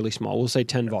 arbitrarily small. We'll say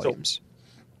 10 volumes.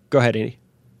 Go ahead, Andy.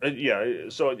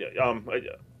 So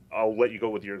I'll let you go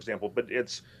with your example, but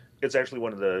it's actually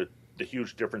one of the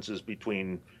huge differences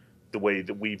between the way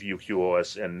that we view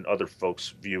QoS and other folks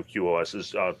view QoS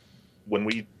is when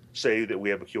we say that we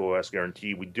have a QoS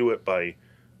guarantee, we do it by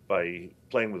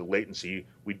playing with latency.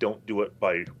 We don't do it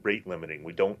by rate limiting.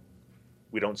 We don't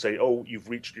say, oh, you've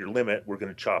reached your limit, we're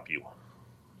going to chop you.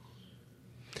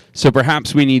 So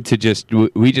perhaps we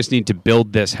just need to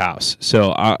build this house.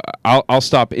 So I'll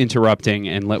stop interrupting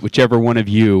and let whichever one of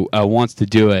you wants to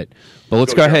do it. But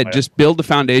let's go ahead. Just build the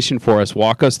foundation for us.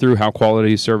 Walk us through how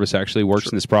quality of service actually works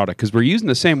in this product, because we're using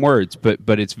the same words, but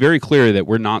it's very clear that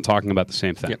we're not talking about the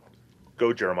same thing. Yep.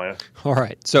 Go, Jeremiah. All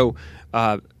right. So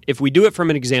if we do it from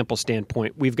an example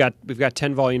standpoint, we've got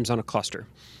 10 volumes on a cluster.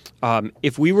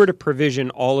 If we were to provision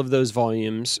all of those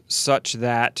volumes such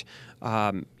that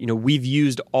we've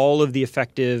used all of the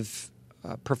effective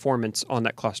performance on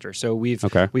that cluster. So we've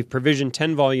provisioned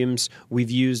 10 volumes.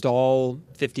 We've used all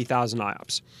 50,000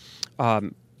 IOPS.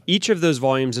 each of those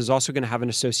volumes is also going to have an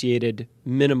associated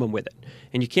minimum with it.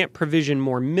 And you can't provision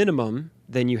more minimum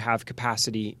than you have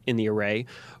capacity in the array.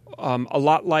 A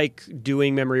lot like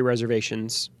doing memory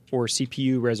reservations or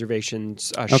CPU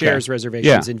reservations, shares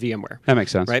reservations in VMware. That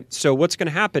makes sense. Right? So what's going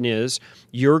to happen is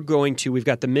we've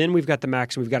got the min, we've got the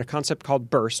max, and we've got a concept called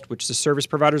burst, which the service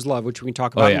providers love, which we can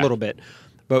talk about in a little bit.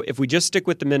 But if we just stick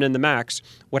with the min and the max,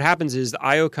 what happens is the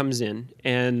I/O comes in,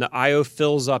 and the I/O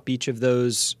fills up each of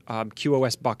those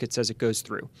QoS buckets as it goes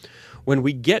through. When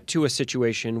we get to a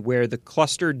situation where the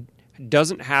cluster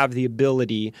doesn't have the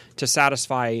ability to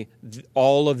satisfy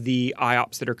all of the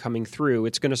IOPS that are coming through,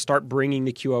 it's going to start bringing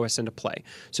the QoS into play.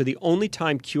 So the only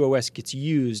time QoS gets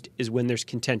used is when there's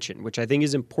contention, which I think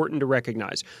is important to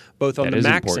recognize, both on the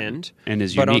max end and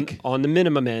is but unique. on the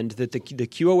minimum end, that the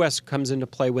QoS comes into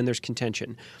play when there's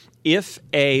contention. If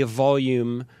a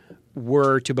volume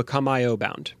were to become I/O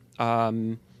bound,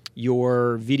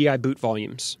 your VDI boot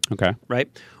volumes, right?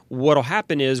 What'll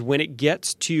happen is when it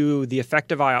gets to the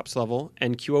effective IOPS level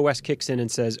and QoS kicks in and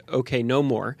says, okay, no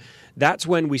more, that's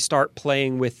when we start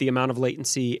playing with the amount of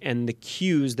latency and the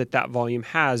queues that volume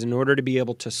has in order to be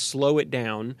able to slow it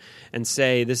down and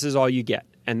say, this is all you get.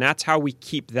 And that's how we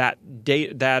keep that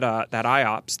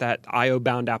IOPS, that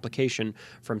I/O-bound application,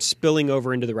 from spilling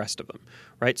over into the rest of them.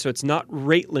 Right? So it's not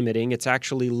rate limiting. It's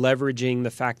actually leveraging the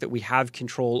fact that we have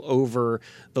control over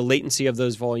the latency of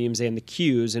those volumes and the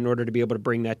queues in order to be able to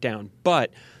bring that down.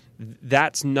 But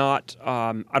that's not,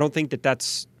 I don't think that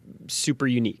that's super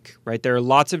unique, right? There are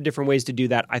lots of different ways to do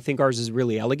that. I think ours is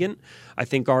really elegant. I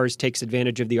think ours takes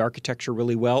advantage of the architecture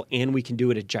really well, and we can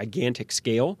do it at gigantic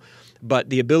scale.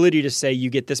 But the ability to say you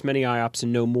get this many IOPS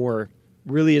and no more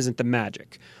really isn't the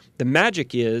magic. The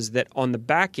magic is that on the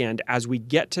back end, as we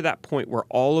get to that point where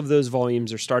all of those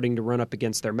volumes are starting to run up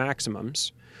against their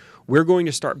maximums, we're going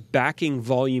to start backing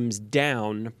volumes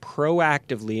down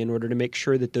proactively in order to make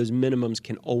sure that those minimums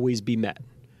can always be met.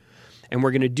 And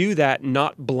we're going to do that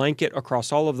not blanket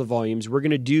across all of the volumes. We're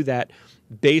going to do that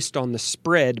based on the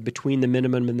spread between the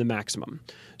minimum and the maximum.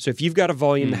 So if you've got a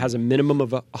volume that has a minimum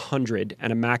of 100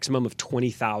 and a maximum of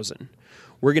 20,000,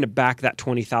 we're going to back that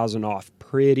 20,000 off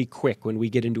pretty quick when we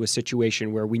get into a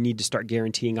situation where we need to start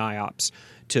guaranteeing IOPS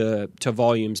to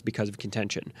volumes because of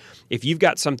contention. If you've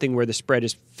got something where the spread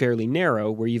is fairly narrow,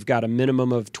 where you've got a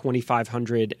minimum of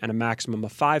 2,500 and a maximum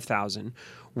of 5,000,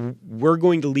 we're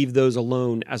going to leave those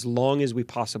alone as long as we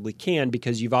possibly can,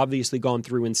 because you've obviously gone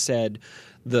through and said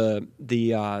the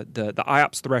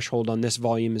IOPS threshold on this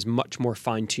volume is much more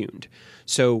fine-tuned.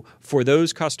 So for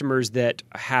those customers that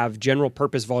have general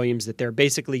purpose volumes that they're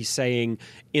basically saying,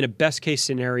 in a best case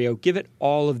scenario, give it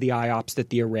all of the IOPS that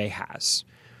the array has,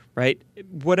 right?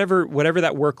 Whatever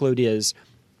that workload is,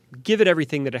 give it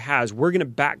everything that it has. We're going to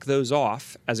back those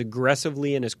off as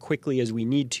aggressively and as quickly as we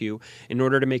need to in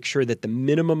order to make sure that the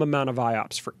minimum amount of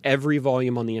IOPS for every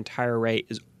volume on the entire array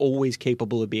is always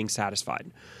capable of being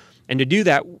satisfied. And to do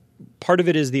that, part of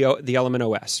it is the Element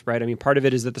OS, right? I mean, part of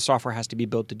it is that the software has to be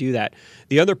built to do that.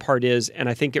 The other part is, and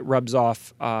I think it rubs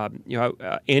off,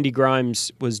 Andy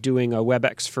Grimes was doing a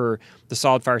WebEx for the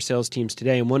SolidFire sales teams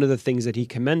today, and one of the things that he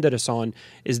commended us on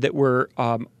is that we're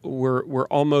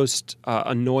almost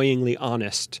annoyingly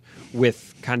honest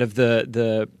with kind of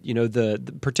the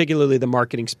particularly the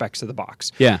marketing specs of the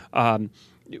box. Yeah.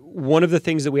 One of the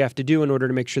things that we have to do in order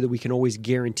to make sure that we can always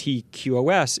guarantee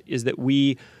QoS is that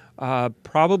we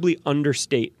probably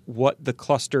understate what the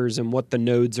clusters and what the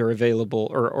nodes are available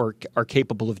or are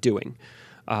capable of doing.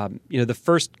 The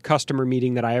first customer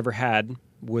meeting that I ever had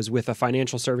was with a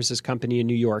financial services company in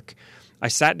New York. I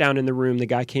sat down in the room. The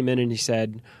guy came in and he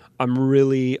said, "I'm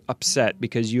really upset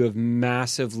because you have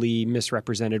massively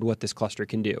misrepresented what this cluster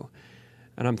can do."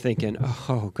 And I'm thinking,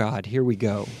 oh, God, here we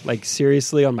go. Like,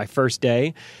 seriously, on my first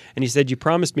day? And he said, "You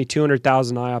promised me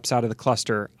 200,000 IOPS out of the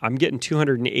cluster. I'm getting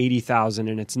 280,000,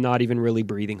 and it's not even really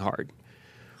breathing hard."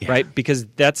 Yeah. Right? Because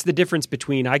that's the difference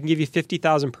between I can give you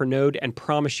 50,000 per node and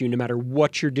promise you no matter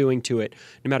what you're doing to it,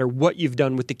 no matter what you've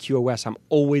done with the QoS, I'm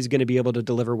always going to be able to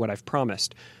deliver what I've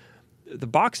promised. The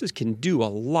boxes can do a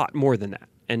lot more than that.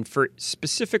 And for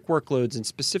specific workloads and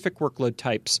specific workload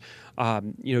types,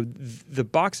 the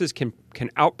boxes can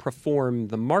outperform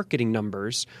the marketing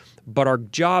numbers, but our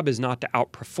job is not to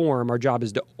outperform. Our job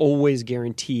is to always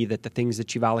guarantee that the things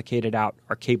that you've allocated out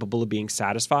are capable of being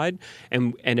satisfied.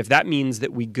 And if that means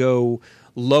that we go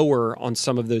lower on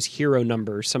some of those hero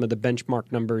numbers, some of the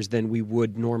benchmark numbers than we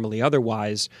would normally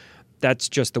otherwise, that's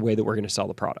just the way that we're going to sell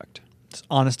the product. It's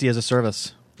honesty as a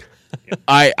service.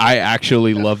 I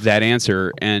actually love that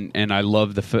answer, and I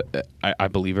love I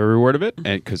believe every word of it,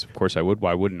 and because of course I would.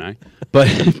 Why wouldn't I?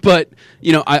 But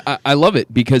I love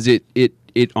it because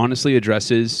it honestly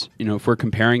addresses, if we're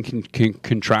comparing,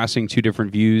 contrasting two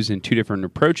different views and two different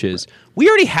approaches, we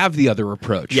already have the other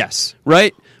approach. Yes.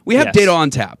 Right? We have Yes. data on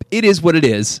tap. It is what it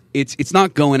is. It's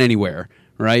not going anywhere,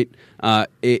 right?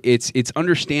 It's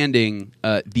understanding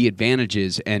the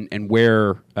advantages and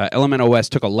where Element OS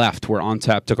took a left, where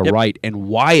ONTAP took a right, and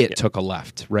why it took a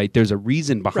left, right? There's a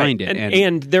reason behind it.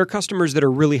 And there are customers that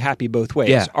are really happy both ways.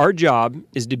 Yeah. Our job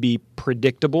is to be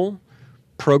predictable,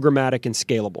 programmatic, and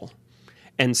scalable.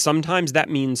 And sometimes that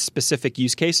means specific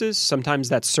use cases. Sometimes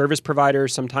that's service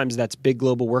providers. Sometimes that's big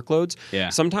global workloads. Yeah.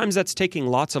 Sometimes that's taking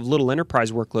lots of little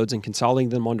enterprise workloads and consolidating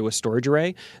them onto a storage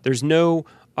array. There's no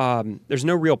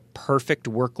real perfect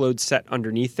workload set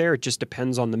underneath there. It just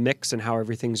depends on the mix and how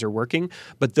everything's are working.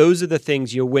 But those are the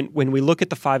things, when we look at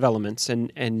the 5 elements,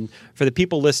 and for the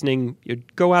people listening, you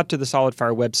go out to the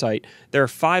SolidFire website. There are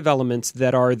 5 elements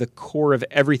that are the core of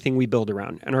everything we build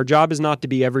around. And our job is not to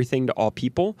be everything to all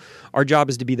people. Our job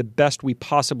is to be the best we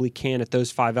possibly can at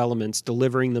those 5 elements,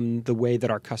 delivering them the way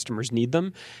that our customers need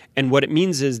them. And what it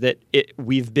means is that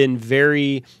we've been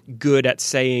very good at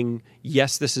saying,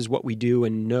 yes, this is what we do,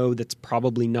 and no, that's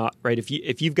probably not right.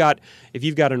 If you've got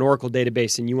an Oracle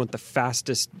database and you want the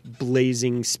fastest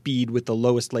blazing speed with the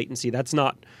lowest latency, that's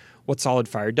not what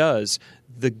SolidFire does.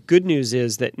 The good news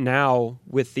is that now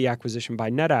with the acquisition by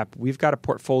NetApp, we've got a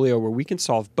portfolio where we can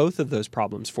solve both of those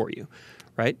problems for you,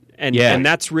 right? And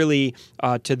that's really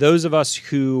to those of us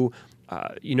who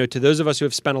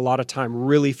have spent a lot of time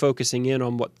really focusing in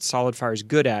on what SolidFire is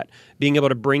good at, being able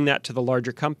to bring that to the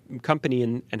larger company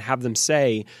and have them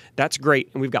say, that's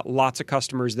great, and we've got lots of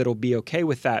customers that'll be okay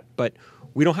with that, but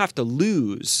we don't have to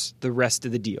lose the rest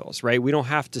of the deals, right? We don't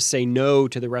have to say no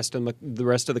to the rest of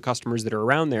the customers that are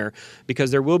around there,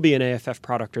 because there will be an AFF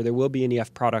product or there will be an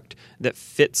EF product that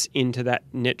fits into that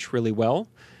niche really well.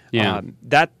 Yeah,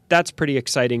 that's pretty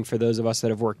exciting for those of us that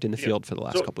have worked in the field for the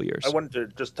last couple of years. I wanted to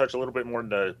just touch a little bit more on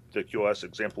the QoS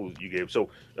example you gave. So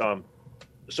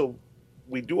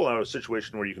we do allow a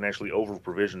situation where you can actually over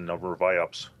provision the number of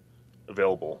IOPS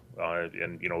available,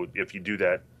 and if you do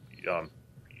that,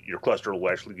 your cluster will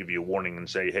actually give you a warning and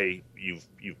say, hey, you've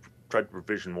tried to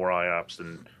provision more IOPS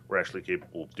than we're actually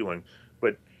capable of doing.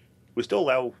 But we still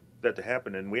allow that to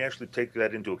happen, and we actually take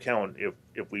that into account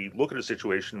if we look at a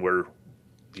situation where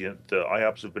the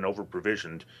IOPS have been over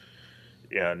provisioned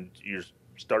and you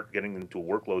start getting into a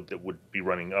workload that would be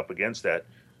running up against that,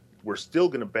 we're still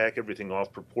going to back everything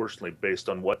off proportionally based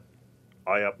on what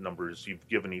IOP numbers you've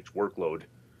given each workload.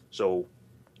 So,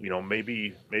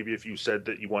 maybe if you said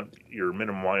that you want your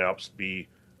minimum IOPS to be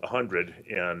 100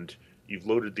 and you've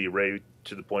loaded the array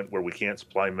to the point where we can't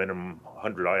supply minimum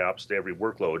 100 IOPS to every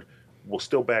workload, we'll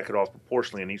still back it off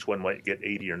proportionally, and each one might get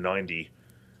 80 or 90.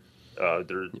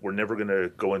 We're never going to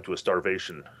go into a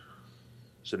starvation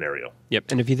scenario.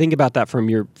 Yep. And if you think about that from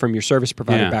your service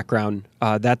provider background,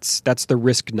 that's the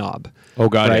risk knob. Oh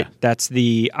God, right? yeah. That's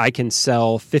I can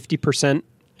sell 50%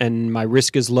 and my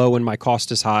risk is low and my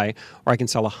cost is high, or I can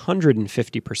sell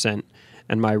 150%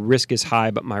 and my risk is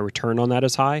high but my return on that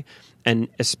is high. And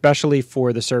especially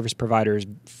for the service providers,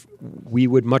 we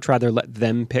would much rather let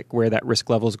them pick where that risk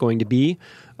level is going to be.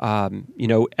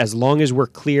 As long as we're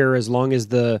clear, as long as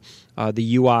the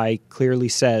UI clearly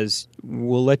says,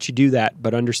 we'll let you do that,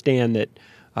 but understand that,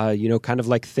 kind of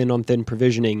like thin on thin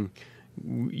provisioning,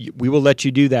 we will let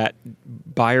you do that.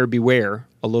 Buyer beware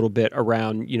a little bit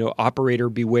around, operator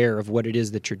beware of what it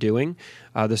is that you're doing.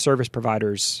 The service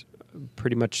providers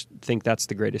pretty much think that's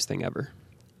the greatest thing ever.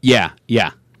 Yeah.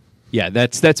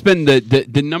 That's been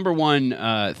the number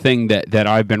one thing that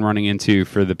I've been running into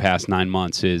for the past 9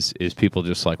 months is people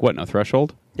just like, what, no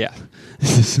threshold? Yeah.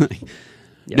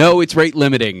 No, it's rate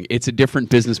limiting. It's a different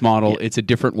business model. Yeah. It's a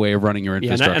different way of running your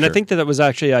infrastructure. And I think that was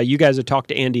actually you guys had talked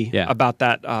to Andy about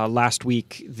that last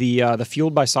week. The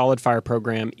Fueled by SolidFire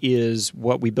program is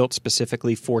what we built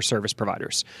specifically for service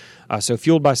providers. So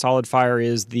Fueled by SolidFire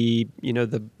is the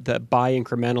buy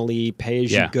incrementally, pay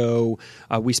as you go.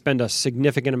 We spend a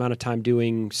significant amount of time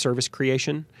doing service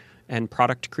creation and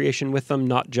product creation with them,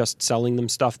 not just selling them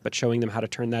stuff, but showing them how to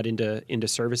turn that into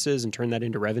services and turn that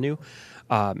into revenue.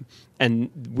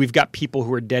 And we've got people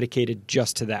who are dedicated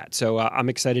just to that. So I'm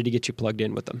excited to get you plugged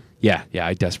in with them. Yeah,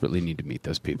 I desperately need to meet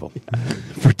those people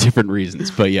for different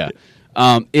reasons. But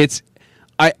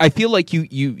I feel like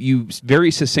you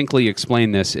very succinctly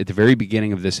explained this at the very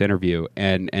beginning of this interview,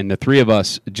 and the three of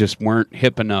us just weren't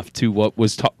hip enough to what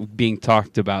was being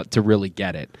talked about to really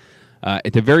get it.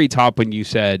 At the very top, when you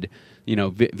said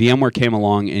VMware came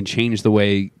along and changed the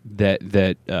way that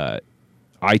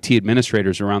IT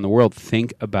administrators around the world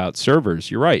think about servers.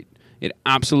 You're right. It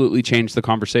absolutely changed the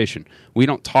conversation. We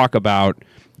don't talk about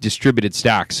distributed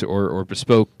stacks or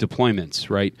bespoke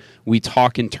deployments, right? We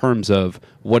talk in terms of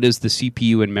what is the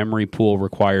CPU and memory pool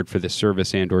required for this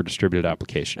service and or distributed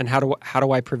application. And how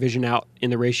do I provision out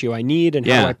in the ratio I need, and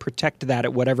how do I protect that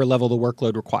at whatever level the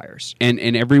workload requires?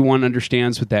 And everyone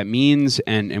understands what that means,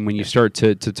 and when you start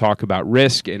to talk about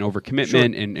risk and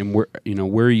overcommitment, and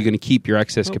where are you going to keep your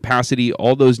excess capacity,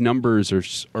 all those numbers are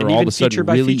all of a sudden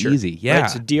really easy. Yeah. Right?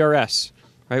 So DRS.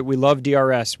 Right, we love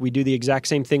DRS. We do the exact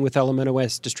same thing with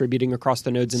LMNOS, distributing across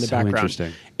the nodes in the background.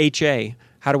 Interesting. HA,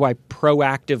 how do I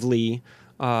proactively,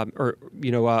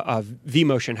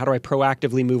 vMotion, how do I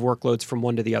proactively move workloads from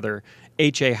one to the other?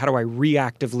 HA, how do I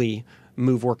reactively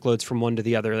move workloads from one to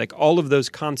the other? Like all of those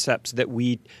concepts that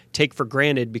we take for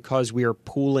granted because we are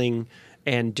pooling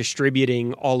and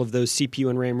distributing all of those CPU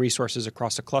and RAM resources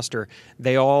across a cluster,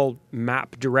 they all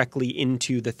map directly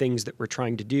into the things that we're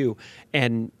trying to do.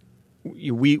 And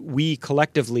we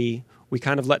collectively, we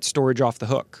kind of let storage off the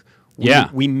hook.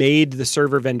 We made the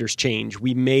server vendors change.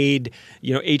 We made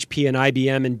HP and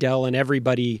IBM and Dell and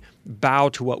everybody bow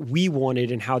to what we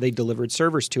wanted and how they delivered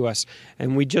servers to us,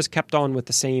 and we just kept on with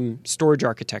the same storage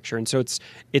architecture. And so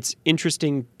it's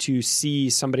interesting to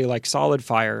see somebody like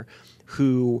SolidFire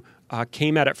who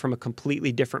came at it from a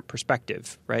completely different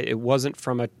perspective. Right? It wasn't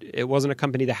a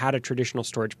company that had a traditional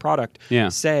storage product.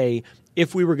 Say,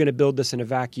 if we were going to build this in a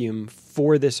vacuum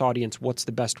for this audience, what's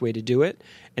the best way to do it?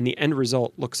 And the end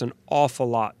result looks an awful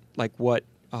lot like what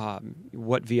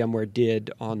VMware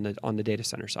did on the data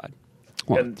center side.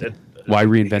 Well, why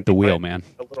reinvent the wheel, man?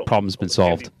 Problem's been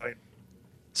solved.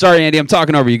 Sorry, Andy, I'm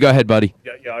talking over you. Go ahead, buddy.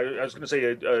 Yeah. I was going to say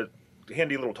a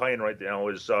handy little tie-in right now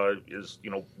is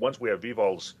once we have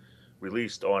vVols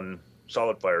released on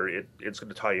SolidFire, it's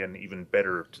going to tie in even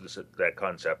better to that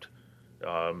concept.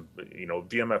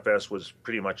 VMFS was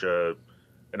pretty much an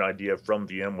idea from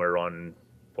VMware on,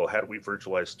 well, how do we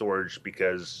virtualize storage,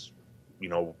 because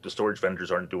the storage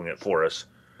vendors aren't doing it for us.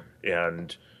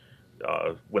 And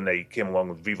when they came along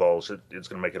with vVols, it's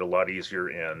going to make it a lot easier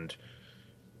and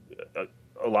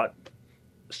a lot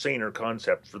saner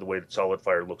concept for the way that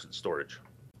SolidFire looks at storage.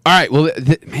 All right. Well,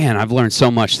 man, I've learned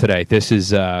so much today. This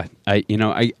is, I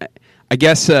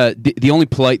guess the only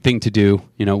polite thing to do,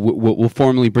 we'll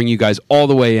formally bring you guys all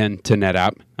the way into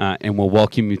NetApp, and we'll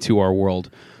welcome you to our world.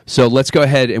 So let's go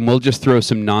ahead and we'll just throw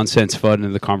some nonsense fun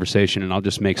into the conversation, and I'll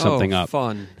just make something up.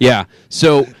 Fun. Yeah.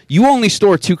 So you only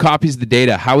store 2 copies of the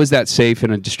data. How is that safe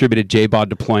in a distributed JBOD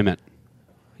deployment?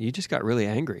 You just got really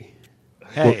angry.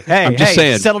 Hey, I'm just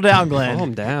saying. Settle down, Glenn.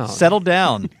 Calm down. Settle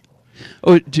down.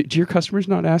 Oh, do your customers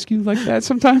not ask you like that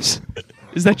sometimes?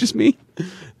 Is that just me?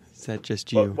 Is that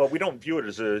just you? Well, we don't view it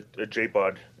as a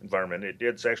JBOD environment.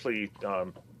 It's actually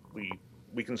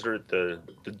we consider it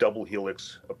the double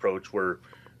helix approach, where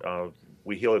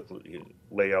we helically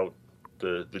lay out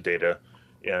the data,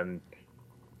 and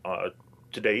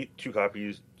to date 2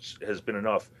 copies has been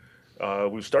enough.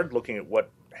 We've started looking at what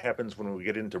happens when we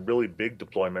get into really big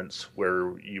deployments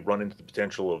where you run into the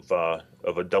potential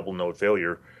of a double node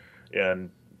failure,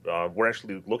 and we're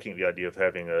actually looking at the idea of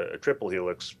having a triple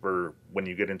helix for when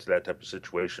you get into that type of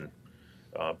situation.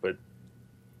 But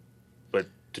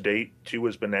to date, 2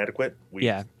 has been adequate.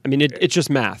 It's just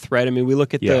math, right? I mean, we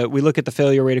look at the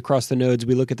failure rate across the nodes.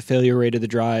 We look at the failure rate of the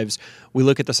drives. We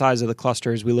look at the size of the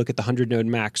clusters. We look at the 100-node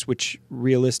max, which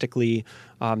realistically,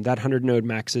 that 100-node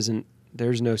max isn't.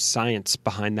 There's no science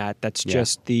behind that. That's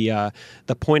just the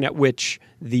point at which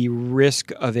the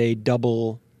risk of a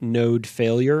double node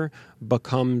failure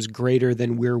becomes greater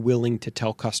than we're willing to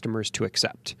tell customers to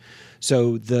accept.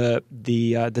 So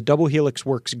the double helix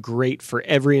works great for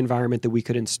every environment that we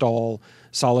could install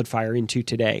SolidFire into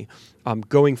today.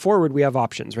 Going forward, we have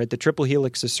options, right? The triple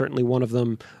helix is certainly one of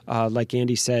them. Like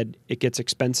Andy said, it gets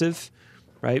expensive,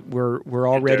 right? We're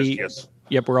already. Yes.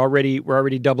 Yep, we're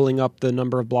already doubling up the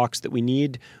number of blocks that we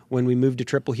need. When we move to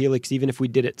triple helix, even if we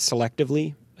did it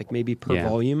selectively, like maybe per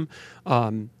volume,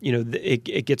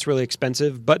 it gets really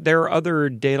expensive. But there are other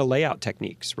data layout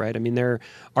techniques, right? I mean, there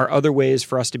are other ways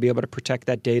for us to be able to protect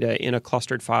that data in a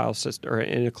clustered file system or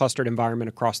in a clustered environment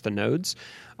across the nodes.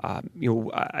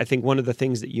 I think one of the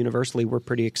things that universally we're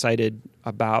pretty excited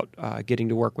about getting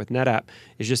to work with NetApp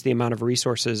is just the amount of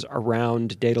resources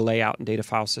around data layout and data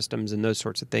file systems and those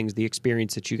sorts of things. The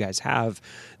experience that you guys have,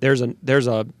 there's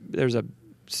a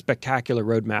spectacular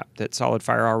roadmap that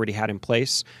SolidFire already had in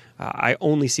place. I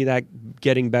only see that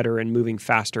getting better and moving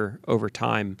faster over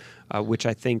time, which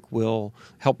I think will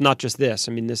help not just this.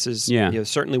 I mean, this is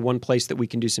certainly one place that we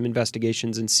can do some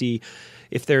investigations and see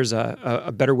if there's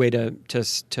a better way to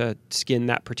skin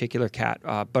that particular cat,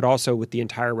 but also with the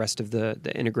entire rest of the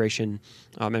integration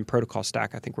and protocol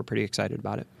stack. I think we're pretty excited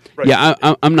about it. Right. Yeah,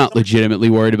 I'm not legitimately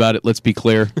worried about it. Let's be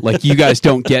clear. Like, you guys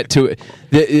don't get to it.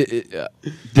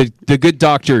 The good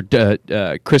doctor,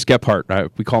 Chris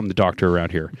Gephardt, we call him the doctor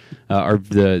around here, or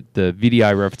the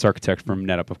VDI reference architect from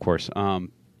NetApp, of course.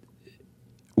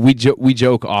 We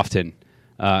joke often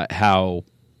how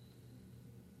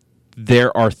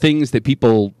there are things that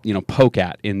people poke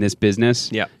at in this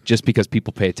business just because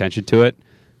people pay attention to it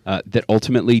that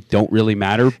ultimately don't really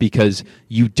matter, because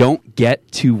you don't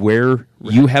get to where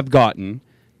you have gotten,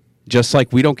 just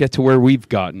like we don't get to where we've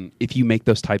gotten if you make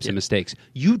those types of mistakes.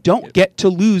 You don't get to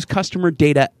lose customer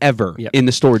data ever in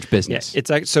the storage business. It's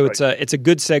a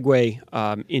good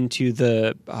segue into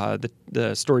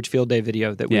the storage field day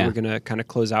video that we were going to kind of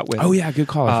close out with. Oh yeah, good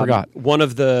call. I forgot. One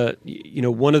of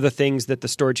the things that the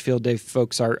storage field day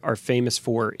folks are famous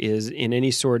for is in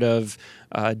any sort of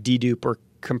dedupe or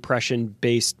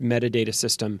compression-based metadata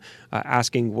system,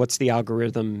 asking what's the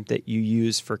algorithm that you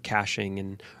use for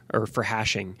caching or for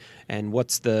hashing, and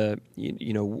what's the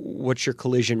what's your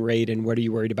collision rate, and what are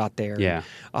you worried about there? Yeah.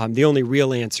 The only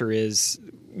real answer is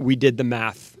we did the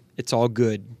math. It's all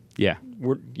good. Yeah.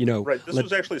 Right. This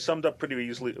was actually summed up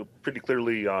pretty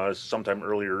clearly sometime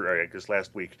earlier, I guess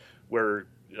last week, where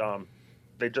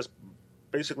they just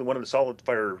basically, one of the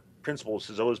SolidFire principles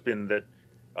has always been that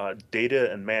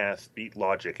data and math beat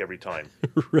logic every time.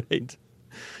 Right.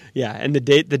 Yeah, and the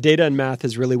data and math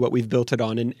is really what we've built it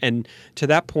on. And to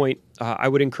that point, I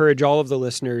would encourage all of the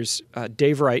listeners.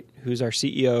 Dave Wright, who's our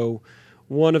CEO,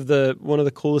 one of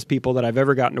the coolest people that I've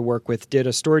ever gotten to work with, did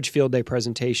a storage field day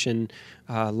presentation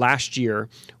last year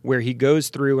where he goes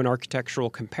through an architectural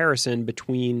comparison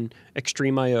between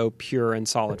XtremIO, Pure, and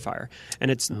SolidFire.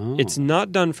 And it's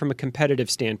not done from a competitive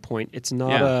standpoint. It's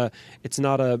not a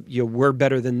we're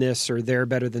better than this or they're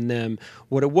better than them.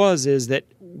 What it was is that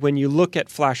when you look at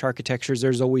flash architectures,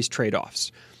 there's always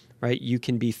trade-offs. Right? You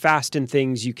can be fast in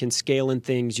things, you can scale in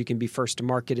things, you can be first to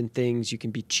market in things, you can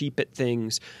be cheap at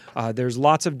things. There's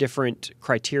lots of different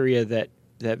criteria that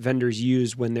vendors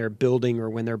use when they're building or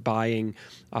when they're buying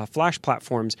flash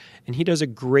platforms. And he does a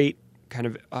great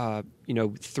kind of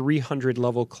 300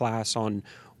 level class on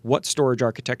what storage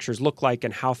architectures look like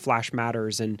and how flash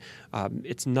matters. And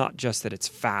it's not just that it's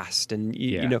fast. And,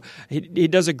 he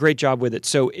does a great job with it.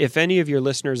 So if any of your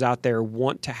listeners out there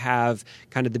want to have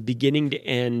kind of the beginning to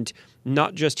end,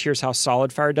 not just here's how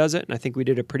SolidFire does it, and I think we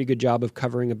did a pretty good job of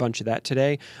covering a bunch of that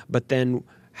today, but then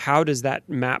how does that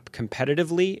map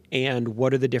competitively, and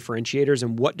what are the differentiators,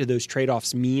 and what do those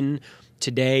trade-offs mean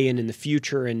today and in the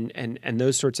future, and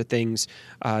those sorts of things.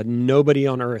 Nobody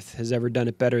on earth has ever done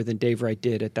it better than Dave Wright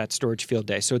did at that Storage Field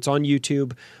Day. So it's on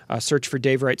YouTube. Search for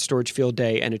Dave Wright Storage Field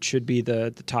Day, and it should be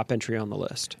the top entry on the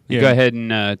list. Yeah. Go ahead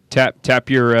and tap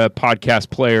your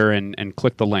podcast player and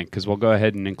click the link, because we'll go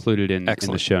ahead and include it in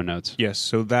the show notes. Yes,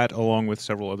 so that, along with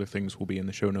several other things, will be in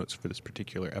the show notes for this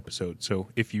particular episode. So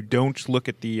if you don't look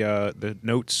at the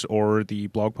notes or the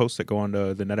blog posts that go on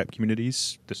to the NetApp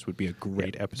communities, this would be a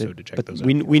great episode to check those out.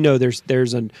 We know there's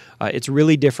it's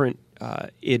really different.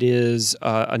 It is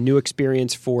a new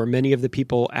experience for many of the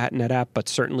people at NetApp, but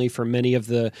certainly for many of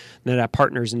the NetApp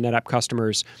partners and NetApp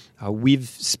customers. We've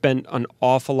spent an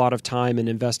awful lot of time and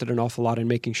invested an awful lot in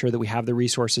making sure that we have the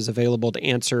resources available to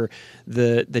answer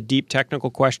the deep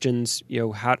technical questions.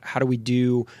 How do we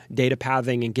do data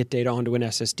pathing and get data onto an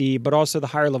SSD, but also the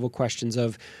higher level questions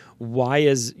of why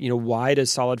does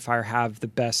SolidFire have the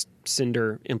best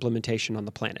Cinder implementation on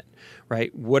the planet,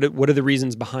 right? What are the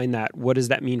reasons behind that? What does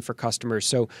that mean for customers?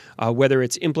 So whether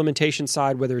it's implementation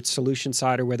side, whether it's solution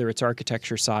side, or whether it's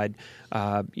architecture side,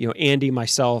 Andy,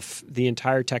 myself, the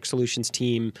entire tech solutions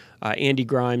team, Andy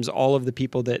Grimes, all of the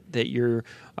people that you're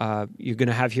going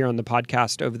to have here on the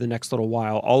podcast over the next little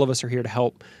while, all of us are here to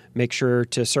help make sure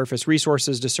to surface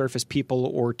resources, to surface people,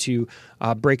 or to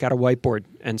break out a whiteboard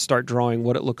and start drawing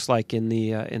what it looks like in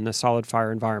the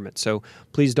SolidFire environment. So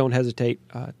please don't hesitate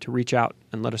to reach out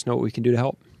and let us know what we can do to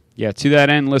help. Yeah, to that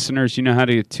end, listeners, you know how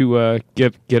to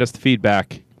get us the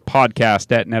feedback.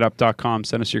 Podcast@netapp.com.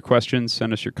 Send us your questions.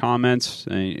 Send us your comments.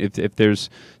 If there's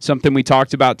something we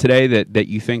talked about today that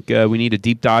you think we need a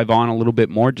deep dive on a little bit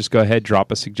more, just go ahead,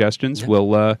 drop us suggestions.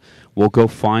 Yeah. We'll go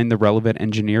find the relevant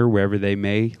engineer wherever they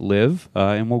may live,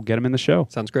 and we'll get them in the show.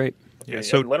 Sounds great. Yeah,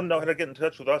 so let them know how to get in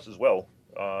touch with us as well.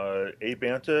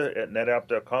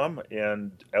 abanta@netapp.com,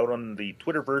 and out on the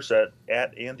Twitterverse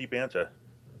at AndyBanta.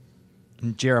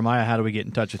 Jeremiah, how do we get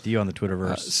in touch with you on the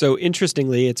Twitterverse? So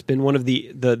interestingly, it's been one of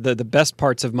the best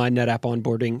parts of my NetApp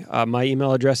onboarding. My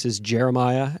email address is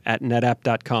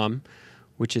jeremiah@netapp.com,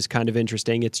 which is kind of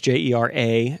interesting. It's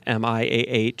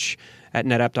JERAMIAH at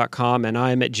netapp.com, and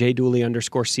I am at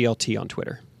jdooley_CLT on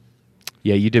Twitter.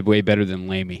 Yeah, you did way better than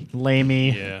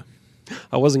Lamey. Yeah.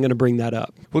 I wasn't going to bring that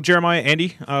up. Well, Jeremiah,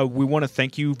 Andy, we want to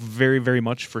thank you very, very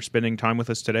much for spending time with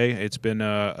us today. It's been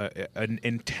an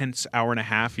intense hour and a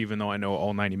half, even though I know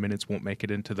all 90 minutes won't make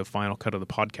it into the final cut of the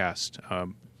podcast.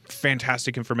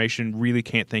 Fantastic information. Really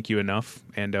can't thank you enough.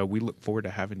 And we look forward to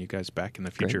having you guys back in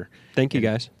the future. Great. Thank you,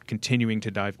 guys. Continuing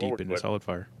to dive deep into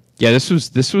SolidFire. Yeah, this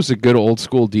was a good old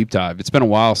school deep dive. It's been a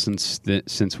while since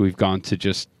we've gone to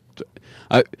just.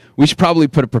 We should probably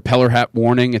put a propeller hat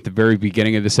warning at the very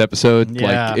beginning of this episode.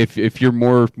 Yeah. Like if you're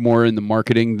more in the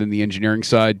marketing than the engineering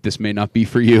side, this may not be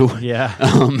for you. Yeah.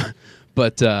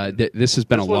 But this has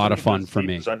been a lot of fun for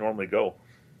me. As I normally go.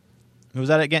 Was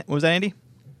that again? Was that Andy?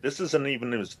 This isn't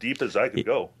even as deep as I could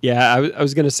go. Yeah, I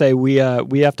was going to say we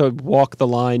have to walk the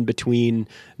line between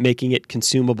making it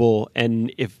consumable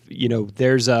and if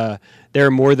there are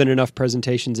more than enough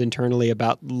presentations internally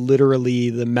about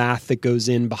literally the math that goes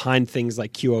in behind things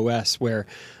like QoS, where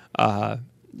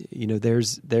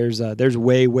there's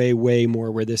way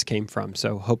more where this came from.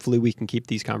 So hopefully we can keep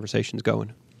these conversations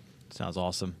going. Sounds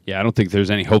awesome. Yeah, I don't think there's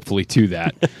any hopefully to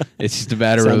that. It's just a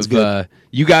matter of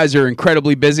you guys are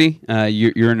incredibly busy.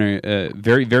 You're in a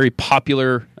very, very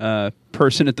popular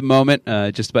person at the moment.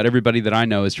 Just about everybody that I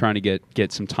know is trying to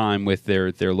get some time with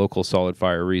their local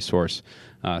SolidFire resource.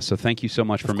 So thank you so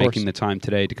much for making the time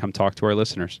today to come talk to our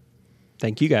listeners.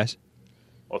 Thank you, guys.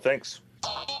 Well, thanks.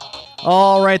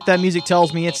 All right, that music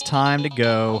tells me it's time to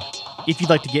go. If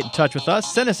you'd like to get in touch with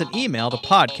us, send us an email to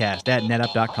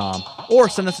podcast@netapp.com or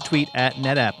send us a tweet at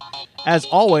NetApp. As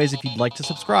always, if you'd like to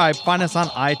subscribe, find us on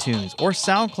iTunes or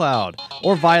SoundCloud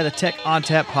or via the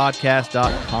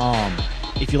TechOnTapPodcast.com.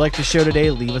 If you liked the show today,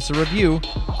 leave us a review.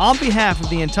 On behalf of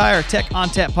the entire Tech on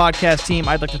Tap podcast team,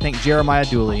 I'd like to thank Jeremiah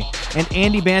Dooley and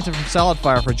Andy Banton from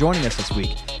SolidFire for joining us this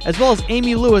week, as well as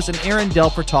Amy Lewis and Aaron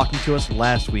Delp for talking to us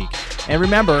last week. And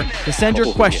remember to send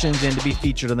your questions in to be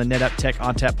featured on the NetApp Tech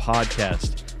on Tap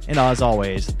podcast. And as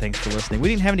always, thanks for listening. We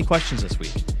didn't have any questions this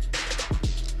week.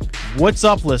 What's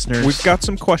up, listeners? We've got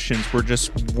some questions. We're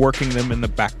just working them in the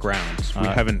background. We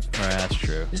haven't. All right, that's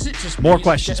true. Is it just More me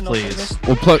questions, getting off please. on this?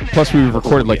 Well, plus we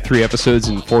recorded like 3 episodes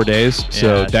in 4 days,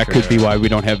 so Yeah, that could true. be why we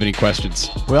don't have any questions.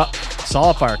 Well,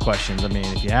 SolidFire questions. I mean,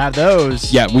 if you have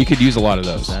those, Yeah, we could use a lot of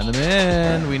those. send them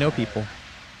in. We know people.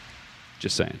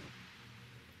 Just saying.